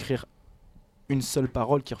autres et écrire une seule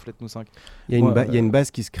parole qui reflète nous 5. Il y a une base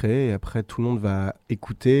qui se crée et après tout le monde va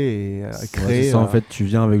écouter et créer. Ouais, c'est ça, en fait, tu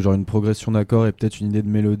viens avec genre une progression d'accords et peut-être une idée de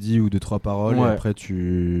mélodie ou de 3 paroles et Ouais. après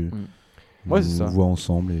tu Ouais, c'est ça. vois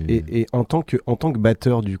ensemble. Et en tant que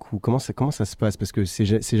batteur, du coup, comment ça se passe? Parce que c'est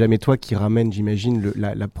jamais toi qui ramène, j'imagine,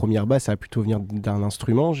 la première basse, ça va plutôt venir d'un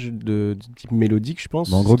instrument de type mélodique, je pense.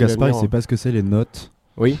 Mais en gros, qui va Gaspard, il venir sait pas ce que c'est les notes.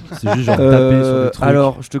 Oui. C'est juste genre taper sur des trucs.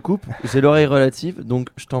 Alors, je te coupe. J'ai l'oreille relative, donc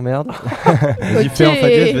je t'emmerde. Vas-y, Ok. fais en fa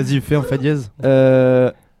dièse. Vas-y, fais en fa dièse.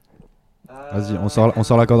 Euh, Vas-y, on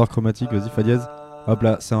sort l'accordeur chromatique. Vas-y, fa dièse. Hop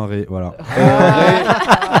là, c'est un ré. Voilà.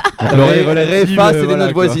 Ré, fa, c'est des voilà,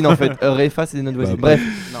 notes quoi. voisines en fait. Ré, fa, c'est des notes voisines. Bah,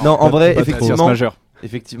 Bref, non, en vrai, pas trop. effectivement, majeur.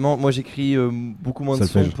 moi j'écris beaucoup moins de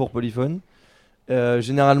sons Solfège. pour Polyphone.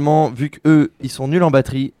 Généralement, vu qu'eux, ils sont nuls en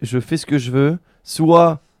batterie, je fais ce que je veux.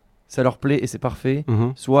 Soit ça leur plaît et c'est parfait,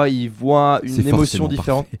 soit ils voient C'est une émotion forcément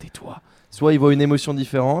différente. parfait. Tais-toi. Soit ils voient une émotion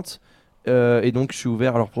différente, et donc je suis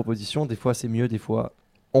ouvert à leurs propositions. Des fois c'est mieux, des fois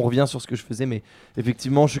on revient sur ce que je faisais, mais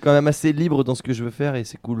effectivement je suis quand même assez libre dans ce que je veux faire et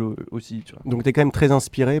c'est cool aussi. Tu vois. Donc tu es quand même très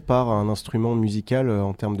inspiré par un instrument musical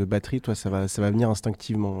en termes de batterie, toi ça va venir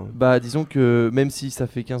instinctivement. Bah disons que même si ça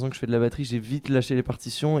fait 15 ans que je fais de la batterie, j'ai vite lâché les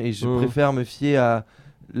partitions et je préfère me fier à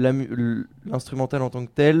l'instrumental en tant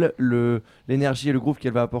que tel, l'énergie et le groove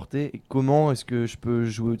qu'elle va apporter, et comment est-ce que je peux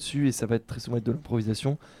jouer au-dessus, et ça va être très souvent de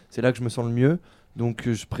l'improvisation. C'est là que je me sens le mieux, donc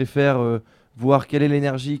je préfère voir quelle est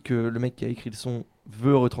l'énergie que le mec qui a écrit le son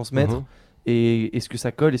veut retransmettre, et est-ce que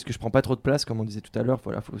ça colle, est-ce que je prends pas trop de place, comme on disait tout à l'heure.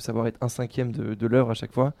 Voilà, faut savoir être 1/5 de l'œuvre à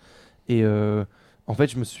chaque fois, et en fait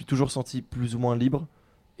je me suis toujours senti plus ou moins libre,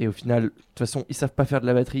 et au final, de toute façon, ils savent pas faire de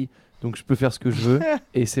la batterie, donc je peux faire ce que je veux,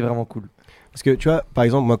 et c'est vraiment cool. Parce que tu vois, par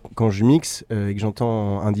exemple, moi, quand je mixe et que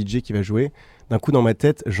j'entends un DJ qui va jouer, d'un coup dans ma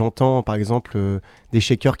tête, j'entends par exemple des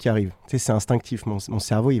shakers qui arrivent. Tu sais, c'est instinctif. Mon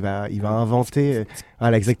cerveau, il va inventer.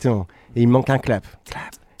 Voilà, exactement. Et il me manque un clap.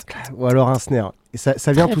 Ou alors un snare. Et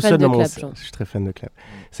ça vient tout seul dans mon cerveau. Je suis très fan de clap.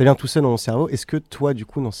 Ça vient tout seul dans mon cerveau. Est-ce que toi, du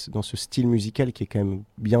coup, dans ce style musical qui est quand même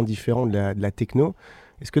bien différent de la techno,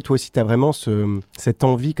 est-ce que toi aussi, tu as vraiment cette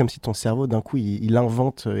envie, comme si ton cerveau, d'un coup, il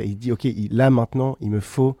invente et il dit, OK, là, maintenant, il me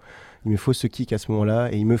faut ce kick à ce moment-là,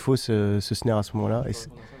 et il me faut ce snare à ce moment-là.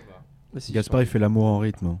 Gaspard, il fait l'amour en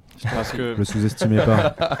rythme. Parce que... Le sous-estimez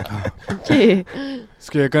pas. Ok. Parce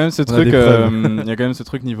qu'il y a quand même ce truc, il y a quand même ce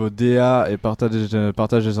truc niveau DA et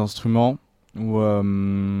partage des instruments où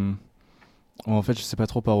en fait je sais pas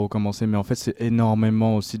trop par où commencer, mais en fait c'est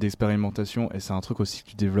énormément aussi d'expérimentation, et c'est un truc aussi que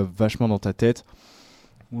tu développes vachement dans ta tête.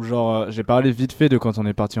 Où genre j'ai parlé vite fait de quand on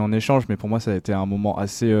est parti en échange, mais pour moi ça a été un moment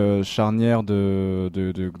assez charnière de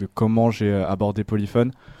comment j'ai abordé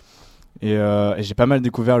POLYPHONE. Et j'ai pas mal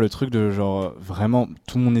découvert le truc de genre vraiment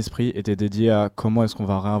tout mon esprit était dédié à comment est-ce qu'on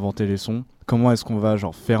va réinventer les sons, comment est-ce qu'on va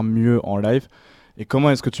genre faire mieux en live, et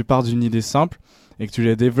comment est-ce que tu pars d'une idée simple et que tu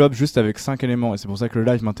les développes juste avec 5 éléments. Et c'est pour ça que le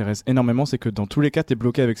live m'intéresse énormément, c'est que dans tous les cas t'es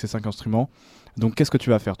bloqué avec ces 5 instruments, donc qu'est-ce que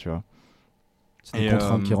tu vas faire, tu vois. C'est des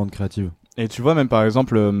contraintes qui rendent créative. Et tu vois, même par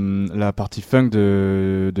exemple la partie funk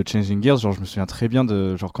de Changing Gears, genre je me souviens très bien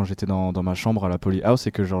de genre quand j'étais dans ma chambre à la Poly House,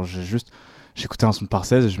 et que genre j'écoutais un son de par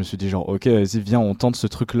 16 et je me suis dit genre ok, vas-y, viens, on tente ce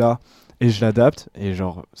truc là et je l'adapte, et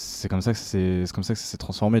genre c'est comme ça que c'est comme ça que ça s'est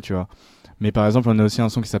transformé, tu vois. Mais par exemple, on a aussi un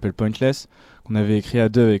son qui s'appelle Pointless qu'on avait écrit à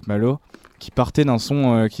deux avec Malo, qui partait d'un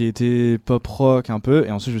son qui était pop rock un peu,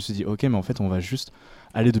 et ensuite je me suis dit ok, mais en fait on va juste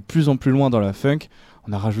aller de plus en plus loin dans la funk.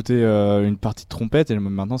 On a rajouté une partie de trompette, et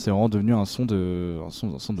maintenant c'est vraiment devenu un son de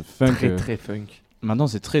funk. Très funk. Maintenant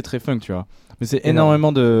c'est très très funk, tu vois. Mais c'est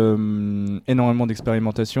énormément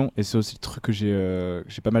d'expérimentation, et c'est aussi le truc que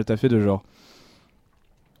j'ai pas mal taffé de genre.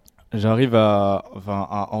 J'arrive à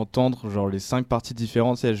entendre genre les 5 parties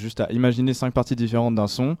différentes, c'est juste à imaginer 5 parties différentes d'un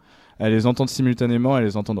son, à les entendre simultanément, à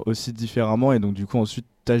les entendre aussi différemment, et donc du coup ensuite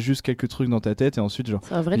t'ajustes quelques trucs dans ta tête, et ensuite genre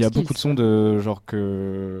il y a beaucoup de sons de genre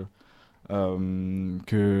que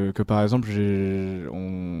par exemple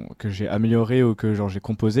que j'ai amélioré, ou que genre j'ai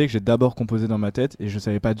composé, que j'ai d'abord composé dans ma tête, et je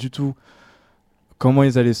savais pas du tout comment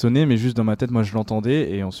ils allaient sonner, mais juste dans ma tête moi je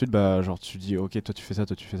l'entendais, et ensuite bah genre tu dis ok, toi tu fais ça,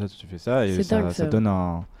 toi tu fais ça, toi tu fais ça, et ça donne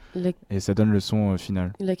et ça donne le son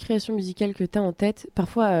final. La création musicale que tu as en tête,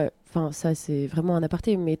 parfois, ça c'est vraiment un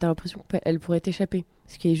aparté, mais tu as l'impression qu'elle pourrait t'échapper,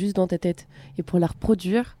 ce qui est juste dans ta tête. Et pour la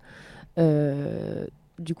reproduire,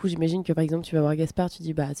 du coup j'imagine que par exemple tu vas voir Gaspard, tu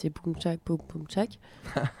dis bah c'est poum tchak, poum poum tchak.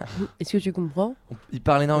 Est-ce que tu comprends? Il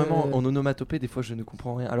parle énormément en onomatopée, des fois je ne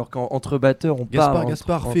comprends rien, alors qu'entre batteurs on parle.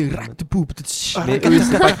 Gaspard fait mais eux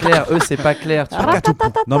c'est pas clair, tu vois.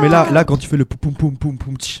 Non mais là quand tu fais le poum poum poum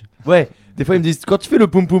poum tch. Ouais, des fois ils me disent quand tu fais le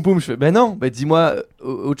poum poum poum, je fais bah non, bah dis-moi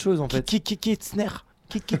autre chose en fait. Snare.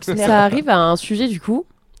 Ça arrive à un sujet du coup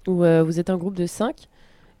où vous êtes un groupe de 5.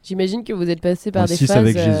 J'imagine que vous êtes passé par des phases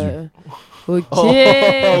avec Jésus. Ok,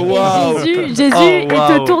 wow. Jésus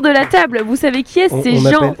est autour de la table. Vous savez qui est? C'est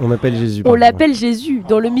Jean. On m'appelle Jésus. On l'appelle Jésus.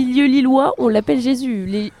 Dans le milieu lillois, on l'appelle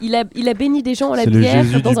Jésus. Il a béni des gens à la bière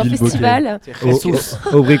dans un festival.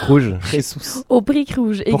 Au brick rouge. Au brick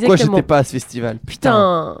rouge, Pourquoi exactement. j'étais pas à ce festival?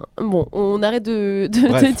 Putain. Bon, on arrête de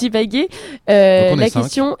divaguer. on La est 5.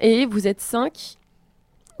 question est, vous êtes 5.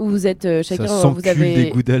 Vous êtes chacun, Ça vous avez des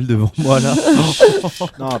goudelles devant moi là.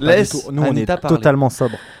 Non, pas Laisse du tout. Nous on Anita est parler. totalement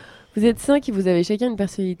sobre. Vous êtes 5 et vous avez chacun une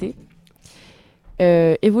personnalité.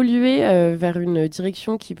 Évoluer vers une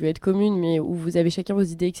direction qui peut être commune, mais où vous avez chacun vos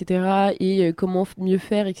idées, etc. Et comment mieux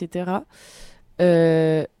faire, etc.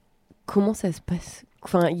 Comment ça se passe?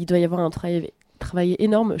 Enfin, il doit y avoir un travail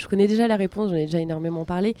énorme. Je connais déjà la réponse, j'en ai déjà énormément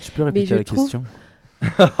parlé. Tu peux répéter la question?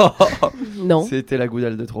 Non. C'était la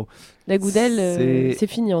goudelle de trop. La goudelle, c'est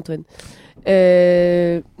fini, Antoine.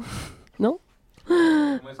 Non.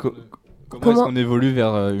 Comment est-ce qu'on évolue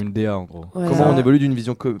vers une DA en gros? Voilà. Comment on évolue d'une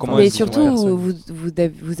vision Mais surtout,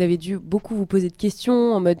 vous avez dû beaucoup vous poser de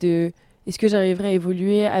questions en mode est-ce que j'arriverai à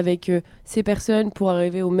évoluer avec ces personnes pour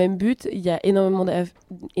arriver au même but? Il y a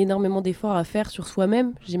énormément d'efforts à faire sur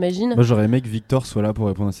soi-même, j'imagine. Moi j'aurais aimé que Victor soit là pour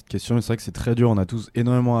répondre à cette question, mais c'est vrai que c'est très dur, on a tous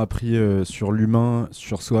énormément appris sur l'humain,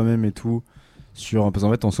 sur soi-même et tout, parce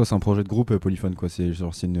qu'en fait en soi c'est un projet de groupe Polyphone quoi, c'est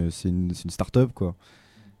une start-up quoi.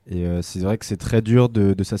 Et c'est vrai que c'est très dur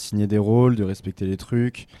de s'assigner des rôles, de respecter les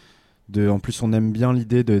trucs, en plus on aime bien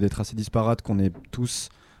l'idée d'être assez disparate, qu'on est tous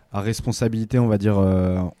à responsabilité on va dire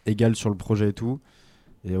égale sur le projet et tout.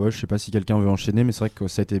 Et ouais, je sais pas si quelqu'un veut enchaîner, mais c'est vrai que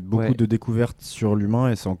ça a été beaucoup de découvertes sur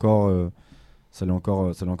l'humain et c'est encore, ça l'est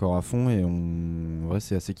encore à fond et en vrai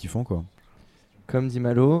c'est assez kiffant quoi. Comme dit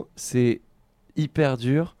Malo, c'est hyper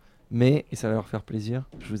dur, mais et ça va leur faire plaisir.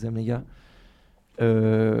 Je vous aime les gars.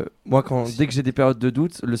 Moi, dès que j'ai des périodes de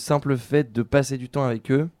doute, le simple fait de passer du temps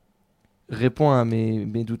avec eux répond à mes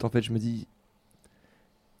doutes. En fait, je me dis,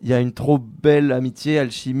 il y a une trop belle amitié,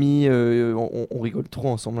 alchimie, on rigole trop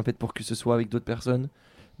ensemble en fait pour que ce soit avec d'autres personnes.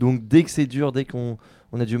 Donc dès que c'est dur, dès qu'on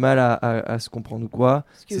a du mal à se comprendre ou quoi,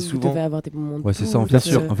 c'est souvent. Vous devez avoir des moments de ouais, c'est ça. doute, Bien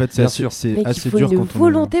sûr. En fait, c'est assez dur quand on. Une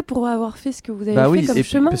volonté pour avoir fait ce que vous avez fait comme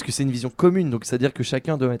chemin. Parce que c'est une vision commune, donc c'est-à-dire que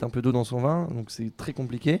chacun doit mettre un peu d'eau dans son vin, donc c'est très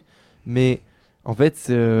compliqué. Mais en fait,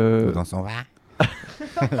 c'est. Dans son vin.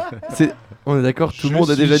 On est d'accord, tout le monde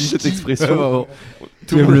a déjà dit cette expression.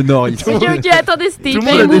 Tout le monde le Nord ici. Ok, attendez, c'était tout le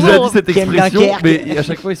monde a déjà dit cette expression, mais à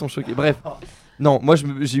chaque fois ils sont choqués. Bref. Non, moi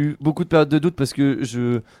j'ai eu beaucoup de périodes de doute parce que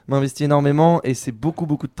je m'investis énormément et c'est beaucoup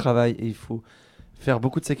de travail et il faut faire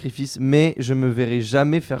beaucoup de sacrifices, mais je me verrai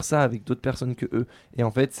jamais faire ça avec d'autres personnes que eux. Et en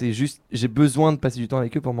fait, c'est juste, j'ai besoin de passer du temps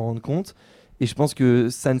avec eux pour m'en rendre compte. Et je pense que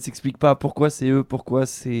ça ne s'explique pas pourquoi c'est eux, pourquoi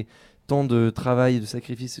c'est tant de travail, de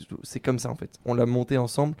sacrifices. C'est comme ça en fait. On l'a monté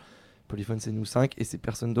ensemble. Polyphone, c'est nous 5 et c'est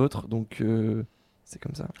personne d'autre. Donc c'est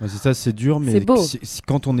comme ça. Ouais, c'est ça, c'est dur, mais c'est beau.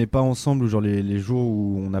 Quand on n'est pas ensemble, ou genre les jours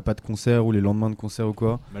où on n'a pas de concert ou les lendemains de concert ou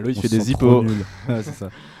quoi, Malo il on fait se des sent hippos. trop nul. Ouais, c'est ça.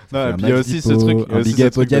 Non, et puis il y a aussi ce truc. Un big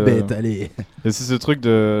up au diabète, allez. Il y a aussi ce truc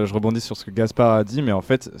de. Je rebondis sur ce que Gaspard a dit, mais en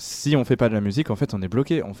fait, si on fait pas de la musique, en fait, on est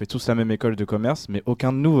bloqué. On fait tous la même école de commerce, mais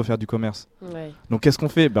aucun de nous veut faire du commerce. Ouais. Donc qu'est-ce qu'on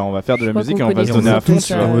fait? On va faire de la musique et on va connaît se tous donner à fond.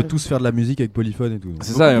 On veut tous faire de la musique avec Polyphone et tout.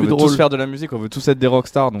 C'est ça, et on plus veut drôle. tous faire de la musique, on veut tous être des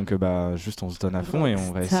rockstars, donc juste on se donne à fond et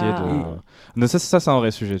on va essayer de. Non, ça c'est un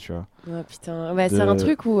vrai sujet, tu vois. Oh, putain, c'est un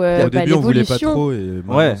truc où Au début, on voulait pas l'évolution. trop.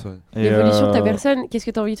 Ouais. Et L'évolution de ta personne, qu'est-ce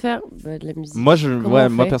que tu as envie de faire? De la musique. Moi, Comment on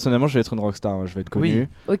moi fait personnellement, je vais être une rockstar, je vais être connu.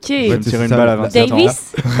 Ok. Je vais me tirer une ça, balle à 27 ans.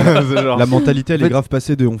 Davis. La mentalité, elle est grave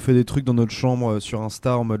passée de on fait des trucs dans notre chambre sur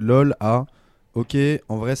Insta en mode lol à ok,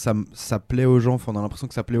 en vrai, ça plaît aux gens, on a l'impression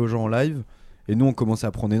que ça plaît aux gens en live. Et nous, on commençait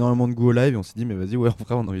à prendre énormément de goût au live et on s'est dit, mais vas-y, ouais, en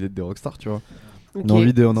vrai, on a envie d'être des rockstars, tu vois. Ok. On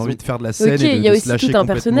a envie de faire de la scène Ok, et il y a de se aussi lâcher tout un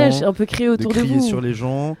complètement, personnage un peu créé de autour de crier vous. sur les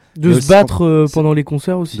gens, De se battre pendant les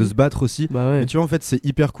concerts aussi. de se battre aussi. Bah ouais. Mais tu vois, en fait, c'est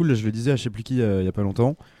hyper cool. Je le disais à je sais plus qui il y a pas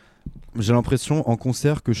longtemps. J'ai l'impression en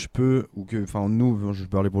concert que je peux, ou que, enfin, nous, je vais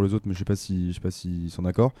parler pour les autres, mais je sais pas s'ils sont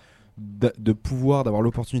d'accord, d'avoir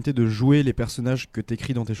l'opportunité de jouer les personnages que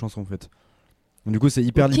t'écris dans tes chansons, en fait. Donc, du coup, c'est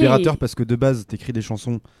hyper Ok. libérateur parce que de base, t'écris des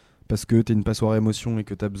chansons parce que t'es une passoire à émotion et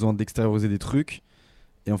que t'as besoin d'extérioriser des trucs.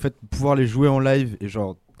 Et en fait, pouvoir les jouer en live et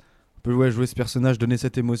genre, on peut jouer ce personnage, donner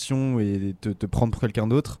cette émotion et te prendre pour quelqu'un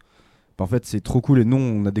d'autre. En fait, c'est trop cool. Et nous,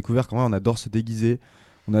 on a découvert qu'en vrai, on adore se déguiser.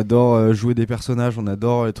 On adore jouer des personnages, on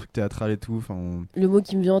adore les trucs théâtrales et tout. Le mot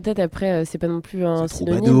qui me vient en tête après, c'est pas non plus un C'est trop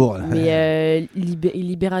synonyme, badour. mais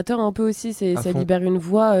libérateur un peu aussi. Ça fond. libère une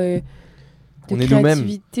voix de On est nous-mêmes.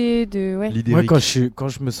 créativité, de ouais. L'idée Moi, quand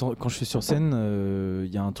je suis sur scène,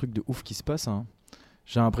 il y a un truc de ouf qui se passe. Hein.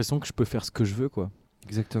 J'ai l'impression que je peux faire ce que je veux, quoi.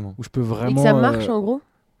 Exactement. Où je peux Et vraiment. que ça marche en gros.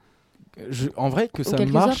 En vrai, que ça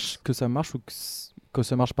quelque marche, ou que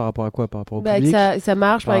ça marche par rapport à quoi? Par rapport au Que public? ça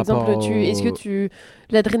marche, par par exemple, rapport est-ce que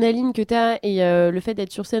l'adrénaline que tu as et le fait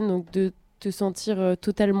d'être sur scène, donc de te sentir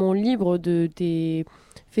totalement libre de tes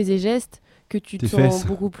faits et gestes, que tu te Tes sens fesses.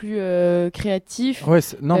 beaucoup plus créatif, Ouais,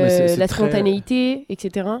 non, mais c'est la très- spontanéité,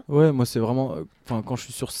 etc. Ouais, moi c'est vraiment. Enfin, quand je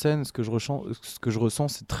suis sur scène, ce que je ressens,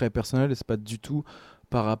 c'est très personnel et c'est pas du tout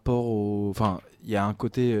par rapport au. Enfin, il y a un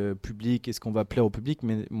côté public, est-ce qu'on va plaire au public,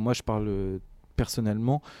 mais moi je parle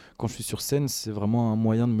personnellement. Quand je suis sur scène, c'est vraiment un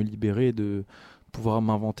moyen de me libérer, et de pouvoir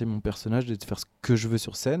m'inventer mon personnage, et de faire ce que je veux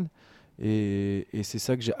sur scène. Et c'est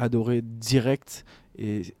ça que j'ai adoré direct.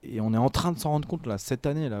 Et on est en train de s'en rendre compte là, cette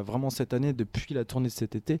année, depuis la tournée de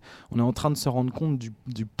cet été, on est en train de se rendre compte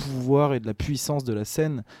du pouvoir et de la puissance de la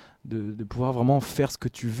scène, de pouvoir vraiment faire ce que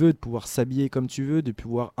tu veux, de pouvoir s'habiller comme tu veux, de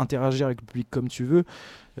pouvoir interagir avec le public comme tu veux.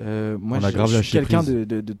 Moi, On a grave je lâché suis quelqu'un prise.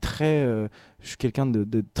 de très, je suis quelqu'un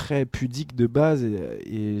de très pudique de base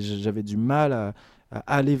et j'avais du mal à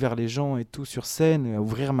aller vers les gens et tout sur scène, à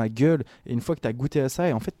ouvrir ma gueule. Et une fois que tu as goûté à ça,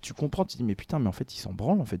 et en fait tu comprends, tu te dis mais putain, mais en fait ils s'en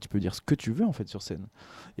branlent, en fait tu peux dire ce que tu veux en fait sur scène.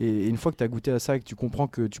 Et une fois que tu as goûté à ça et que tu comprends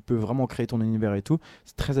que tu peux vraiment créer ton univers et tout,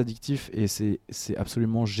 c'est très addictif et c'est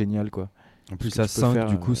absolument génial quoi. En plus, Ce que à tu peux 5, faire,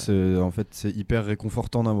 du coup, c'est hyper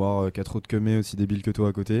réconfortant d'avoir 4 autres queumés aussi débiles que toi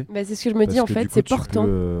à côté. Bah, c'est ce que je me dis, Parce en que fait, du coup, c'est tu portant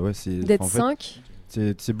peux, d'être en fait, 5.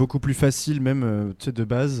 c'est beaucoup plus facile, même tu sais, de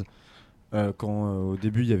base. Quand au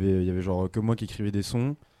début, il y avait genre que moi qui écrivais des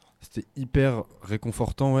sons. C'était hyper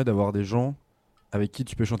réconfortant d'avoir des gens avec qui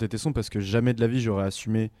tu peux chanter tes sons parce que jamais de la vie j'aurais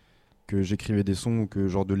assumé que j'écrivais des sons ou que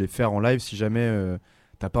genre de les faire en live si jamais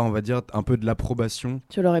t'as pas, on va dire, un peu de l'approbation.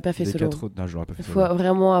 Tu l'aurais pas fait des solo. 4 autres. Non, je l'aurais pas fait Il faut solo.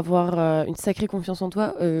 vraiment avoir une sacrée confiance en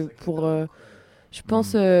toi pour. Je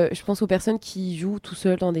pense aux personnes qui jouent tout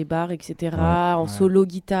seuls dans des bars, etc., en solo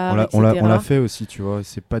guitare, On etc. l'a fait aussi, tu vois,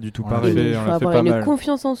 c'est pas du tout On l'a pareil. fait, Il on faut l'a fait avoir pas une mal.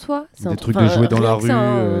 confiance en soi. C'est Des un trucs enfin, de jouer dans rien la que rue,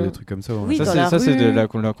 ça, des trucs comme ça. Ouais. Oui, dans la ça c'est de rue.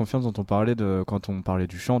 la confiance dont on parlait quand on parlait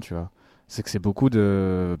du chant, tu vois. C'est que c'est beaucoup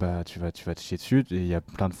de tu vas te chier dessus et il y a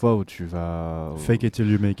plein de fois où tu vas Fake it till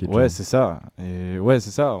you make it. ouais, c'est ça. Et ouais,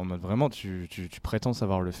 c'est ça, en mode vraiment tu prétends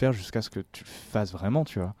savoir le faire jusqu'à ce que tu le fasses vraiment,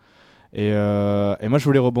 tu vois. Et moi je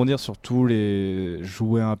voulais rebondir sur tous les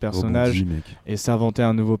jouer un personnage Rebondis, mec. et s'inventer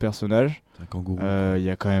un nouveau personnage. C'est un kangourou. Il y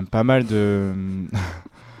a quand même pas mal de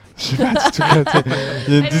je sais pas du tout capté.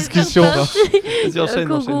 Il y a une discussion. Vas-y, enchaîne.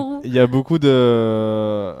 Il y a beaucoup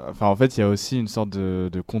de enfin en fait, il y a aussi une sorte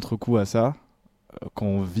de contre-coup à ça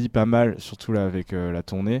qu'on vit pas mal, surtout là avec la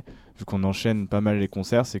tournée, vu qu'on enchaîne pas mal les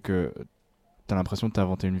concerts, c'est que t'as l'impression de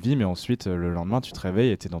t'inventer une vie, mais ensuite le lendemain tu te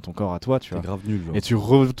réveilles et t'es dans ton corps à toi, tu C'est vois. grave nul. Genre. Et tu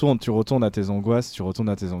retournes à tes angoisses, tu retournes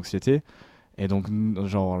à tes anxiétés. Et donc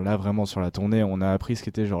genre là vraiment sur la tournée, on a appris ce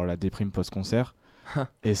qu'était genre la déprime post-concert.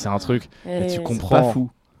 Et c'est un truc et tu comprends. Pas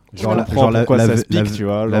fou. Genre pourquoi ça se pique, tu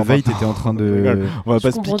vois. La veille, t'étais en train de. On va Je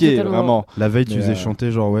pas se comprends piquer, totalement. vraiment. La veille, tu Mais, faisais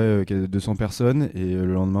chanter genre 200 personnes et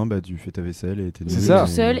le lendemain, bah tu fais ta vaisselle et t'es C'est nul. ça. Tout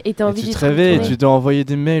seul et t'as Et envie tu d'y te réveilles et retourner. tu dois envoyer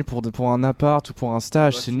des mails pour un appart ou pour un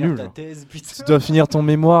stage, c'est nul. Genre. Tu dois finir ton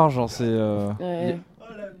mémoire, genre c'est. Ouais.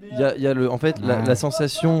 Il y a en fait la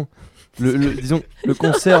sensation, disons le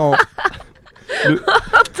concert en.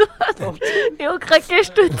 Et au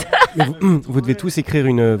craquage total. Mais vous devez tous écrire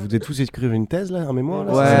une thèse là, un mémoire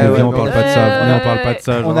là. Ouais, c'est ça ouais, on parle pas de ça. On en parle pas de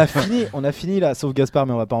ça. On genre. a fini là, sauf Gaspard,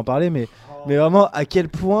 mais on va pas en parler. Mais vraiment, à quel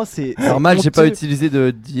point c'est Normal, j'ai pas honteux. utilisé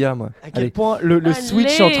d'IA moi. À quel Allez. point le Allez.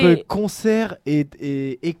 switch entre concert et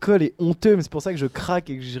école est honteux, mais c'est pour ça que je craque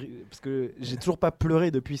et que parce que j'ai toujours pas pleuré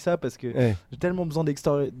depuis ça parce que Ouais. j'ai tellement besoin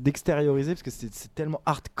d'extérioriser parce que c'est tellement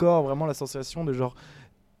hardcore vraiment la sensation de genre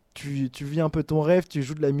tu vis un peu ton rêve, tu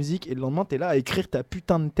joues de la musique et le lendemain t'es là à écrire ta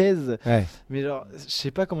putain de thèse. Ouais. Mais genre je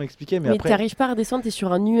sais pas comment expliquer mais Mais après t'arrives pas à redescendre, t'es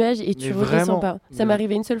sur un nuage et tu Mais redescends vraiment. pas. Ça Mais- m'est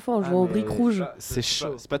arrivé une seule fois en jouant au mais briques rouges. c'est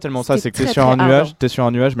chaud. C'est pas tellement ça, C'était c'est que t'es très, sur un très nuage,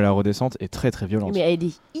 hard. mais la redescente est très très violente. Mais elle est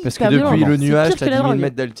hyper Parce que depuis violente. le C'est nuage, pire que t'as la 10 000 drogue.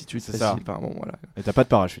 mètres d'altitude, C'est facile. ça. Enfin, bon, voilà. Et t'as pas de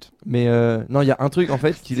parachute. Mais non, il y a un truc en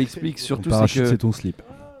fait qui l'explique Ton surtout, parachute, c'est c'est que ton slip.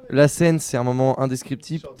 la scène, c'est un moment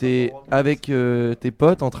indescriptible. T'es avec tes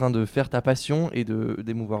potes en train de faire ta passion et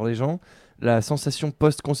d'émouvoir les gens. La sensation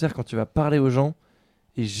post-concert quand tu vas parler aux gens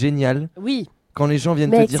est géniale. Oui. Quand les gens viennent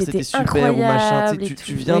Mec, te dire c'était c'était super ou machin, incroyable et tu tout,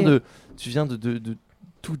 viens ouais. tu viens de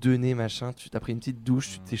tout donner machin. Tu t'as pris une petite douche,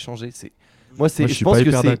 tu t'es changé. C'est moi, Moi, je je suis pense pas que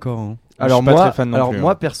hyper c'est. d'accord. Hein. Alors Je suis pas moi, très fan non plus,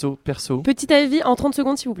 moi hein. perso, Petit avis en 30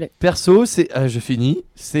 secondes s'il vous plaît. c'est je finis.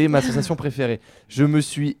 C'est ma sensation préférée. Je me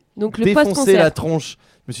suis Donc le défoncé post-concert. la tronche.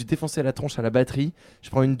 Je me suis défoncé la tronche à la batterie. Je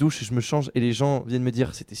prends une douche, je me change et les gens viennent me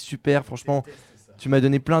dire c'était super, franchement. Tu m'as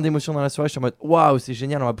donné plein d'émotions dans la soirée. Je suis en mode waouh, c'est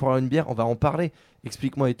génial, on va pouvoir avoir une bière, on va en parler.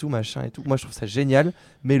 Explique-moi et tout, machin et tout. Moi, je trouve ça génial.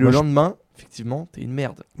 Mais le Moi, je- lendemain, effectivement, t'es une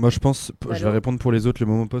merde. Moi, je pense, je vais Alors répondre pour les autres. Le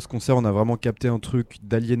moment post-concert, on a vraiment capté un truc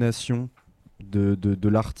d'aliénation de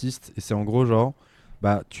l'artiste. Et c'est en gros, genre,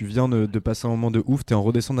 bah, tu viens de passer un moment de ouf, t'es en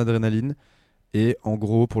redescente d'adrénaline. Et en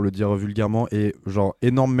gros, pour le dire vulgairement, et genre,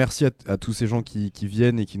 énorme merci à tous ces gens qui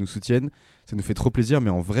viennent et qui nous soutiennent. Ça nous fait trop plaisir, mais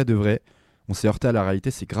en vrai de vrai, on s'est heurté à la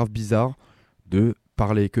réalité. C'est grave bizarre de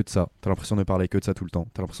parler que de ça. T'as l'impression de parler que de ça tout le temps.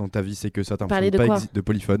 T'as l'impression que ta vie c'est que ça. T'as Parler l'impression de de quoi pas de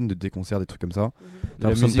polyphone, de des concerts, des trucs comme ça. De T'as la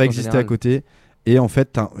l'impression de musique pas en exister à général. côté. Et en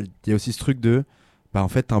fait, il y a aussi ce truc de, bah en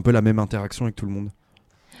fait, t'as un peu la même interaction avec tout le monde.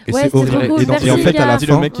 Et Ouais, c'est c'est horrible. trop cool. Et, Merci, et en fait, les à la gars. Dis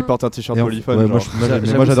fin, le mec qui porte un t-shirt et en- polyphone. ouais, genre. moi, J'avoue,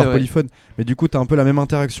 moi, c'est j'adore vrai. polyphone. Mais du coup, t'as un peu la même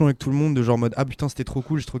interaction avec tout le monde, de genre mode ah putain c'était trop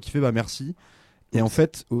cool, j'ai trop kiffé, bah merci. Et en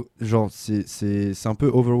fait, genre c'est un peu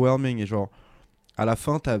overwhelming et genre à la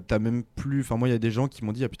fin t'as même plus. Enfin moi il y a des gens qui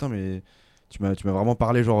m'ont dit ah putain mais tu m'as vraiment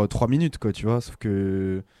parlé genre 3 minutes quoi tu vois. Sauf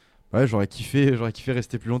que ouais j'aurais kiffé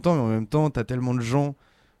rester plus longtemps, mais en même temps t'as tellement de gens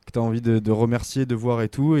que t'as envie de remercier, de voir et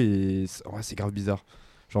tout, et ouais, c'est grave bizarre.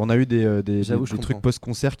 Genre on a eu des J'avoue, je trucs comprends.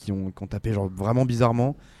 post-concert qui ont tapé genre vraiment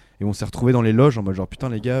bizarrement et on s'est retrouvés dans les loges en mode genre putain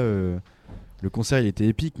les gars le concert il était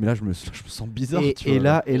épique mais là je me sens bizarre. Et, tu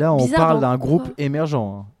vois. et là, on Bizarre parle dans d'un quoi groupe émergent.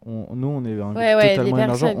 Hein. Nous, on est un Ouais, groupe les totalement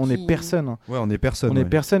émergent. personnes On est qui- personne. Hein. Ouais on est personne. On est ouais.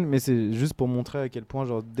 personne, mais c'est juste pour montrer à quel point,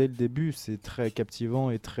 genre, dès le début, c'est très captivant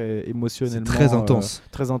et très C'est émotionnellement. très intense.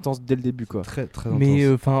 Très intense dès le début, quoi. Très très Mais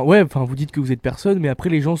intense. vous dites que vous êtes personne, mais après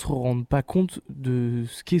les gens se rendent pas compte de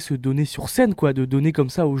ce qu'est se donner sur scène, quoi, de donner comme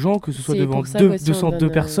ça aux gens, que ce soit C'est devant pour ça qu'aussi on 202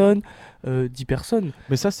 donne, personnes, 10 personnes.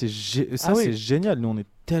 Mais ça, c'est Ah oui. c'est génial. Nous, on est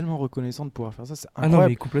tellement reconnaissants de pouvoir faire ça. C'est Ah non,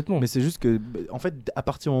 incroyable. mais complètement. Mais c'est juste que, en fait, à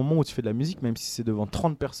partir du moment où tu fais de la musique, même si c'est devant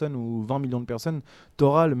 30 personnes ou 20 millions de personnes,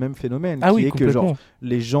 t'auras le même phénomène Ah qui oui, est que genre complètement.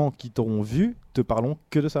 les gens qui t'auront vu te parleront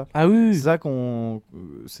que de ça. Ah oui, C'est oui. ça qu'on,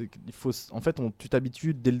 c'est qu'il faut, en fait, tu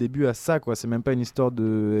t'habitues dès le début à ça, quoi. C'est même pas une histoire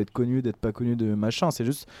de être connu, d'être pas connu, de machin. C'est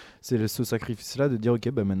juste, c'est ce sacrifice-là de dire, ok,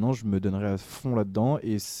 bah maintenant, je me donnerai à fond là-dedans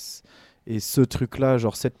et ce truc-là,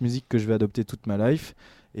 genre cette musique que je vais adopter toute ma life,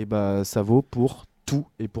 et bah ça vaut pour tout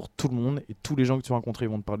et pour tout le monde et tous les gens que tu vas rencontrer ils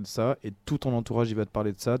vont te parler de ça et tout ton entourage il va te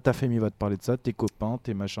parler de ça, ta famille va te parler de ça, tes copains,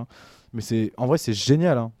 tes machins. Mais c'est en vrai c'est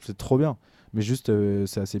génial, hein. C'est trop bien. Mais juste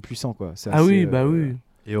c'est assez puissant quoi. C'est Ah assez, oui, bah oui.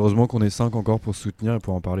 Et heureusement qu'on est 5 encore pour se soutenir et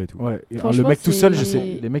pour en parler et tout. Ouais. Et, Franchement, le mec tout seul,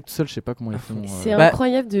 c'est- les mecs tout seuls, je sais pas comment ils font. C'est Bah-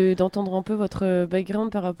 incroyable d'entendre un peu votre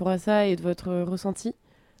background par rapport à ça et de votre ressenti.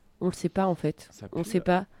 On le sait pas en fait. Ça On le pue, sait là.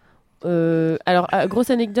 pas. Alors, grosse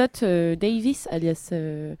anecdote, Davis, alias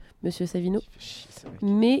Monsieur Savino,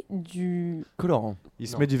 met du Colorant. Il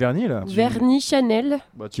se Non. met du vernis là. vernis Chanel.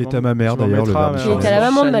 Bah, Qui est à ma mère tu m'en d'ailleurs le mettras, vernis. mais- Qui est à la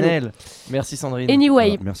maman de Malo. Chanel. Merci Sandrine. Anyway,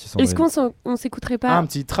 Voilà, merci Sandrine. est-ce qu'on s'écouterait Ah, pas un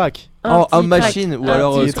petit track. un Oh, petit Homme track Machine ou Un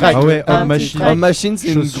alors petit Scratch. track. Ah ouais, Un Homme petit Machine. track. Homme Machine, c'est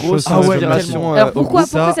une Chose- grosse chose- ah ouais, inspiration. tellement. Alors, pourquoi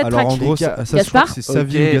cette alors track en gros, ça, je crois Gaspard que c'est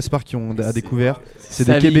Savi Ok. ou Gaspard qui ont découvert. C'est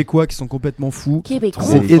des Savi. Québécois qui sont complètement fous. Québécois.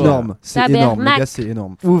 C'est Trop fort. énorme. C'est énorme. Les Tabernacle. gars, c'est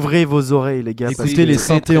énorme. Ouvrez vos oreilles les gars. parce Écoutez que- les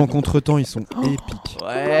synthés en contretemps, ils sont épiques.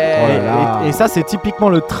 Ouais. Et ça c'est typiquement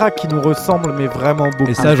le track qui nous ressemble mais vraiment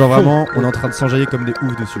beaucoup. Et ça, genre vraiment, on est en train de s'enjailler comme des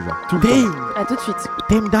oufs dessus. Genre. tout le temps. À tout de suite.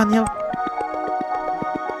 Damn Daniel.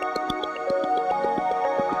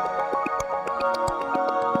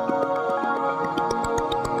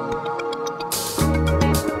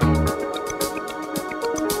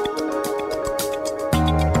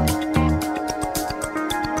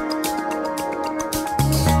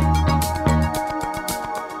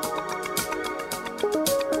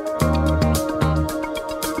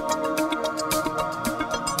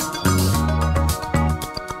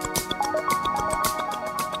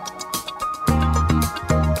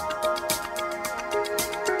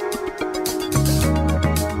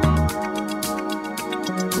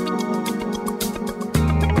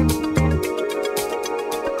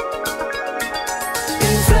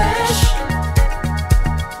 Une flèche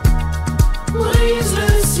brise le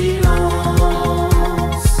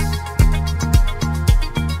silence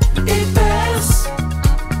et perce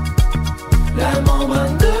la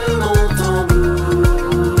membrane de mon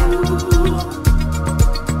tambour.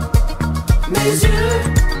 Mes yeux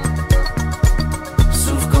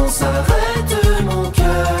s'ouvrent quand s'arrête mon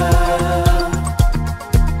cœur.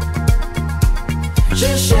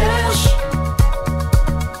 Je cherche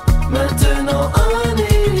maintenant un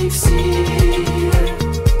élixir.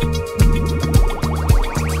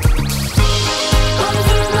 Un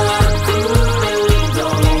venin coule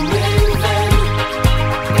dans mes veines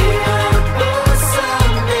et un peu ça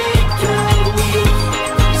mécanique.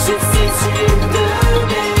 Substitut de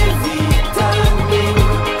mes vitamines.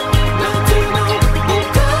 Maintenant mon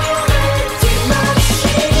corps est une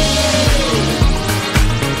machine.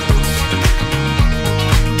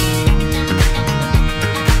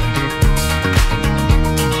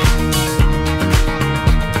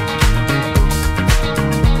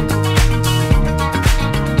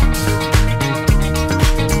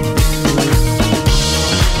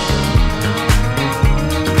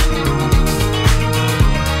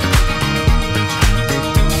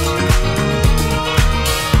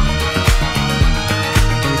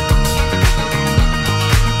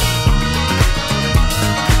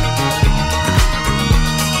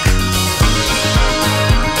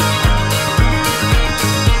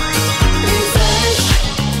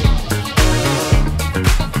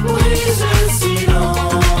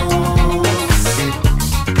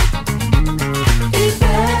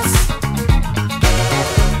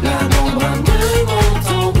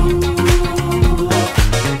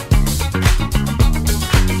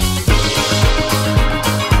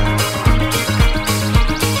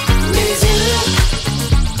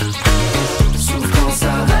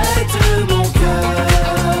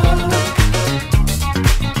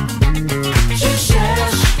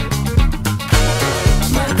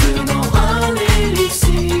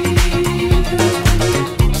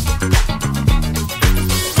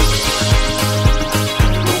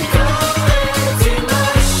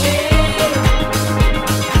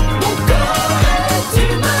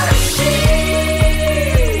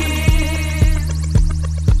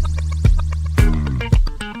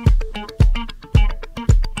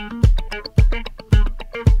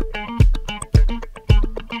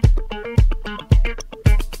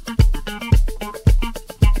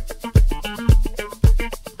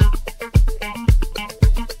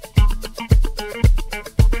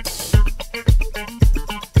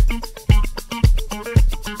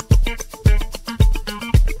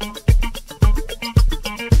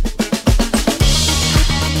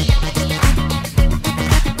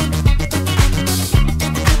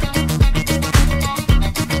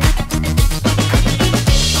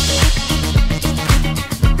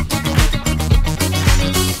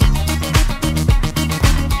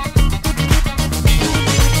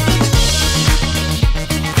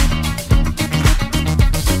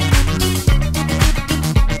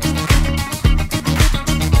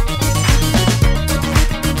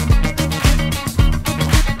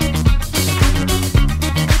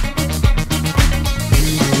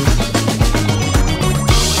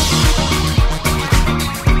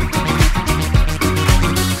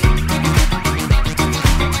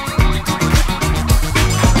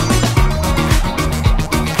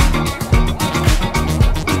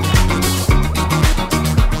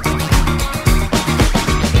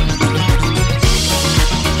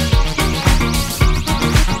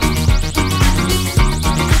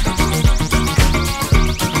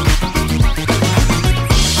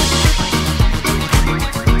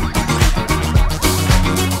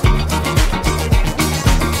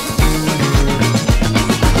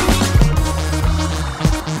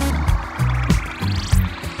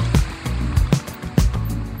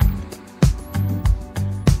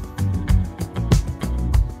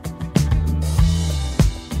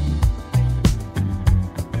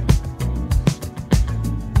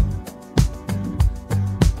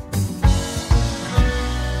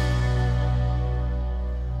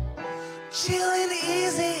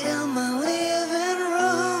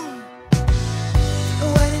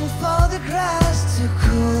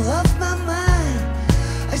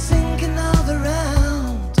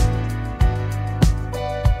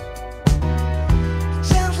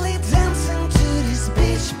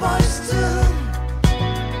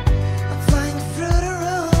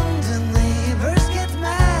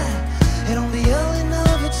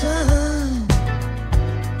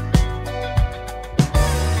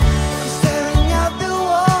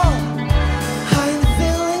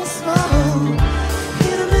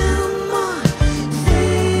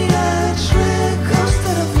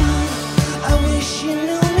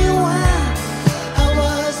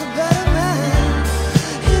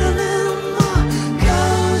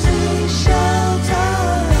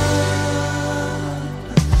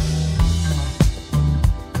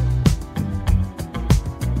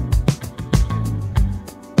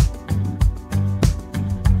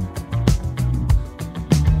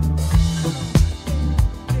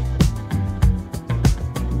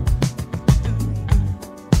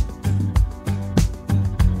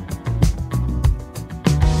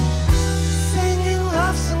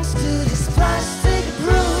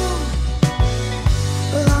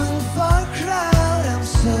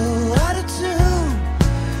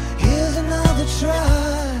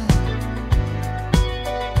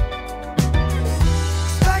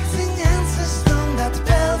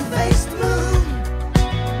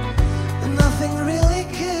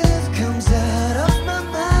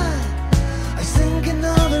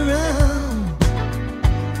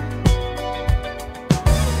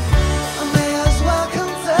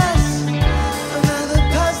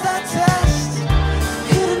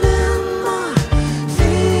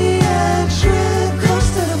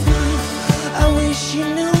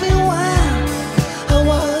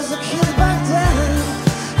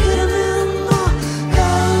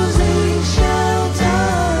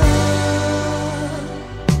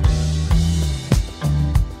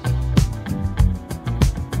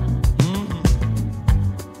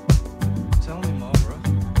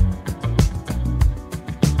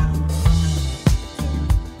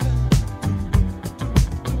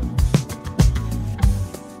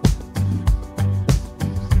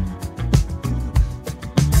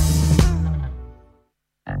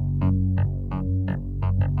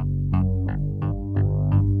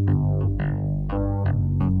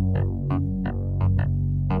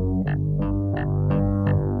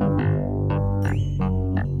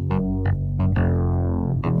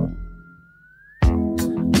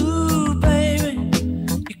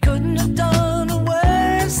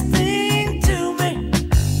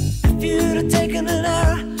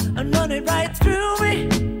 running right through me.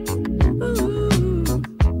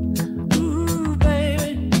 Ooh,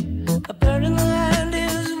 baby, a bird in the hand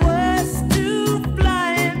is worth two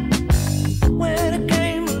flying. When it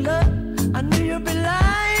came to love, I knew you'd be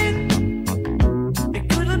lying. It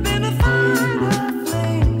could have been a finer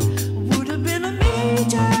flame, would have been a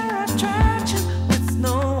major attraction with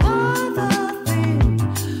no other thing,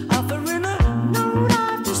 offering a note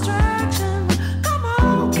of distraction. Come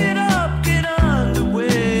on, get up, get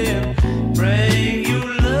underway, bring you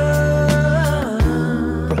love.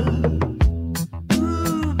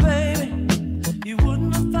 Ooh, baby, you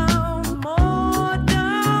wouldn't have found a more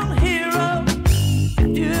down hero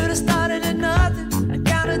if you'd have started at nothing and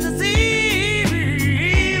counted to zero.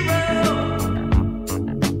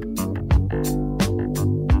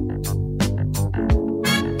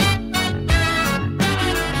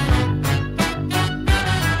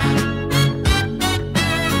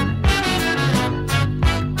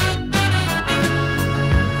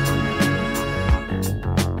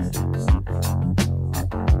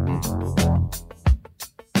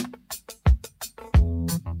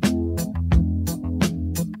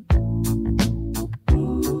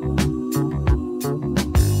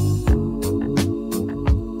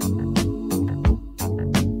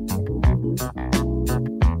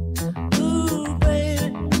 Ooh,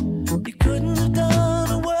 baby, you couldn't have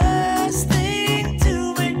done a worse thing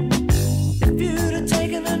to me if you'd have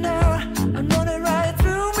taken an hour and run it right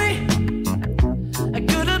through me. I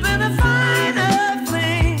could have been a finer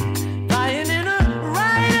flame, flying in a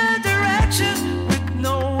righter direction with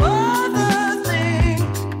no other thing,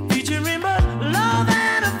 featuring but love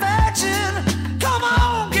and affection. Come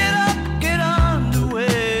on, get up, get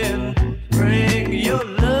underway, and bring your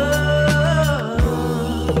love.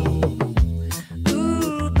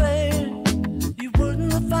 Ooh, baby, you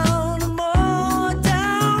wouldn't have found a more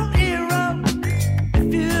down hero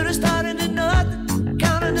if you'd have started at nothing,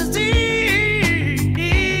 counting to zero.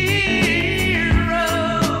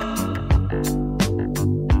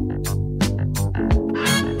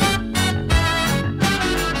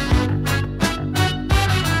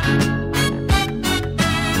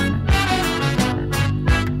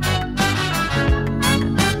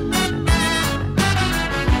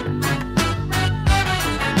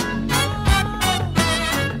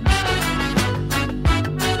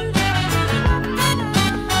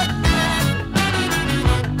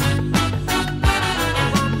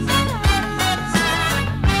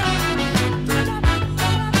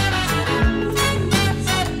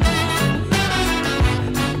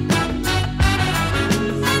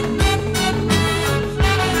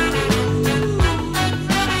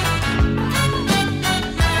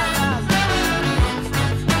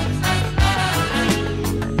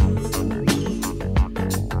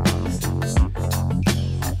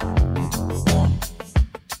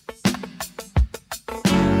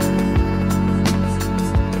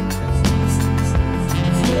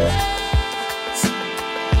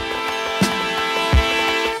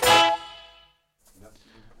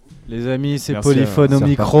 Les amis, c'est Merci, Polyphone au c'est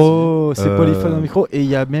micro. C'est reparti. Polyphone au micro. Et il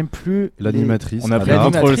n'y a même plus L'animatrice. On a pris Anna,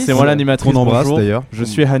 le contrôle, c'est moi l'animatrice. qu'on embrasse bonjour. d'ailleurs. Je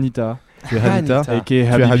suis Hanita, Tu es Hanita. Hanita. aka Tu es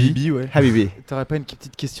Habibi. Habibi, ouais. Habibi. T'aurais pas une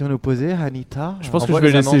petite question à nous poser, Anita? Je pense que Envoie je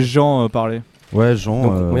vais les laisser amants. Jean parler. Ouais, Jean.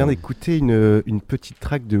 Donc, on vient d'écouter une petite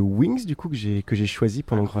track de Wings du coup que j'ai choisi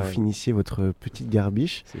pendant que vous Incroyable. finissiez votre petite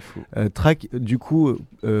garbiche. C'est fou. Track du coup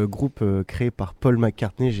groupe créé par Paul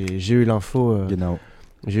McCartney. J'ai eu l'info. Genau.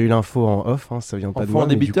 J'ai eu l'info en off. Ça vient pas de moi. Enfant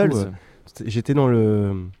des mais du coup, Beatles. j'étais dans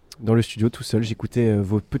le studio tout seul. J'écoutais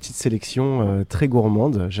vos petites sélections très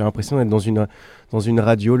gourmandes. J'ai l'impression d'être dans une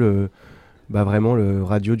radio vraiment le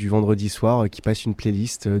radio du vendredi soir qui passe une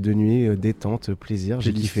playlist de nuit, détente, plaisir.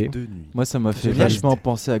 J'ai kiffé. Moi, ça m'a fait Génial. vachement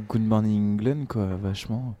penser à Good Morning England, quoi.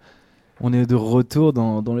 Vachement. On est de retour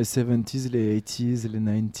dans les 70s, les 80s, les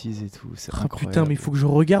 90s et tout. C'est Ah incroyable. putain, mais il faut que je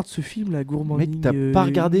regarde ce film là, Gourmanding. Mec, t'as pas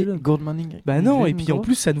regardé Good Morning Bah non, England, et puis en gros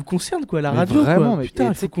plus ça nous concerne quoi, la Mais radio vraiment, quoi. mec, Putain, et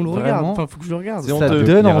il tu sais faut qu'on le que regarde. vraiment, Enfin, faut que je le regarde. Ça honteux.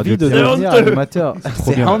 donne Les envie de radios devenir animateur.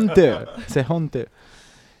 C'est bien. honteux. C'est honteux.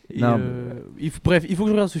 Et, Non, bref, il faut que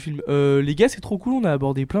je regarde ce film. Les gars, c'est trop cool, on a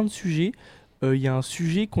abordé plein de sujets. Il y a un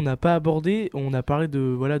sujet qu'on n'a pas abordé. On a parlé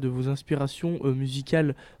de vos inspirations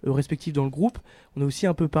musicales respectives dans le groupe. On a aussi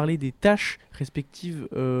un peu parlé des tâches respectives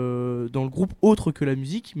dans le groupe autres que la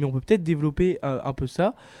musique, mais on peut peut-être développer un peu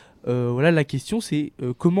ça. La question c'est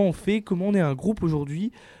comment on fait, comment on est un groupe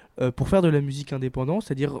aujourd'hui pour faire de la musique indépendante,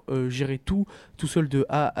 c'est-à-dire gérer tout seul de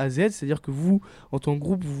A à Z, c'est-à-dire que vous, en tant que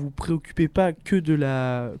groupe, vous vous préoccupez pas que de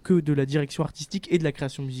la direction artistique et de la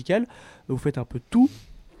création musicale, vous faites un peu de tout.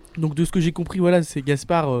 Donc de ce que j'ai compris, voilà, c'est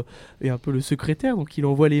Gaspard est un peu le secrétaire, donc il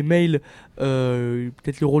envoie les mails,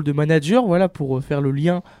 peut-être le rôle de manager, voilà, pour faire le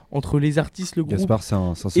lien entre les artistes, le groupe Gaspard, c'est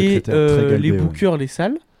un et secrétaire très galbé. les bookers, les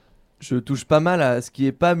salles. Je touche pas mal à ce qui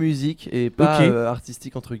est pas musique et pas Ok.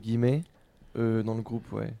 artistique entre guillemets dans le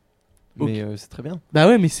groupe, ouais. Mais c'est très bien. Bah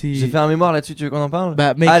ouais, mais c'est. J'ai fait un mémoire là-dessus, tu veux qu'on en parle?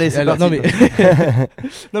 Bah mec, Allez, c'est alors, parti. non mais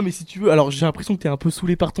non mais si tu veux, alors j'ai l'impression que t'es un peu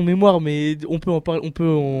saoulé par ton mémoire, mais on peut en parler, on peut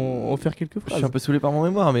en faire quelques Je phrases. suis un peu saoulé par mon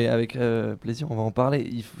mémoire, mais avec plaisir, on va en parler.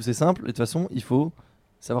 C'est simple, et de toute façon, il faut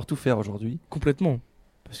savoir tout faire aujourd'hui. Complètement.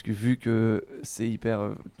 Parce que vu que c'est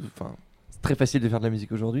hyper. Enfin, c'est très facile de faire de la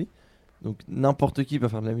musique aujourd'hui. Donc n'importe qui peut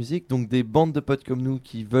faire de la musique. Donc des bandes de potes comme nous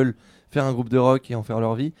qui veulent faire un groupe de rock et en faire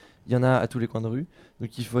leur vie, il y en a à tous les coins de rue.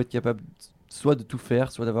 Donc il faut être capable soit de tout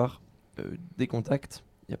faire, soit d'avoir des contacts.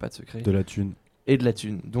 Il n'y a pas de secret. De la thune. Et de la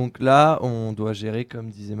thune. Donc là, on doit gérer, comme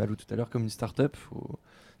disait Malou tout à l'heure, comme une start-up. Il faut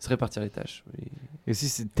se répartir les tâches. Et aussi,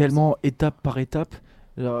 c'est tellement étape par étape.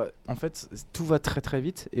 Alors, en fait, tout va très très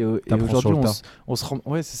vite. Et T'apprends sur aujourd'hui, le tas. on se rend.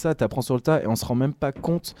 Ouais, c'est ça, t'apprends sur le tas et on se rend même pas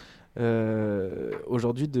compte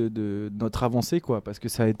aujourd'hui de notre avancée, quoi. Parce que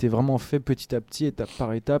ça a été vraiment fait petit à petit, étape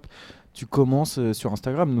par étape. Tu commences sur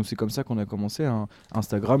Instagram. Nous, c'est comme ça qu'on a commencé. Hein.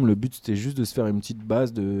 Instagram, le but, c'était juste de se faire une petite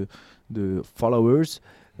base de followers.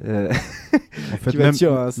 En fait, Qui va même,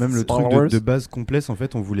 dire, même le truc followers. de base complexe, en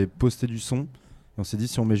fait, on voulait poster du son. Et on s'est dit,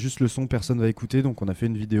 si on met juste le son, personne va écouter. Donc on a fait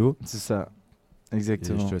une vidéo. C'est ça. Et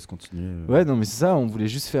Exactement. je te laisse continuer. Ouais, non, mais c'est ça, on voulait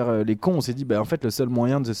juste faire les cons. On s'est dit, bah, en fait, le seul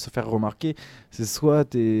moyen de se faire remarquer, c'est soit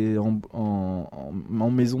t'es en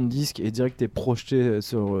maison de disque et direct t'es projeté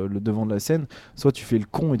sur le devant de la scène, soit tu fais le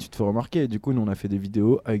con et tu te fais remarquer. Et du coup, nous, on a fait des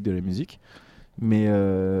vidéos avec de la musique. Mais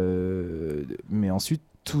ensuite,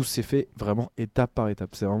 tout s'est fait vraiment étape par étape.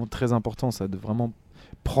 C'est vraiment très important, ça, de vraiment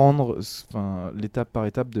prendre l'étape par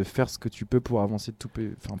étape, de faire ce que tu peux pour avancer tout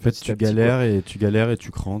En fait, tu galères et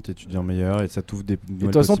tu crantes et tu deviens meilleur et ça t'ouvre des de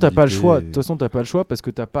toute façon, t'as pas le choix. De toute possibilités. façon, t'as pas le choix parce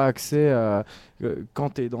que t'as pas accès à.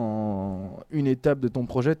 Quand t'es dans une étape de ton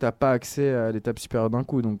projet, t'as pas accès à l'étape supérieure d'un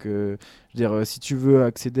coup. Donc, je veux dire, si tu veux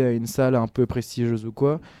accéder à une salle un peu prestigieuse ou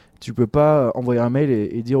quoi, tu peux pas envoyer un mail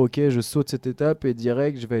et dire ok, je saute cette étape et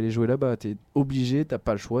direct, je vais aller jouer là-bas. T'es obligé, t'as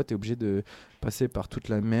pas le choix, t'es obligé de passer par toute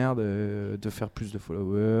la merde, de faire plus de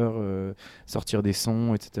followers, sortir des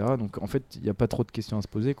sons, etc. Donc, en fait, il y a pas trop de questions à se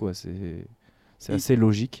poser, quoi. C'est assez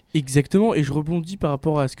logique. Exactement, et je rebondis par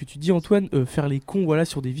rapport à ce que tu dis Antoine, faire les cons voilà,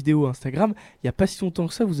 sur des vidéos Instagram. Il n'y a pas si longtemps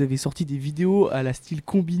que ça, vous avez sorti des vidéos à la style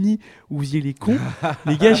Combini où vous faisiez les cons.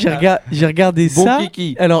 Les gars, j'ai regardé Bon ça.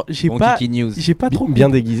 kiki. Alors, j'ai Bon pas, kiki news. j'ai pas trop Bien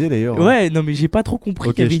compris. déguisé d'ailleurs. Ouais, non mais j'ai pas trop compris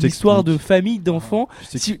Ok, qu'il y avait je une histoire de t'explique. famille, d'enfants.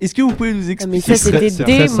 Est-ce que vous pouvez nous Ah, mais expliquer ça, c'était c'est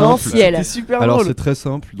très simple. démentiel. C'était super Alors drôle. c'est très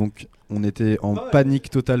simple, donc on était en panique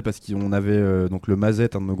totale parce qu'on avait donc le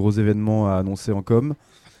Mazette, un de nos gros événements à annoncer en com,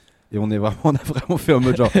 et on a vraiment fait en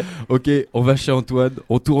mode genre ok, on va chez Antoine,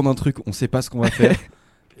 on tourne un truc, on sait pas ce qu'on va faire,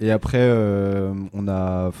 et après on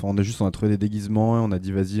a trouvé des déguisements, et on a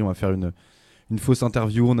dit vas-y on va faire une fausse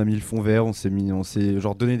interview, on a mis le fond vert, on s'est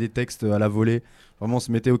genre donné des textes à la volée, vraiment on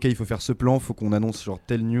se mettait ok il faut faire ce plan, faut qu'on annonce genre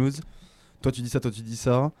telle news, toi tu dis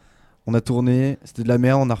ça, on a tourné, c'était de la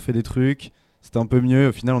merde, on a refait des trucs. C'était un peu mieux,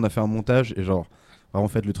 au final on a fait un montage et genre en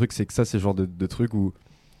fait le truc c'est que ça c'est le genre de truc où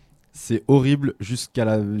c'est horrible jusqu'à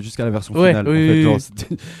la version Ouais, finale. oui, En fait, oui, genre,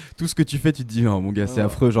 oui. tout ce que tu fais tu te dis oh, mon gars c'est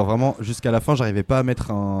affreux, genre vraiment jusqu'à la fin j'arrivais pas à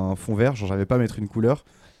mettre un fond vert, genre j'arrivais pas à mettre une couleur.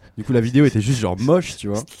 Du coup la vidéo était juste genre moche tu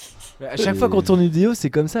vois. À chaque fois qu'on tourne une vidéo, c'est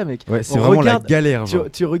comme ça, mec. Ouais c'est On vraiment regarde- la galère genre.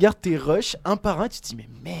 Tu regardes tes rushs un par un, tu te dis mais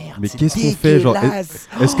merde. Mais c'est qu'est-ce qu'on fait genre dégueulasse.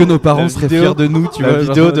 est-ce que nos parents La seraient vidéo- fiers de nous tu La vois,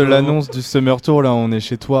 vidéo genre, de genre, l'annonce du Summer Tour, là on est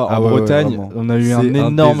chez toi Ah en ouais, ouais, Bretagne, vraiment. on a eu un C'est un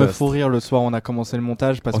énorme désastre. fou rire le soir, on a commencé le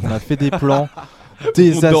montage parce qu'on a fait des plans On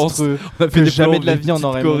désastreux on a fait que des jamais plans, de la des vie on petites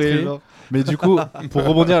aurait chorés, montré. genre. Mais du coup, pour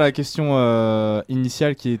rebondir à la question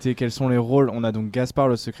initiale qui était quels sont les rôles, on a donc Gaspard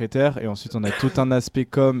le secrétaire et ensuite on a tout un aspect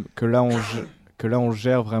com que là on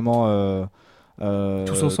gère vraiment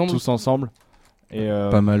Tous ensemble. Et,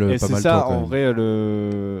 Pas mal et c'est tôt, ça quand en même. vrai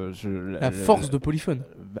La force de Polyphone.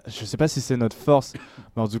 je sais pas si c'est notre force,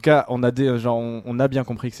 mais en tout cas on a bien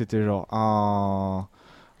compris que c'était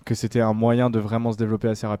que c'était un moyen de vraiment se développer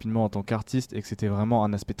assez rapidement en tant qu'artiste et que c'était vraiment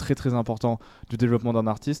un aspect très très important du développement d'un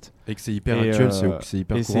artiste. Et que c'est hyper Et, actuel, c'est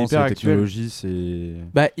hyper et c'est courant, c'est hyper la actuel. technologie, c'est...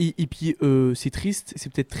 Bah, et puis c'est triste,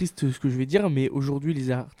 c'est peut-être triste ce que je vais dire, mais aujourd'hui les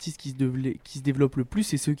artistes qui se développent le plus,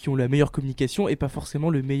 c'est ceux qui ont la meilleure communication et pas forcément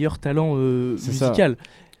le meilleur talent C'est ça. musical.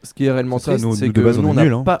 Ce qui est réellement C'est ça, triste, nous, c'est nous, que de base, on nous, est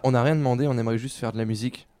nuls, hein. on n'a rien demandé, on aimerait juste faire de la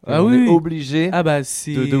musique. Et on est obligé Ah bah,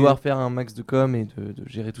 de devoir faire un max de com et de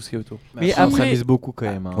gérer tout ce qui est autour. Mais on s'amuse beaucoup quand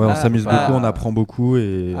même. Hein. Ouais, on s'amuse beaucoup, on apprend beaucoup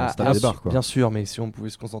et on se tape des barres, quoi. Bien sûr, mais si on pouvait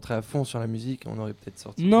se concentrer à fond sur la musique, on aurait peut-être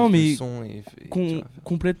sorti non, plus mais de son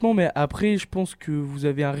complètement. Mais après, je pense que vous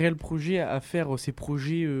avez un réel projet à faire ces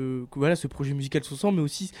projets, ce projet musical sur 100, mais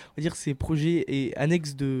aussi, on va dire, ces projets et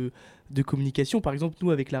annexes de communication. Par exemple,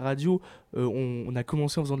 nous, avec la radio, on a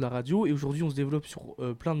commencé en faisant de la radio et aujourd'hui, on se développe sur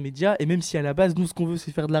plein de médias. Et même si à la base, nous, ce qu'on veut,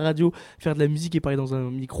 c'est faire de la radio, faire de la musique et parler dans un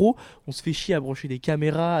micro, on se fait chier à brancher des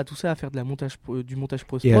caméras, à tout ça, à faire de la du montage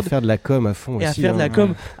post-prod. Et à faire de la com à fond et aussi. À faire de la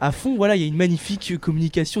com à fond. Voilà, il y a une magnifique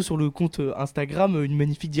communication sur le compte Instagram, une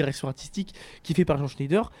magnifique direction artistique qui est faite par Jean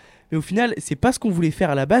Schneider. Mais au final, c'est pas ce qu'on voulait faire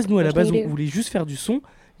à la base. Nous, à la base, on voulait juste faire du son.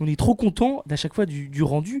 On est trop content d'à chaque fois du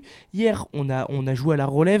rendu. Hier, on a joué à la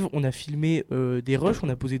relève, on a filmé des rushs, on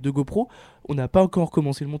a posé 2 GoPro. On n'a pas encore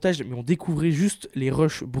commencé le montage, mais on découvrait juste les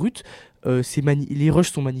rushs bruts. Les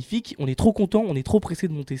rushs sont magnifiques. On est trop content, on est trop pressé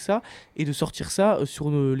de monter ça et de sortir ça sur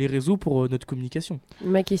les réseaux pour notre communication.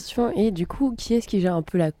 Ma question est du coup, qui est-ce qui gère un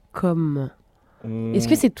peu la com Est-ce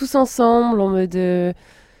que c'est tous ensemble en mode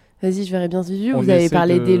vas-y, je verrai bien ce vieux. Vous avez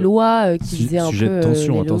parlé des lois qui faisaient un peu de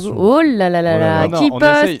tension, attention. Oh là là là là, qui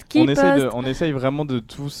poste. On essaye vraiment de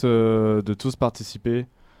tous participer.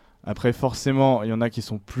 Après, forcément, il y en a qui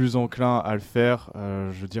sont plus enclins à le faire.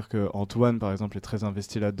 Je veux dire que Antoine, par exemple, est très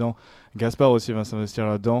investi là-dedans. Gaspard aussi va s'investir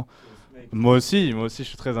là-dedans. Moi aussi, je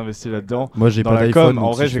suis très investi là-dedans. Moi, j'ai dans pas la d'iPhone. com.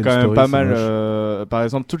 En vrai, j'ai quand même pas mal. Par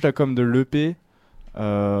exemple, toute la com de l'EP.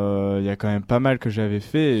 Il y a quand même pas mal que j'avais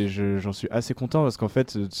fait et j'en suis assez content parce qu'en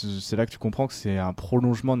fait c'est là que tu comprends que c'est un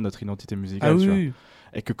prolongement de notre identité musicale. Tu vois.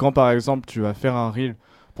 Et que quand par exemple tu vas faire un reel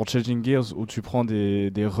pour Changing Gears où tu prends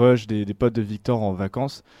des rushs des potes de Victor en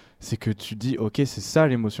vacances, c'est que tu dis ok, c'est ça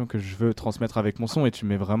l'émotion que je veux transmettre avec mon son et tu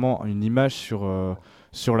mets vraiment une image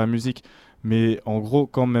sur la musique. Mais en gros,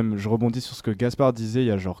 quand même, je rebondis sur ce que Gaspard disait il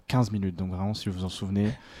y a genre 15 minutes, donc vraiment, si vous vous en souvenez.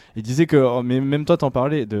 Il disait que, mais même toi, t'en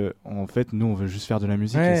parlais, en fait, nous, on veut juste faire de la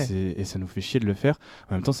musique et ça nous fait chier de le faire.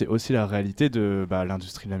 En même temps, c'est aussi la réalité de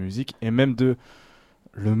l'industrie de la musique et même de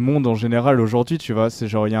le monde en général aujourd'hui, tu vois. C'est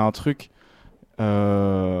genre, il y a un truc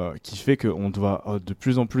qui fait qu'on doit de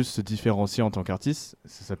plus en plus se différencier en tant qu'artiste.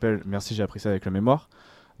 Ça s'appelle, merci, j'ai appris ça avec la mémoire,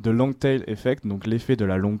 the long tail effect, donc l'effet de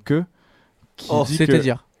la longue queue.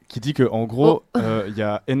 C'est-à-dire qui dit que en gros il y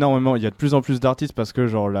a de plus en plus d'artistes parce que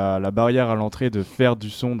genre la barrière à l'entrée de faire du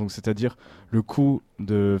son, donc c'est-à-dire le coût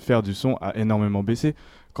de faire du son a énormément baissé.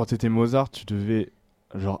 Quand tu étais Mozart, tu devais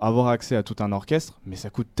genre avoir accès à tout un orchestre, mais ça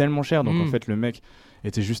coûte tellement cher, donc en fait le mec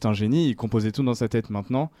était juste un génie, il composait tout dans sa tête.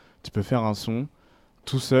 Maintenant tu peux faire un son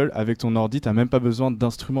tout seul avec ton ordi, t'as même pas besoin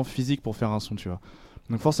d'instruments physiques pour faire un son, tu vois.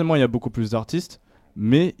 Donc forcément il y a beaucoup plus d'artistes,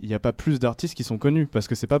 mais il n'y a pas plus d'artistes qui sont connus parce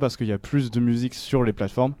que c'est pas parce qu'il y a plus de musique sur les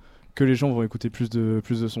plateformes que les gens vont écouter plus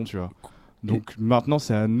de sons, tu vois. Donc maintenant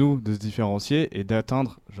c'est à nous de se différencier et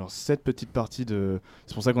d'atteindre genre cette petite partie de...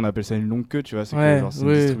 C'est pour ça qu'on appelle ça une longue queue, tu vois, c'est que genre c'est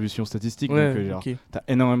une distribution statistique, donc genre t'as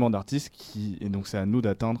énormément d'artistes et donc c'est à nous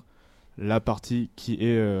d'atteindre la partie qui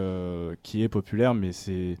est populaire, mais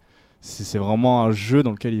c'est vraiment un jeu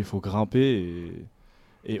dans lequel il faut grimper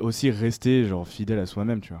et aussi rester genre fidèle à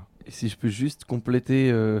soi-même, tu vois. Et si je peux juste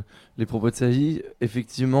compléter les propos de Savi,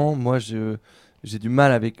 effectivement, moi j'ai du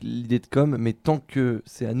mal avec l'idée de com, mais tant que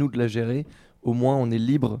c'est à nous de la gérer, au moins on est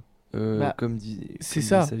libre, comme dit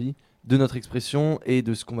Savi, de notre expression et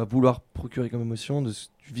de ce qu'on va vouloir procurer comme émotion, du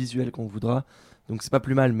visuel qu'on voudra. Donc c'est pas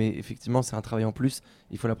plus mal, mais effectivement c'est un travail en plus,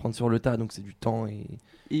 il faut l'apprendre sur le tas, donc c'est du temps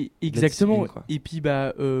et exactement. Et puis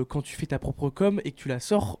quand tu fais ta propre com et que tu la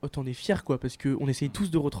sors, t'en es fier, quoi, parce qu'on essaye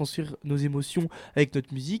tous de retranscrire nos émotions avec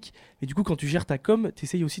notre musique, et du coup quand tu gères ta com,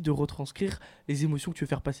 t'essayes aussi de retranscrire les émotions que tu veux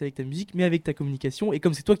faire passer avec ta musique, mais avec ta communication, et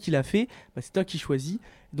comme c'est toi qui l'as fait, c'est toi qui choisis,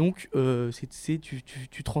 donc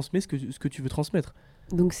tu transmets ce que tu veux transmettre.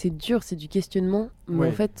 Donc c'est dur, c'est du questionnement, mais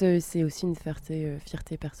en fait c'est aussi une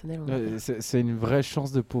fierté personnelle. C'est une vraie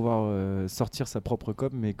chance de pouvoir sortir sa propre com,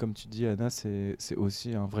 mais comme tu dis Anna, c'est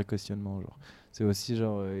aussi un vrai questionnement. Genre. C'est aussi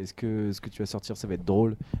genre, est-ce que ce que tu vas sortir, ça va être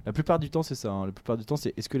drôle? La plupart du temps c'est ça, hein. La plupart du temps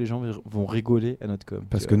c'est est-ce que les gens vont rigoler à notre com?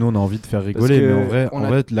 Parce que nous on a envie de faire rigoler, mais en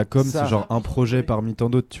vrai la com c'est genre un projet parmi tant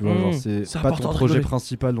d'autres, tu vois. Genre, c'est pas ton projet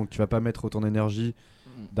principal, donc tu vas pas mettre autant d'énergie,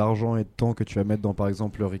 d'argent et de temps que tu vas mettre dans par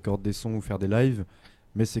exemple record des sons ou faire des lives.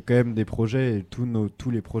 Mais c'est quand même des projets et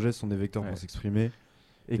tous les projets sont des vecteurs pour s'exprimer.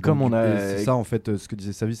 Et comme donc, on a... C'est ça en fait, ce que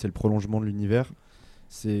disait Savi, c'est le prolongement de l'univers.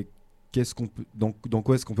 C'est dans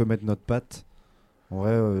quoi est-ce qu'on peut mettre notre patte. En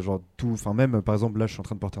vrai, genre tout, enfin même par exemple là je suis en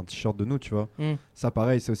train de porter un t-shirt de nous, tu vois. Ça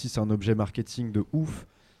pareil, c'est un objet marketing de ouf.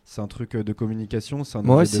 C'est un truc de communication, c'est un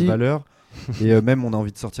objet de valeur. Et même on a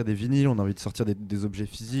envie de sortir des vinyles, on a envie de sortir des objets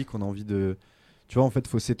physiques, on a envie de... Tu vois, en fait,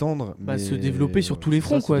 faut s'étendre. Bah, mais se développer sur tous les c'est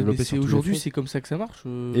fronts, ça, se quoi. développer Mais sur tous les aujourd'hui, fronts. c'est comme ça que ça marche.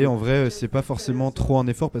 Et en vrai, c'est pas forcément trop un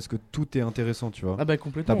effort parce que tout est intéressant, tu vois. Ah bah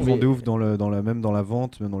complètement. T'apprends de ouf même dans la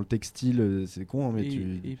vente, même dans le textile, c'est con, hein, mais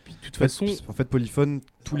Et puis de toute En fait, façon, en fait, Polyphone,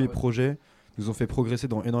 tous les projets nous ont fait progresser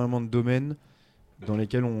dans énormément de domaines dans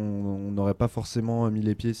lesquels on n'aurait pas forcément mis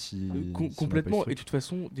les pieds si. si on n'a pas eu complètement. ce Et de truc. toute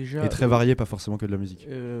façon, déjà. Et très varié, pas forcément que de la musique.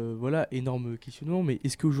 Voilà, énorme questionnement, mais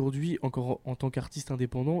est-ce qu'aujourd'hui, encore en tant qu'artiste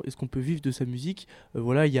indépendant, est-ce qu'on peut vivre de sa musique?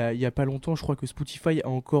 Voilà, il y a pas longtemps, je crois que Spotify a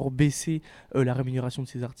encore baissé la rémunération de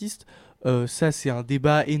ses artistes. Ça, c'est un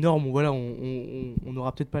débat énorme. Voilà, on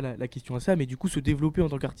n'aura peut-être pas la question à ça, mais du coup, se développer en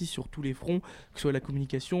tant qu'artiste sur tous les fronts, que ce soit la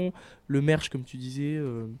communication, le merch, comme tu disais,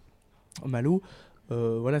 Malo.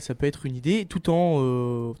 Voilà, ça peut être une idée, tout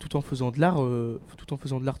en faisant de l'art,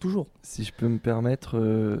 toujours. Si je peux me permettre,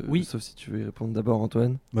 Oui. sauf si tu veux y répondre d'abord,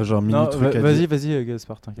 Antoine. Moi, j'ai un mini Non, truc à vas-y, dire. vas-y,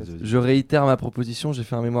 Gaspard, t'inquiète. Je réitère ma proposition, j'ai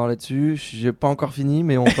fait un mémoire là-dessus. J'ai pas encore fini,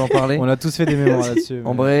 mais on peut en parler. On a tous fait des mémoires là-dessus.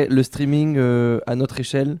 En mais- vrai, le streaming à notre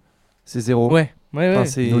échelle, c'est zéro. Ouais. Enfin,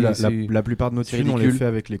 c'est- Nous, la c'est- plupart de nos c'est thunes, on les ridicule. fait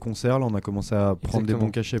avec les concerts. Là, on a commencé à prendre des Exactement.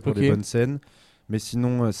 bons cachets pour Ok. des bonnes scènes. Mais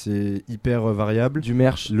sinon, c'est hyper variable. Du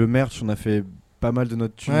merch. Le merch, on a fait pas mal de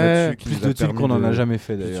notre thune Ouais, là-dessus. qui Plus nous a de thunes permis qu'on en de- a jamais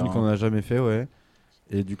fait Plus de d'ailleurs. thunes qu'on en a jamais fait, ouais.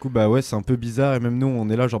 Et du coup, bah ouais, c'est un peu bizarre. Et même nous, on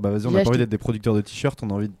est là, genre, bah vas-y, on J'ai a pas envie acheté- d'être des producteurs de t-shirts, on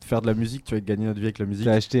a envie de faire de la musique, tu vois, et de gagner notre vie avec la musique.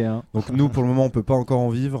 T'as acheté un. Donc nous, pour le moment, on peut pas encore en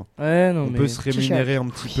vivre. Ouais, non, On mais. peut se rémunérer un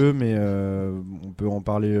petit peu, mais on peut en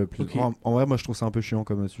parler plus. Ok. En vrai, moi, je trouve ça un peu chiant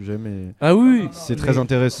comme sujet, mais Ah oui, c'est très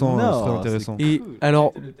intéressant. Non, c'est très intéressant. Et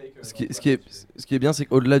alors, Ce qui est bien, c'est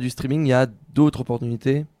qu'au-delà du streaming, il y a d'autres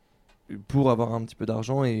opportunités pour avoir un petit peu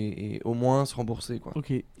d'argent et au moins se rembourser, quoi.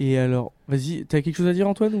 ok. Et alors, vas-y, t'as quelque chose à dire,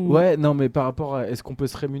 Antoine ou... Ouais, non, mais par rapport à est-ce qu'on peut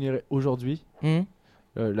se rémunérer aujourd'hui, Hmm.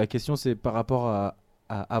 la question c'est par rapport à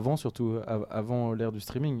avant, surtout avant l'ère du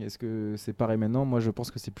streaming. Est-ce que c'est pareil maintenant? Moi, je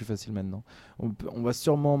pense que c'est plus facile maintenant. On va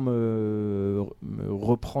sûrement me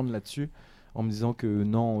reprendre là-dessus en me disant que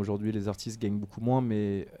non, aujourd'hui les artistes gagnent beaucoup moins,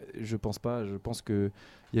 mais je pense pas. Je pense que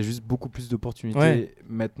il y a juste beaucoup plus d'opportunités Ouais.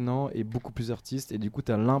 maintenant et beaucoup plus d'artistes, et du coup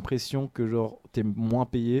tu as l'impression que genre t'es moins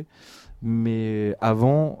payé. Mais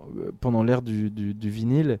avant, pendant l'ère du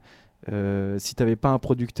vinyle, si t'avais pas un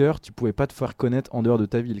producteur, tu pouvais pas te faire connaître en dehors de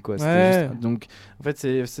ta ville, quoi. C'était Ouais. juste- donc en fait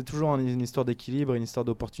c'est toujours une histoire d'équilibre, une histoire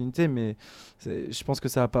d'opportunité, mais je pense que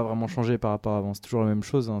ça a pas vraiment changé par rapport à avant. C'est toujours la même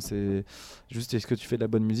chose, hein. C'est juste, est-ce que tu fais de la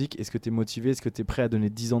bonne musique, est-ce que tu es motivé, est-ce que tu es prêt à donner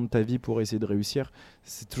 10 ans de ta vie pour essayer de réussir.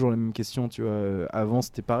 C'est toujours la même question, tu vois. Avant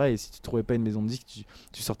c'était pareil, si tu trouvais pas une maison de disque,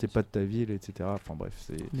 tu sortais pas de ta ville, etc. Enfin bref,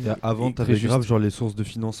 c'est Et avant, Et t'avais très grave juste. genre les sources de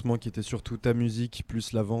financement qui étaient surtout ta musique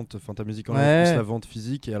plus la vente, enfin ta musique en live Ouais. plus la vente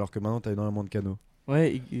physique, et alors que maintenant t'as énormément de canaux.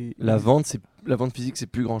 Ouais. La vente physique, c'est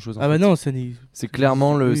plus grand-chose. en Ah bah fait. non, ça n'est. C'est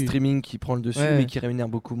clairement le Oui. streaming qui prend le dessus, Ouais. mais qui rémunère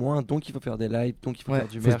beaucoup moins. Donc il faut faire des lives, donc il faut Ouais. faire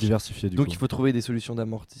du Il faut se merch, diversifier du donc coup. il faut trouver des solutions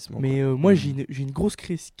d'amortissement. Mais quoi. moi, j'ai une grosse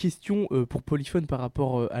question pour Polyphone par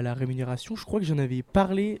rapport à la rémunération. Je crois que j'en avais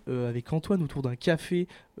parlé avec Antoine autour d'un café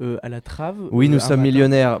à la Trave. Oui, nous un sommes matin.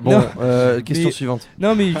 millionnaires. Bon, Non, question mais- suivante.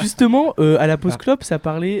 Non, mais justement, à la pause club, ça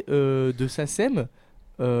parlait de SACEM.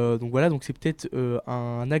 Donc voilà, donc c'est peut-être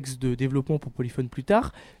un axe de développement pour Polyphone plus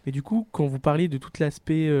tard. Mais du coup, quand vous parliez de tout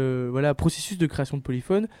l'aspect voilà, processus de création de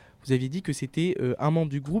Polyphone, vous aviez dit que c'était un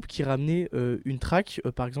membre du groupe qui ramenait une track,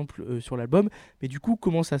 par exemple, sur l'album. Mais du coup,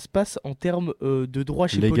 comment ça se passe en termes de droit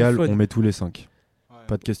chez Légal, Polyphone? on met tous les 5.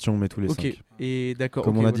 Pas de question, on met tous les 5. Ok, et d'accord.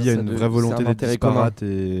 Comme ok, on a dit, il y a ça une de- vraie volonté c'est un d'être intérêt commun. disparate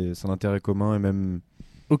et c'est un intérêt commun, et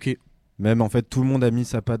Ok. même en fait tout le monde a mis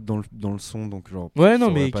sa patte dans le son, donc genre. Ouais, ça non,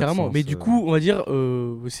 aurait mais pas de carrément. sens, Mais du coup, on va dire,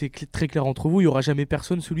 c'est très clair entre vous, il y aura jamais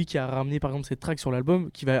personne, celui qui a ramené par exemple cette track sur l'album,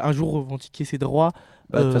 qui va un jour revendiquer ses droits.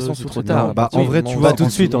 Bah, de toute façon, c'est sur trop cette tard. track. Bah, en vrai, tu vois, pas tout de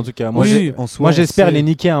suite en tout cas. Moi, Oui. j'ai- en soi, moi on j'espère sait- les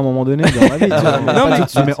niquer à un moment donné dans ma vie. tu vois, mais Non, pas mais- tout de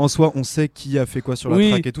suite. Non, mais en soi, on sait qui a fait quoi sur la Oui.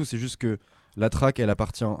 track et tout. C'est juste que la track, elle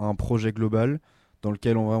appartient à un projet global dans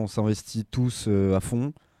lequel on s'investit tous à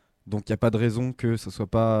fond. Donc il y a pas de raison que ce soit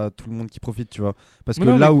pas tout le monde qui profite, tu vois. Parce que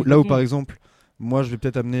Non, mais là où complètement. par exemple, moi je vais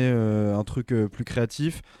peut-être amener un truc plus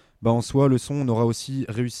créatif, bah en soi le son, on aura aussi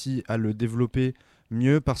réussi à le développer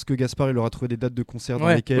mieux parce que Gaspard il aura trouvé des dates de concert dans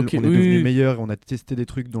Ouais, lesquelles ok, on est oui, devenu oui. meilleur et on a testé des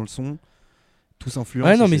trucs dans le son. Tous influents.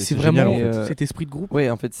 Ouais, non, mais c'est génial, vraiment en fait. en fait. cet esprit de groupe.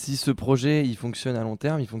 Ouais, en fait, si ce projet il fonctionne à long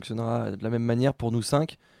terme, il fonctionnera de la même manière pour nous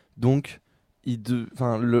 5. Donc,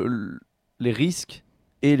 les risques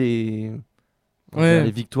et Ouais.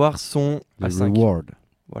 les victoires sont à Les 5. rewards.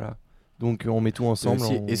 Voilà. Donc, on met tout Et ensemble.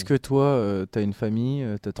 aussi, on- est-ce que toi, t'as une famille,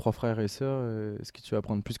 t'as 3 frères et sœurs, est-ce que tu vas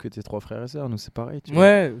prendre plus que tes 3 frères et sœurs? Nous, c'est pareil. Tu vois.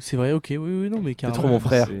 Ouais, c'est vrai, ok, oui, non, mais T'es carrément. trop mon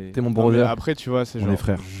frère, c'est- t'es mon Non, mais brother. après, tu vois, c'est On genre. est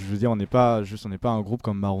frères. Je veux dire, on n'est pas un groupe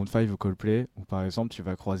comme Maroon 5 ou Coldplay où par exemple tu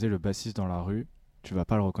vas croiser le bassiste dans la rue, tu vas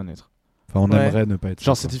pas le reconnaître. Enfin, on Ouais. aimerait ne pas être.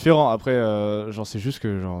 Genre ça, c'est quoi. différent. Après, genre c'est juste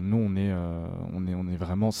que genre nous on est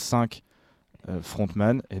vraiment 5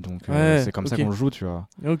 frontman et donc Ouais, c'est comme ça ok. qu'on le joue, tu vois.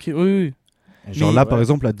 Ok, oui, oui. Et genre Mais- là, par Ouais.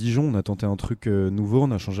 exemple, à Dijon, on a tenté un truc nouveau,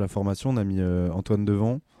 on a changé la formation, on a mis Antoine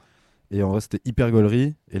devant. Et en vrai, c'était hyper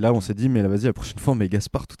gaulerie. Et là, on s'est dit, mais là, vas-y, la prochaine fois, on met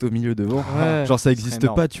Gaspard tout au milieu devant. Ouais. Genre, ça serait existe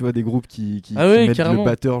énorme. pas, tu vois, des groupes qui Ah ouais, mettent carrément. le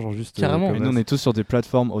batteur, genre juste. Carrément. comme Mais nous ça. on est tous sur des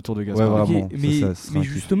plateformes autour de Gaspard. Ouais, Ok, vraiment. mais, Ça serait mais un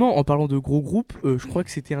kiff. justement, en parlant de gros groupes, je crois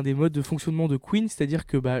que c'était un des modes de fonctionnement de Queen, c'est-à-dire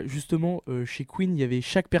que bah, justement, chez Queen, il y avait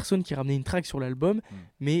chaque personne qui ramenait une track sur l'album,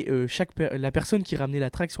 mais la personne qui ramenait la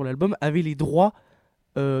track sur l'album avait les droits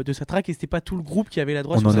de sa track et c'était pas tout le groupe qui avait la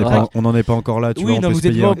droit sur sa track. On n'en est pas encore là, tu Oui, vois. non, On peut vous se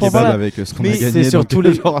êtes payer pas un encore kebab là. avec ce qu'on Mais a c'est gagné. sur donc, tous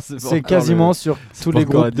les- genre, pas C'est encore quasiment le- sur c'est tous pas les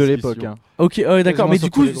encore la groupes de discussion. l'époque. Hein. Ok, d'accord, Quasiment mais sur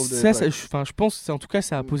du tous coup, les groupes de ça, l'époque. je pense, en tout cas,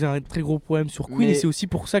 ça a posé un très gros problème sur Queen Mais- et c'est aussi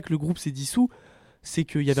pour ça que le groupe s'est dissous, c'est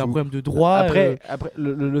qu'il y avait un Sous- problème de droit. Après,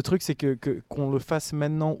 le truc, c'est qu'on le fasse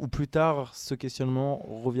maintenant ou plus tard, ce questionnement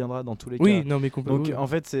reviendra dans tous les oui, cas. non, mais complètement. Donc en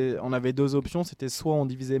fait, on avait deux options. C'était soit on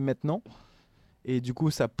divisait maintenant, et du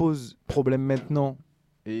coup ça pose problème maintenant,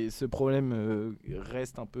 et ce problème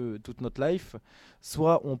reste un peu toute notre life.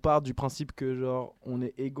 Soit on part du principe que genre on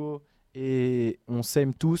est égaux et on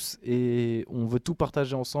s'aime tous et on veut tout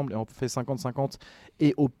partager ensemble et on fait 50-50.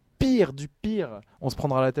 Et au pire du pire, on se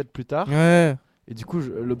prendra la tête plus tard. Ouais. Et du coup,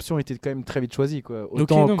 l'option était quand même très vite choisie, quoi. Ok,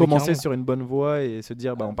 Autant non, mais commencer carrément. sur une bonne voie et se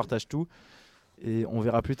dire, bah, on partage tout. Et on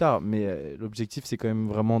verra plus tard. Mais l'objectif, c'est quand même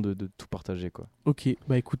vraiment de tout partager, quoi. Ok,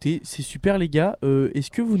 bah écoutez, c'est super les gars. Est-ce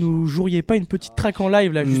que vous nous joueriez pas une petite track en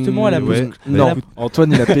live là, justement à la ouais. pause Non, à la-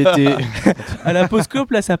 Antoine il a pété. à la pause clope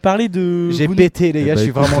là, ça parlait de. J'ai vous- pété, les Eh gars, bah, je suis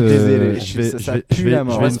écoute, vraiment désolé. Je vais, ça je vais, pue je vais, la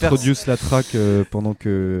mort. je vais On va se faire- introduce la track pendant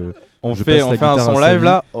que On je fait passe la un guitare son à live Samy.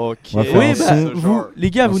 là. Ok. On va faire Oui, un bah, son. vous, les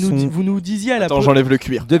gars, un vous son. nous disiez à la Attends, pause. j'enlève le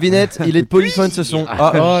cuir. Devinette, il est de Polyphone ce son.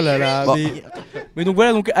 Ah, oh là là, Bon. mais donc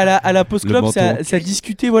voilà, donc à la pause Le club, menton. ça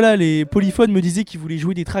discutait, voilà, les polyphones me disaient qu'ils voulaient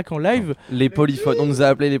jouer des tracks en live. Les Polyphones, on nous a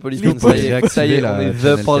appelé les Polyphones. Les Ça y est, Poly- ça y est, la on est Channel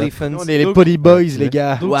The 4. Polyphones. On est les Donc- Polyboys, les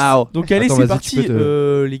gars. Donc, Waouh. donc allez, Attends, c'est vas-y, parti, tu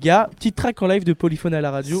peux les gars, petite track en live de Polyphone à la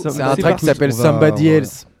radio. C'est un track parti. qui s'appelle On va- Somebody on va-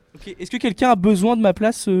 Else. Ok, est-ce que quelqu'un a besoin de ma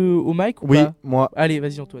place au mic ou Oui, pas moi. Allez,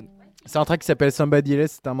 vas-y Antoine. C'est un track qui s'appelle Somebody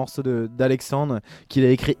Else. C'est un morceau d'Alexandre qu'il a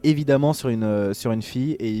écrit évidemment sur une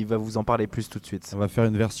fille et il va vous en parler plus tout de suite. On va faire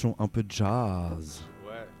une version un peu jazz.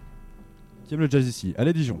 Qui aime le jazz ici?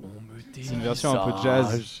 Allez, Dijon. C'est une version un peu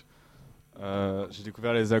jazz. J'ai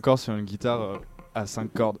découvert les accords sur une guitare à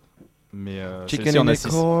 5 cordes. Mais Chicken celle-ci en in a the 6.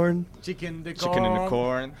 corn. Chicken in the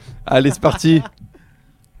corn. Allez, c'est parti.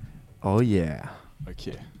 Oh yeah.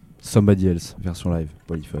 Ok. Somebody Else, version live,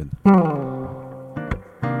 Polyphone.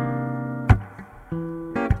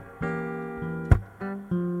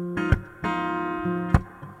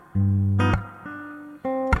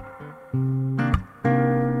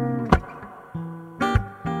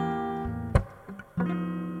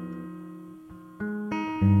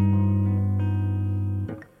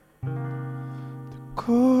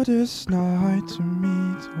 Coldest night to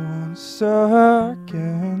meet once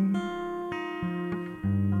again.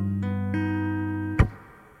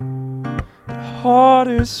 The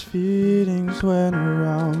hardest feelings when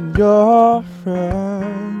around your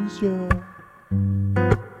friends, yeah.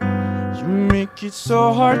 You make it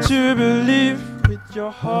so hard to believe with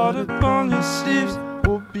your heart upon your sleeves.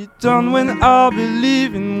 We'll be done when I'll be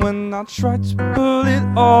leaving, when I try to pull it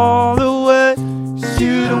all away.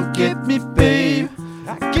 You don't get me, babe.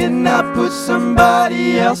 I cannot put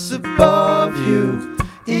somebody else above you,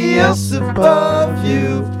 else above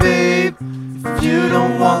you, babe. If you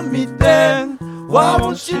don't want me, then why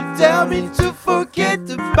won't you tell me to forget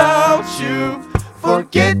about you,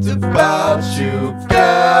 forget about you,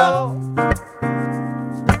 girl?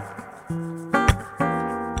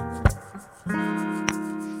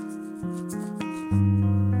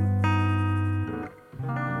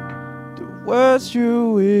 Words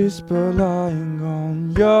you whisper lying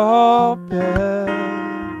on your bed,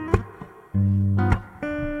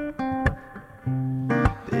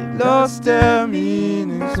 they lost their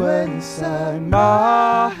meanings when inside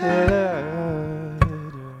my head.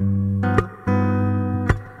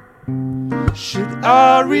 Should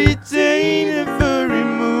I retain every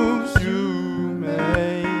move you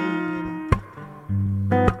made?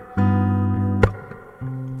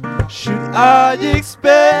 Should I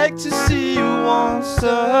expect to see you once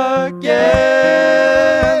again?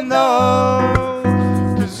 No,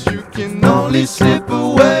 'cause you can only slip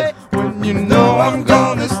away when you know I'm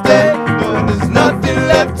gonna stay. But there's nothing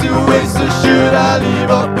left to waste, so should I leave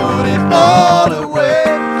or put it all away?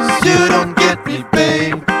 'Cause you don't get me,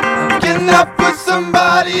 babe. I cannot put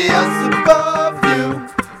somebody else above you,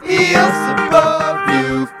 else above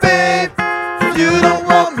you, babe.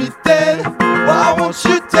 want me dead? Why won't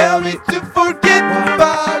you tell me to forget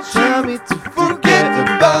about you? Tell me to forget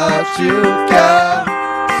about you, girl.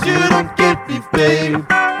 'Cause you don't get me, babe.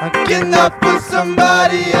 I cannot put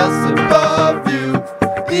somebody else above you.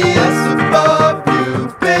 Yes, above you,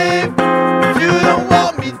 babe. If you don't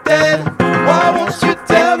want me dead, why won't you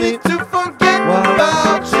tell me to forget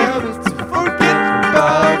about you? To forget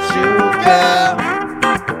about you, girl.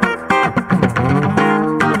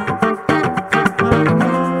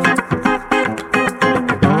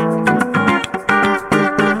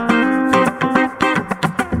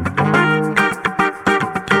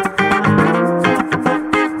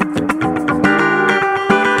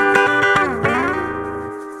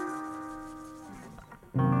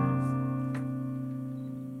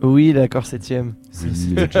 Oui, l'accord 7ème.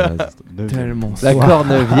 Oui, le jazz. Tellement. L'accord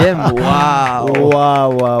 9ème. Waouh.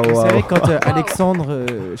 Waouh. Vous savez, quand Alexandre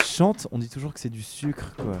chante, on dit toujours que c'est du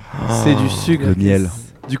sucre, quoi. C'est du sucre. Le miel.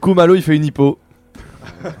 Du coup, Malo, il fait une hypo.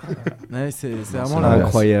 Ouais, c'est vraiment c'est la,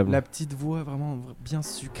 incroyable. la petite voix vraiment bien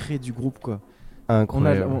sucrée du groupe, quoi.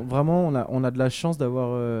 Incroyable. On a de la chance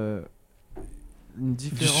d'avoir une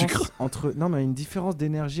différence entre une différence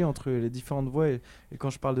d'énergie entre les différentes voix et quand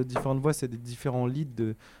je parle de différentes voix, c'est des différents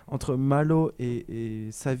leads entre Malo et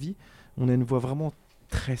Savi. On a une voix vraiment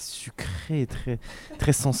très sucrée,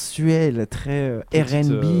 très sensuelle, très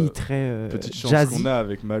R&B, très Petite chance jazzy. qu'on a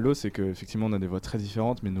avec Malo, c'est qu'effectivement on a des voix très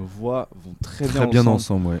différentes, mais nos voix vont très Très bien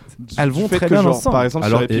ensemble, ouais. Elles vont très bien ensemble. Par exemple,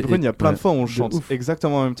 Alors, sur Epic Run, il y a plein de fois où on de chante ouf.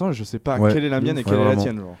 exactement en même temps et je sais pas Ouais. quelle est la mienne et Ouais, quelle est la vraiment.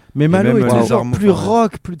 tienne. Genre. Mais Malo même est les toujours armes, plus enfin,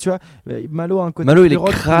 rock, plus tu vois. Malo a un côté Malo, plus il est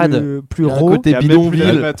rock, crade. plus Il a un raw. côté Il y a même plus bidonville.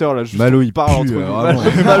 d'animateur là, juste Malo, on il parle entre pue, nous. vraiment.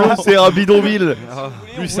 Malo, c'est un bidonville.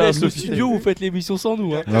 Plus ça, le studio, vous faites l'émission sans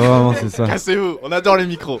nous. Hein. Ah, vraiment, c'est ça. Cassez-vous, on adore les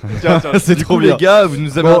micros. Tiens, C'est Du trop coup, bien. les gars, vous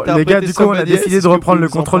nous avez Bon, interprété les gars, du coup, on a Somebody décidé Else. de reprendre le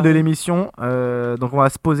Est-ce que vous contrôle en de parlez l'émission. Donc, on va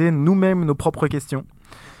se poser nous-mêmes nos propres questions.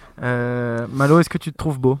 Malo, est-ce que tu te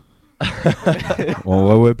trouves beau? En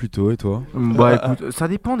vrai, ouais, plutôt. Et toi? Bah écoute, ça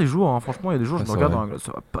dépend des jours. Hein. Franchement, il y a des jours, je Ah, me c'est regarde vrai. dans la glace,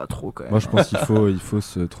 ça va pas trop quand même. Moi, je pense qu'il faut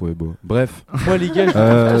se trouver beau. Bref. Moi, les gars, je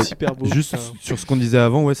Euh, trouve ça super beau. Juste putain. sur ce qu'on disait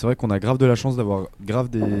avant, ouais, c'est vrai qu'on a grave de la chance d'avoir grave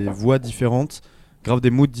des voix différentes, grave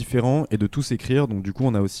des moods différents et de tous écrire. Donc du coup,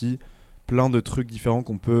 on a aussi plein de trucs différents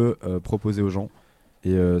qu'on peut proposer aux gens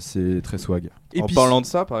et c'est très swag. Et En puis, parlant de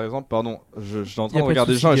ça, par exemple, pardon, j'étais en Y train a de pas de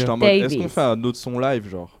regarder les gens et souci, j'étais en mode, est-ce Davis. qu'on fait un autre son live,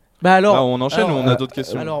 genre bah alors, Là, on enchaîne ou on a d'autres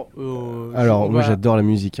questions Alors, Alors, moi va- j'adore la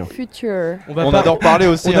musique. Hein. Future. on va On pas- adore parler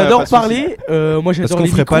aussi. On hein, adore pas de souci. parler. Moi, j'adore qu'on les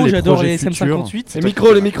ferait pas micros, les j'adore projets les futurs SM58. Les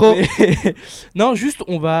micros, les micros. Mais- non, juste,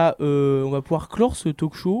 on va pouvoir clore ce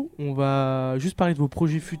talk show. On va juste parler de vos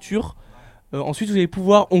projets futurs. Ensuite, vous allez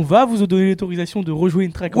pouvoir, on va vous donner l'autorisation de rejouer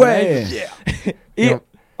une track en live. Et Et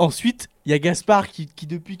ensuite, il y a Gaspard qui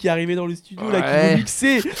depuis qui est arrivé dans le studio là, qui Ouais. veut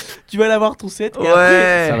mixer. Tu vas l'avoir ton set. Et Ouais.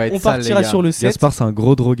 après, Ça va être on sale, partira les gars. sur le set. Gaspard, c'est un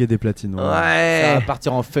gros drogué des platines. Ça va Ouais.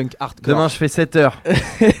 partir en funk hardcore. Demain, je fais 7 heures.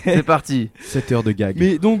 C'est parti. 7 heures de gag.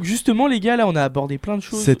 Mais donc justement les gars là on a abordé plein de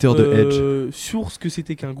choses 7 heures de sur ce que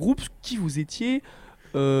c'était qu'un groupe, qui vous étiez,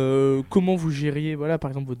 comment vous gériez voilà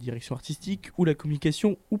par exemple votre direction artistique ou la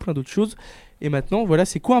communication ou plein d'autres choses. Et maintenant voilà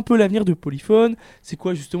c'est quoi un peu l'avenir de Polyphone, c'est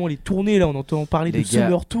quoi justement les tournées là on entend parler Les de gars.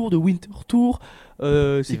 Summer Tour, de Winter Tour,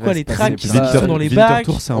 c'est Il quoi va les se passer tracks qui plein de sont dans les Winter bacs.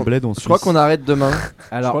 Tour, c'est un bled en Je crois qu'on arrête demain.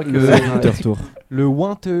 Alors, Je crois le Winter Tour. le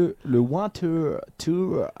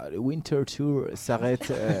Winter Tour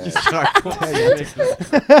s'arrête.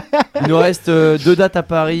 Il nous reste 2 dates à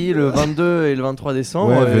Paris, le 22 et le 23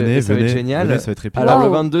 décembre. Ouais, venez, et ça va venez, être génial. venez, ça va être épique. Alors Wow. le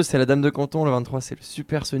 22 c'est la Dame de Canton, le 23 c'est le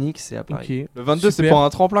Super Sonic, c'est à Paris. Ok. Le 22, c'est Super. pour un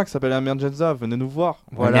tremplin qui s'appelle Emergenza. Venez nous voir.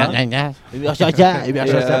 Voilà. Et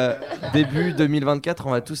Début 2024,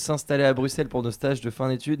 on va tous s'installer à Bruxelles pour nos stages de fin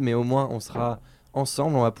d'études, mais au moins on sera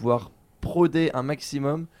ensemble, on va pouvoir proder un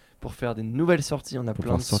maximum pour faire des nouvelles sorties. On a Pour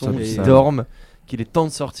plein de pouvoir sortir sons du qui sable. dorment, qu'il est temps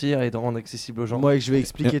de sortir et de rendre accessible aux gens. Moi, je vais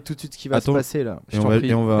expliquer tout de suite ce qui va Attends. se passer là. Je Et t'en on va, prie,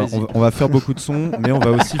 et on va, vas-y. on va faire beaucoup de sons, mais on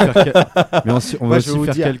va aussi faire, mais on Moi, va je vais aussi vous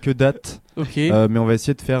faire dire. quelques dates, Ok. mais on va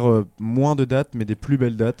essayer de faire moins de dates, mais des plus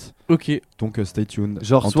belles dates. Ok. Donc stay tuned.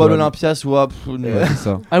 Genre soit Antoine. l'Olympia, soit... Ouais, c'est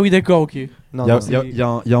ça. Ah oui d'accord ok. Non, Il y a- non, il y a- il y a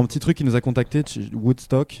un- il y a un petit truc qui nous a contacté de chez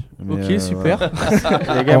Woodstock. mais, Ok super.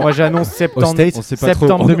 Les gars, moi j'annonce Au septembre. States, on sait pas trop.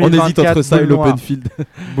 septembre On hésite 2024, entre ça et boule noire. l'Openfield.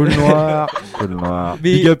 Boule noire. Boule noire.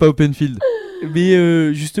 Big up à Openfield.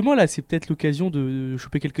 Mais justement là c'est peut-être l'occasion de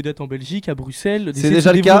choper quelques dates en Belgique, à Bruxelles. d'essayer de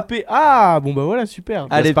déjà se le cas. développer. Ah bon bah voilà super.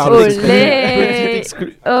 Allez, Gaspard petit le extrait. Olé. Petit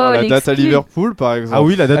exclu. Oh, La date à l'exclu. Liverpool, par exemple. Ah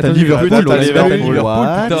oui, la date à Attends, Liverpool. la date à on espère Liverpool. Liverpool,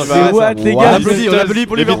 putain, C'est what, les gars? On applaudit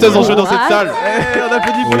pour les Beatles ont joué dans cette salle. On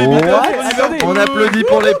applaudit pour les Beatles. On applaudit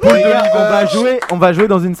pour les poules Les de gars, Liverpool. on va jouer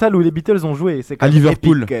dans une salle où les Beatles ont joué. C'est quand À même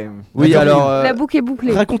Liverpool. épique, quand même. Oui, alors La boucle est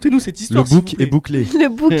bouclée. Racontez-nous cette Le histoire. s'il book vous plaît. est bouclé. Le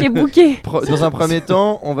bouc est bouqué. dans un premier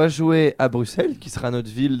temps, on va jouer à Bruxelles, qui sera notre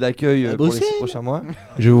ville d'accueil pour les 6 prochains mois.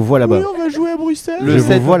 Je vous vois là-bas. on va jouer à Bruxelles. Le Je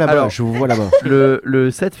 7 vous vois là-bas. alors, Je vous vois là-bas.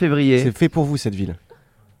 le 7 février. C'est fait pour vous cette ville.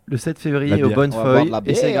 Le 7 La février au bière. Bonne On va boire Feuille de la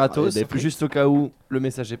et c'est bière, gratos, des frites. juste au cas où le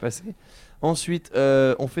message est passé. Ensuite,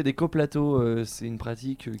 on fait des coplateaux, c'est une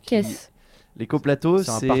pratique qui... Qu'est-ce? Les coplateaux,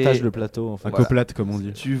 C'est un partage de plateau. Un Enfin, Voilà. coplate, comme on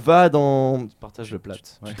dit. Tu vas dans... partage de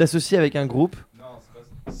plate. Tu t'associes avec un groupe.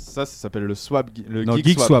 Ça s'appelle le swap, le Non,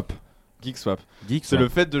 geek swap. Geek Geek swap. Geek C'est le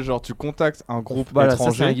fait de genre tu contactes un groupe Voilà, ça c'est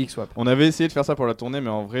un étranger. geek swap. On avait essayé de faire ça pour la tournée,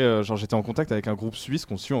 mais en vrai, genre j'étais en contact avec un groupe suisse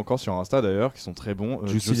qu'on suit encore sur Insta d'ailleurs, qui sont très bons.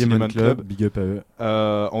 Juicy Lemon Club, big up à eux.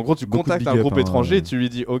 En gros, tu Beaucoup de contactes big un up, groupe hein, étranger et tu lui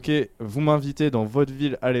dis ok, vous m'invitez dans votre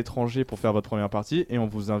ville à l'étranger pour faire votre première partie et on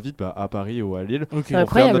vous invite à Paris ou à Lille pour faire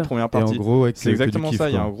Incroyable. notre première Et en partie. gros, ouais, C'est exactement que du ça.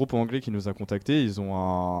 kiff, Il y a quoi. un groupe anglais qui nous a contactés. Ils ont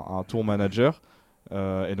un tour manager.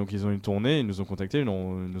 Et donc ils ont une tournée, ils nous ont contactés, ils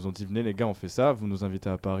nous ont dit venez les gars on fait ça, vous nous invitez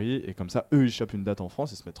à Paris et comme ça eux ils chopent une date en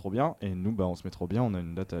France, ils se mettent trop bien et nous bah on se met trop bien, on a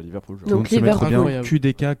une date à Liverpool. genre. Donc On se met trop Liverpool. bien,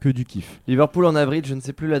 QDK, que du kiff. Liverpool en avril, je ne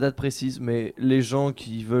sais plus la date précise, mais les gens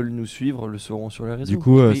qui veulent nous suivre le sauront sur les réseaux. Du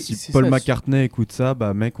coup, Mais si c'est Paul ça, McCartney écoute ça,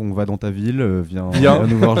 bah mec, on va dans ta ville, viens Viens.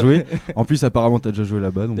 nous voir jouer. En plus, apparemment, t'as déjà joué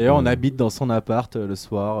là-bas. donc, D'ailleurs, on habite dans son appart le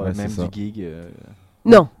soir, Ouais, même c'est ça. du gig.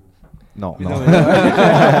 Non. Non. Mais non. non,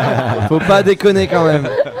 mais- Faut pas déconner quand même.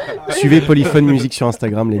 Suivez Polyphone Musique sur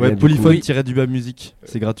Instagram, les gars. Ouais, du coup. Polyphone-du-bas musique,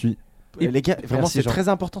 c'est gratuit. Les gars, vraiment, Merci, c'est Jean. très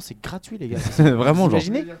important, c'est gratuit, les gars. Vraiment, Vous genre.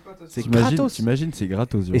 imaginez C'est T'imagines, gratos. t'imagines, c'est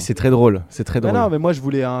gratos. genre. Et c'est très drôle. C'est très Bah drôle. non, mais moi je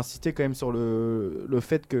voulais inciter quand même sur le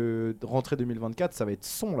fait que rentrée 2024, ça va être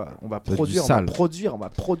son là. On va être du produire, on va sale. produire, on va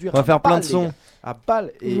produire. On va à faire plein balle, de les sons. gars. À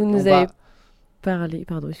balle. Et Vous on nous va- avez parlé.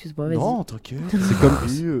 Pardon, excuse-moi, vas-y. Non, t'inquiète. C'est comme.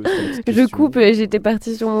 Je coupe, j'étais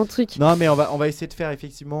partie sur mon truc. Non, mais on va essayer de faire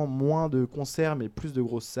effectivement moins de concerts, mais plus de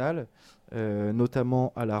grosses salles.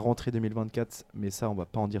 Notamment à la rentrée 2024, mais ça on va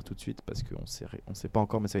pas en dire tout de suite parce qu'on sait pas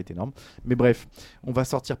encore, mais ça va être énorme. Mais bref, on va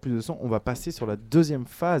sortir plus de sons, on va passer sur la deuxième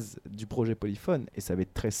phase du projet Polyphone et ça va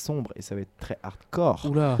être très sombre et ça va être très hardcore.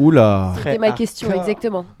 Oula. Oula. Très C'était ma question, hardcore.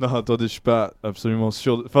 exactement. Non, attendez, je suis pas absolument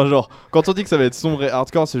sûr. Enfin, genre, quand on dit que ça va être sombre et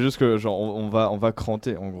hardcore, c'est juste que genre on va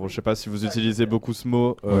cranter. En gros, je sais pas si vous utilisez beaucoup ce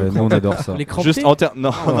mot. Ouais, nous on adore ça. Les crampés. Juste en termes.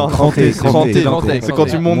 Non, non, cranter, cranter. cranter. C'est quand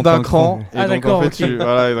tu montes Monte d'un un cran. Et Ah, donc d'accord, en fait, ok. tu.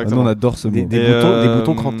 Voilà, Ah, nous exactement. on adore ce mot. Des Et,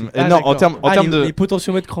 boutons crantés. Et non, en termes les de.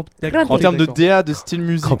 potentiomètres crampés. En termes de D'accord. DA, de styles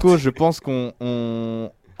musicaux, je pense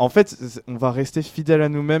en fait, on va rester fidèle à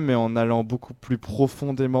nous-mêmes, mais en allant beaucoup plus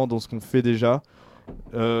profondément dans ce qu'on fait déjà.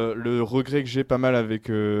 Le regret que j'ai pas mal avec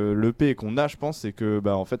l'EP et qu'on a, je pense, c'est que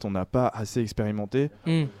en fait, on n'a pas assez expérimenté.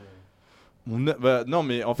 Hmm. Non,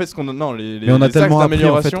 mais en fait, Mais on a les tellement axes appris, en fait,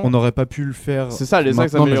 d'amélioration, on n'aurait pas pu le faire. c'est ça, les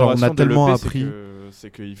axes maintenant, mais genre, d'amélioration on a tellement de l'EP, appris.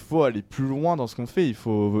 c'est qu'il faut aller plus loin dans ce qu'on fait, il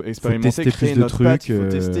faut expérimenter, tester créer plus de notre patte, trucs, il faut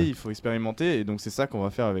tester, il faut expérimenter, et donc c'est ça qu'on va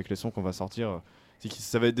faire avec les sons qu'on va sortir.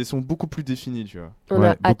 Ça va être des sons beaucoup plus définis, tu vois. On Ouais,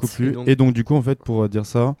 a hâte. beaucoup plus. Et Et donc- donc, du coup, en fait, pour dire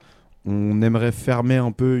ça, on aimerait fermer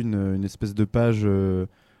un peu une espèce de page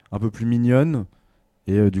un peu plus mignonne.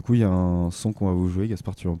 Et du coup, il y a un son qu'on va vous jouer.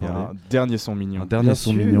 Gaspard, tu vas en Il y a parler. un dernier son mignon. Un dernier Bien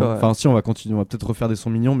son sûr, mignon. ouais. Enfin, si, on va continuer. On va peut-être refaire des sons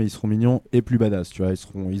mignons, mais ils seront mignons et plus badass. Tu vois,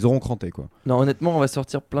 ils auront cranté, quoi. Non, honnêtement, on va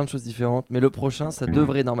sortir plein de choses différentes. Mais le prochain, ça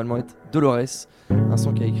devrait normalement être Dolores, un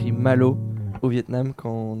son qui a écrit Malo au Vietnam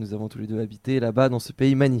quand nous avons tous les deux habité là-bas dans ce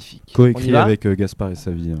pays magnifique. On y Coécrit va avec Gaspard et sa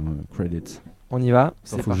vie. Il Credits. On y va. Il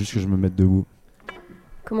C'est faut parti. juste que je me mette debout.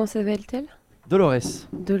 Comment s'appelle-t-elle? Dolores.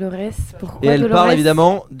 Dolores. Pourquoi Et elle Dolores? parle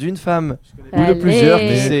évidemment d'une femme ou de Allez. plusieurs,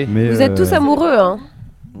 qui sait. Mais, Vous êtes tous amoureux, hein?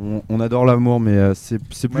 On adore l'amour, mais c'est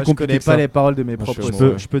plus Moi, je compliqué connais que pas ça. les paroles de mes Moi, je propres suis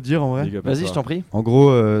mots. Je peux dire en vrai. Big up à Vas-y, toi. je t'en prie. En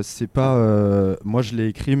gros, c'est pas. Moi, je l'ai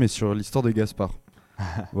écrit, mais sur l'histoire de Gaspard.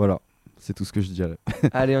 Voilà, c'est tout ce que je dirais.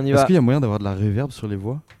 Allez, on y Est-ce va. qu'il y a moyen d'avoir de la reverb sur les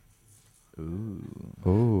voix?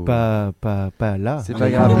 Oh. Pas là. C'est pas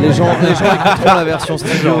grave. Les gens écouteront la version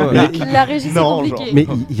studio. La régie, c'est Non, compliqué. Mais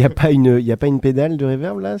il n'y a pas une pédale de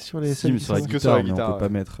reverb là sur les Si, mais sur la que guitare, sur la mais guitare, on peut pas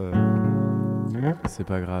mettre. C'est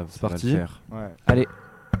pas grave, C'est ça va parti. le faire. Ouais. Allez.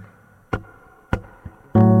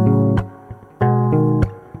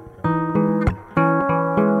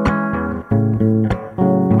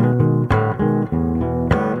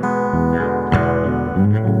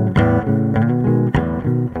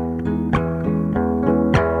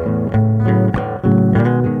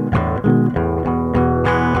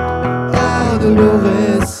 Ah,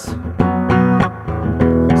 Dolores,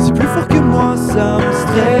 c'est plus fort que moi, ça me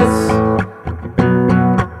stresse.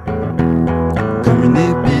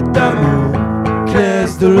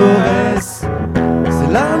 Dolores.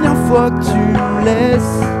 C'est la dernière fois que tu me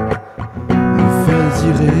laisses me faire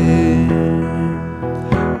désirer.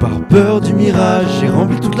 Par peur du mirage, j'ai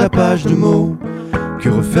rempli toute la page de mots. Que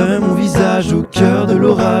referait mon visage au cœur de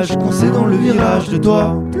l'orage, coincé dans le virage de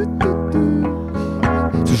toi.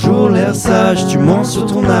 Toujours l'air sage, tu mens sur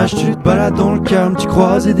ton âge, tu te balades dans le calme, tu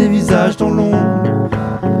croisais des visages dans l'ombre.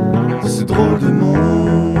 Ce drôle de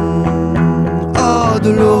monde. Oh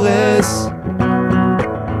Dolores,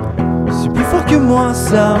 c'est plus fort que moi,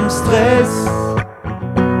 ça me stresse.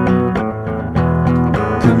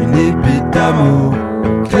 Comme une épée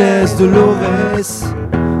Damoclès, Dolores.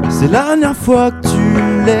 C'est la dernière fois que tu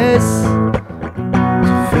me laisses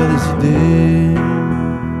te faire des idées.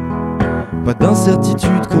 Pas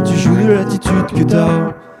d'incertitude quand tu joues de l'attitude que t'as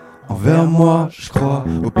envers moi, je crois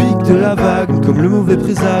au pic de la vague, comme le mauvais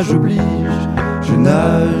présage oblige. Je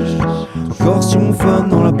nage encore sur mon phone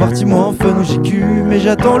dans la partie moins fun où j'ai cul, mais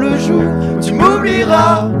j'attends le jour, tu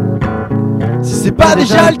m'oublieras si c'est pas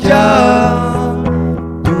déjà le cas.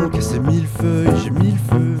 Donc à ces mille feuilles, j'ai mille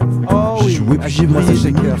feux. J'ai joué puis j'ai brillé,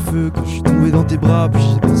 j'ai mis le feu. Quand je suis tombé dans tes bras, puis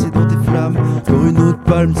j'ai dansé dans tes flammes. Encore une autre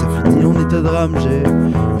palme, ça finit en état de drame. J'ai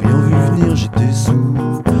rien vu venir, j'étais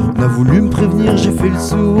sourd. On a voulu me prévenir, j'ai fait le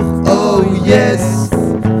sourd. Oh yes,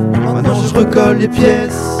 maintenant je recolle les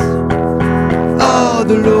pièces. Oh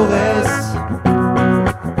Dolores,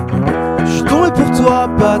 je suis tombé pour toi,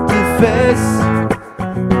 pas tes fesses.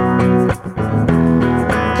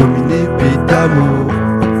 Comme une épée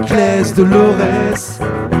Damoclès, Dolores.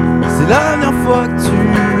 C'est la dernière fois que tu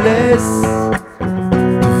me laisses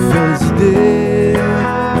te faire des idées.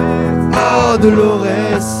 Oh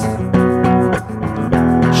Dolores,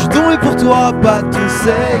 je suis tombé pour toi, pas ton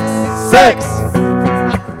sexe.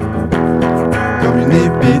 Comme une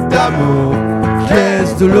épée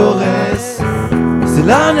Damoclès, Dolores. C'est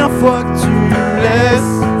la dernière fois que tu me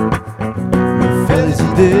laisses me faire des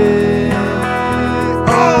idées.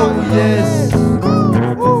 Oh yes,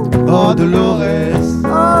 oh Dolores.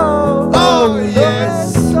 Oh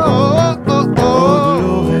yes, oh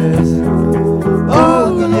Dolores. Oh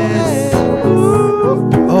yes,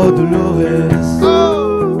 oh Dolores.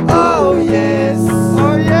 Oh yes,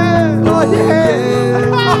 oh yeah, oh yeah,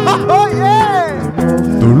 oh yeah.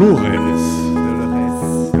 Dolores.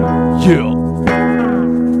 Yeah.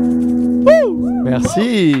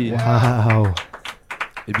 Merci. Waouh.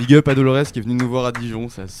 Et big up à Dolores qui est venue nous voir à Dijon,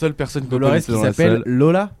 c'est la seule personne qu'on Dolores connaissait qui dans la s'appelle salle.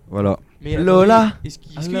 Lola. Voilà. Mais Lola. Est-ce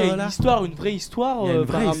qu'il y a une histoire, une vraie histoire Il y a une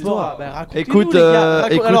par vraie rapport histoire. à... Bah, racontez-nous, Écoute, les gars.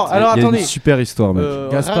 écoute, alors Il y a attendez. une super histoire, mec.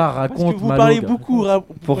 Gaspard, Parce raconte, que vous Malo, parlez raconte. beaucoup.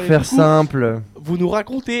 Pour faire simple. Vous nous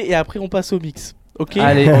racontez et après on passe au mix. Ok.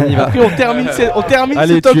 Allez, on y va. Après on termine ce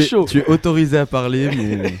Allez, talk show. tu es autorisé à parler,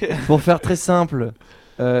 mais Pour faire très simple,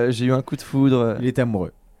 j'ai eu un coup de foudre. Il était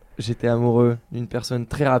amoureux. J'étais amoureux d'une personne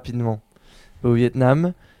très rapidement au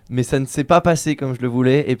Vietnam, mais ça ne s'est pas passé comme je le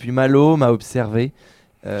voulais. Et puis Malo m'a observé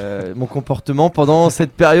mon comportement pendant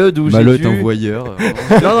cette période où Malo j'ai est un dû... voyeur.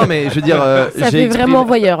 Non, mais je veux dire, Ça j'ai fait exprimé- vraiment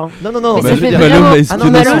voyeur. Hein. Non, Mais mais ça je veux fait dire, Malo vraiment... l'a Ah non,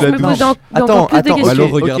 espionné Malo, sous je la me douche. pose encore Attends, plus de questions. Malo,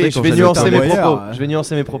 regardez ok, quand je vais j'avais nuancer un mes voyeur. propos. Je vais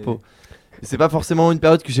nuancer mes propos. C'est pas forcément une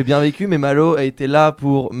période que j'ai bien vécue, mais Malo a été là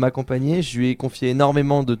pour m'accompagner. Je lui ai confié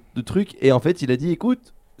énormément de trucs et en fait, il a dit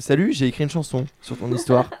écoute, salut, j'ai écrit une chanson sur ton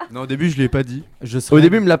histoire. Non, au début, je l'ai pas dit. Au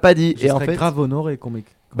début, il me l'a pas dit je et en serais fait, grave honoré qu'on m'ait.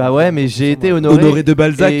 bah ouais, mais j'ai été honoré. Honoré de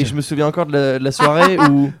Balzac. Et je me souviens encore de la soirée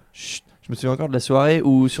où Chut, je me souviens encore de la soirée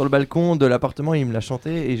où sur le balcon de l'appartement, il me l'a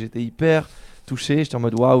chanté et j'étais hyper touché. J'étais en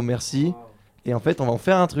mode waouh, merci. Et en fait, on va en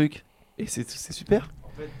faire un truc. Et c'est super.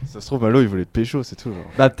 Ça se trouve, Malo, il voulait te pécho, c'est tout. Genre.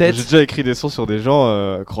 Bah peut-être. J'ai déjà écrit des sons sur des gens,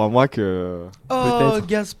 crois-moi que. Oh, Peut-être.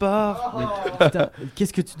 Gaspard. Mais putain,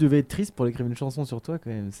 qu'est-ce que tu devais être triste pour écrire une chanson sur toi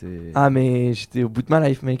quand même. C'est. Ah mais j'étais au bout de ma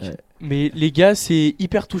life, mec. Ouais. Mais les gars, c'est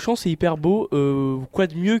hyper touchant, c'est hyper beau. Quoi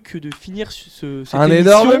de mieux que de finir cette Un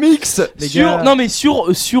émission énorme mix. Les sur, gars- non mais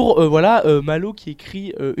sur voilà Malo qui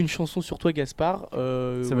écrit une chanson sur toi Gaspard. Ça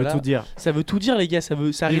voilà. veut tout dire. Ça veut tout dire les gars. Ça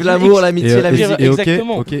Vive résume l'amour, l'amitié, la musique. musique. et ok,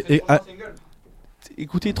 Exactement. ok. Et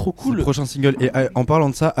Écoutez, trop c'est le cool. prochain single. Et en parlant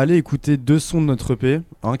de ça, allez écouter deux sons de notre EP.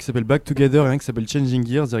 Un qui s'appelle Back Together et un qui s'appelle Changing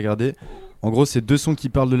Gears. Et regardez. En gros, c'est deux sons qui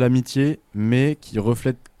parlent de l'amitié, mais qui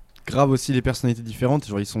reflètent grave aussi les personnalités différentes.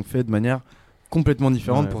 Genre, ils sont faits de manière complètement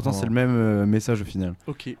différente. Ouais, pourtant, vraiment. c'est le même message au final.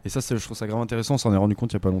 Ok. Et ça, je trouve ça grave intéressant. On s'en est rendu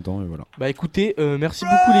compte il y a pas longtemps. Et voilà. Bah écoutez, merci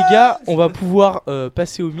beaucoup les gars. On va pouvoir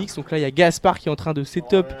passer au mix. Donc là, il y a Gaspard qui est en train de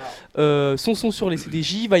setup son son sur les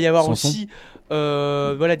CDJ. Il va y avoir Son aussi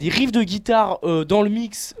voilà, des riffs de guitare dans le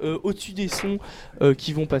mix au-dessus des sons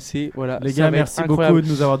qui vont passer. Voilà, Les ça gars, va être merci incroyable. beaucoup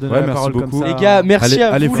de nous avoir donné Ouais, la merci parole beaucoup. comme ça. Les gars, merci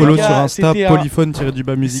à allez vous. follow les gars. sur Insta, C'était un-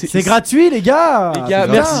 polyphone-musique. C'est gratuit, les gars. Les gars,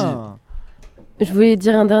 Putain. merci. Je voulais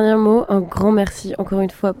dire un dernier mot, un grand merci encore une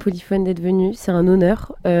fois Polyphone d'être venu, c'est un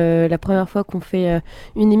honneur. La première fois qu'on fait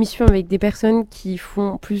une émission avec des personnes qui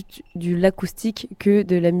font plus de l'acoustique que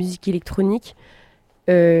de la musique électronique.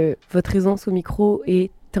 Votre présence au micro est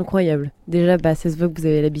incroyable. Déjà, ça se voit que vous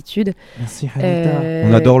avez l'habitude. Merci Hanita.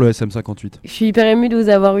 On adore le SM58. Je suis hyper émue de vous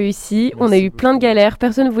avoir eu ici. On a eu plein de galères.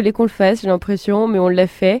 Personne ne voulait qu'on le fasse, j'ai l'impression, mais on l'a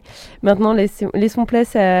fait. Maintenant, laissons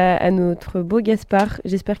place à notre beau Gaspard.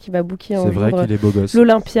 J'espère qu'il va booker un C'est vrai jour qu'il est beau gosse.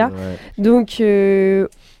 l'Olympia. Donc,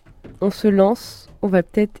 on se lance. On va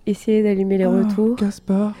peut-être essayer d'allumer les retours.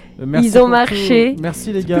 Gaspard. Ils ont marché.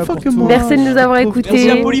 Merci les gars. Merci de nous avoir écoutés. Merci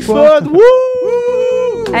à Polyphone.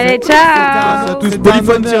 Allez, ciao. Tous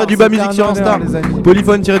Polyphone-du-bas musique sur Insta.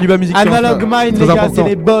 Polyphone-du-bas musique sur Insta. Analog Mind, Très les gars, important. c'est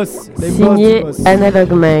les boss. Les boss, Signé boss.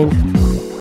 Analog Mind.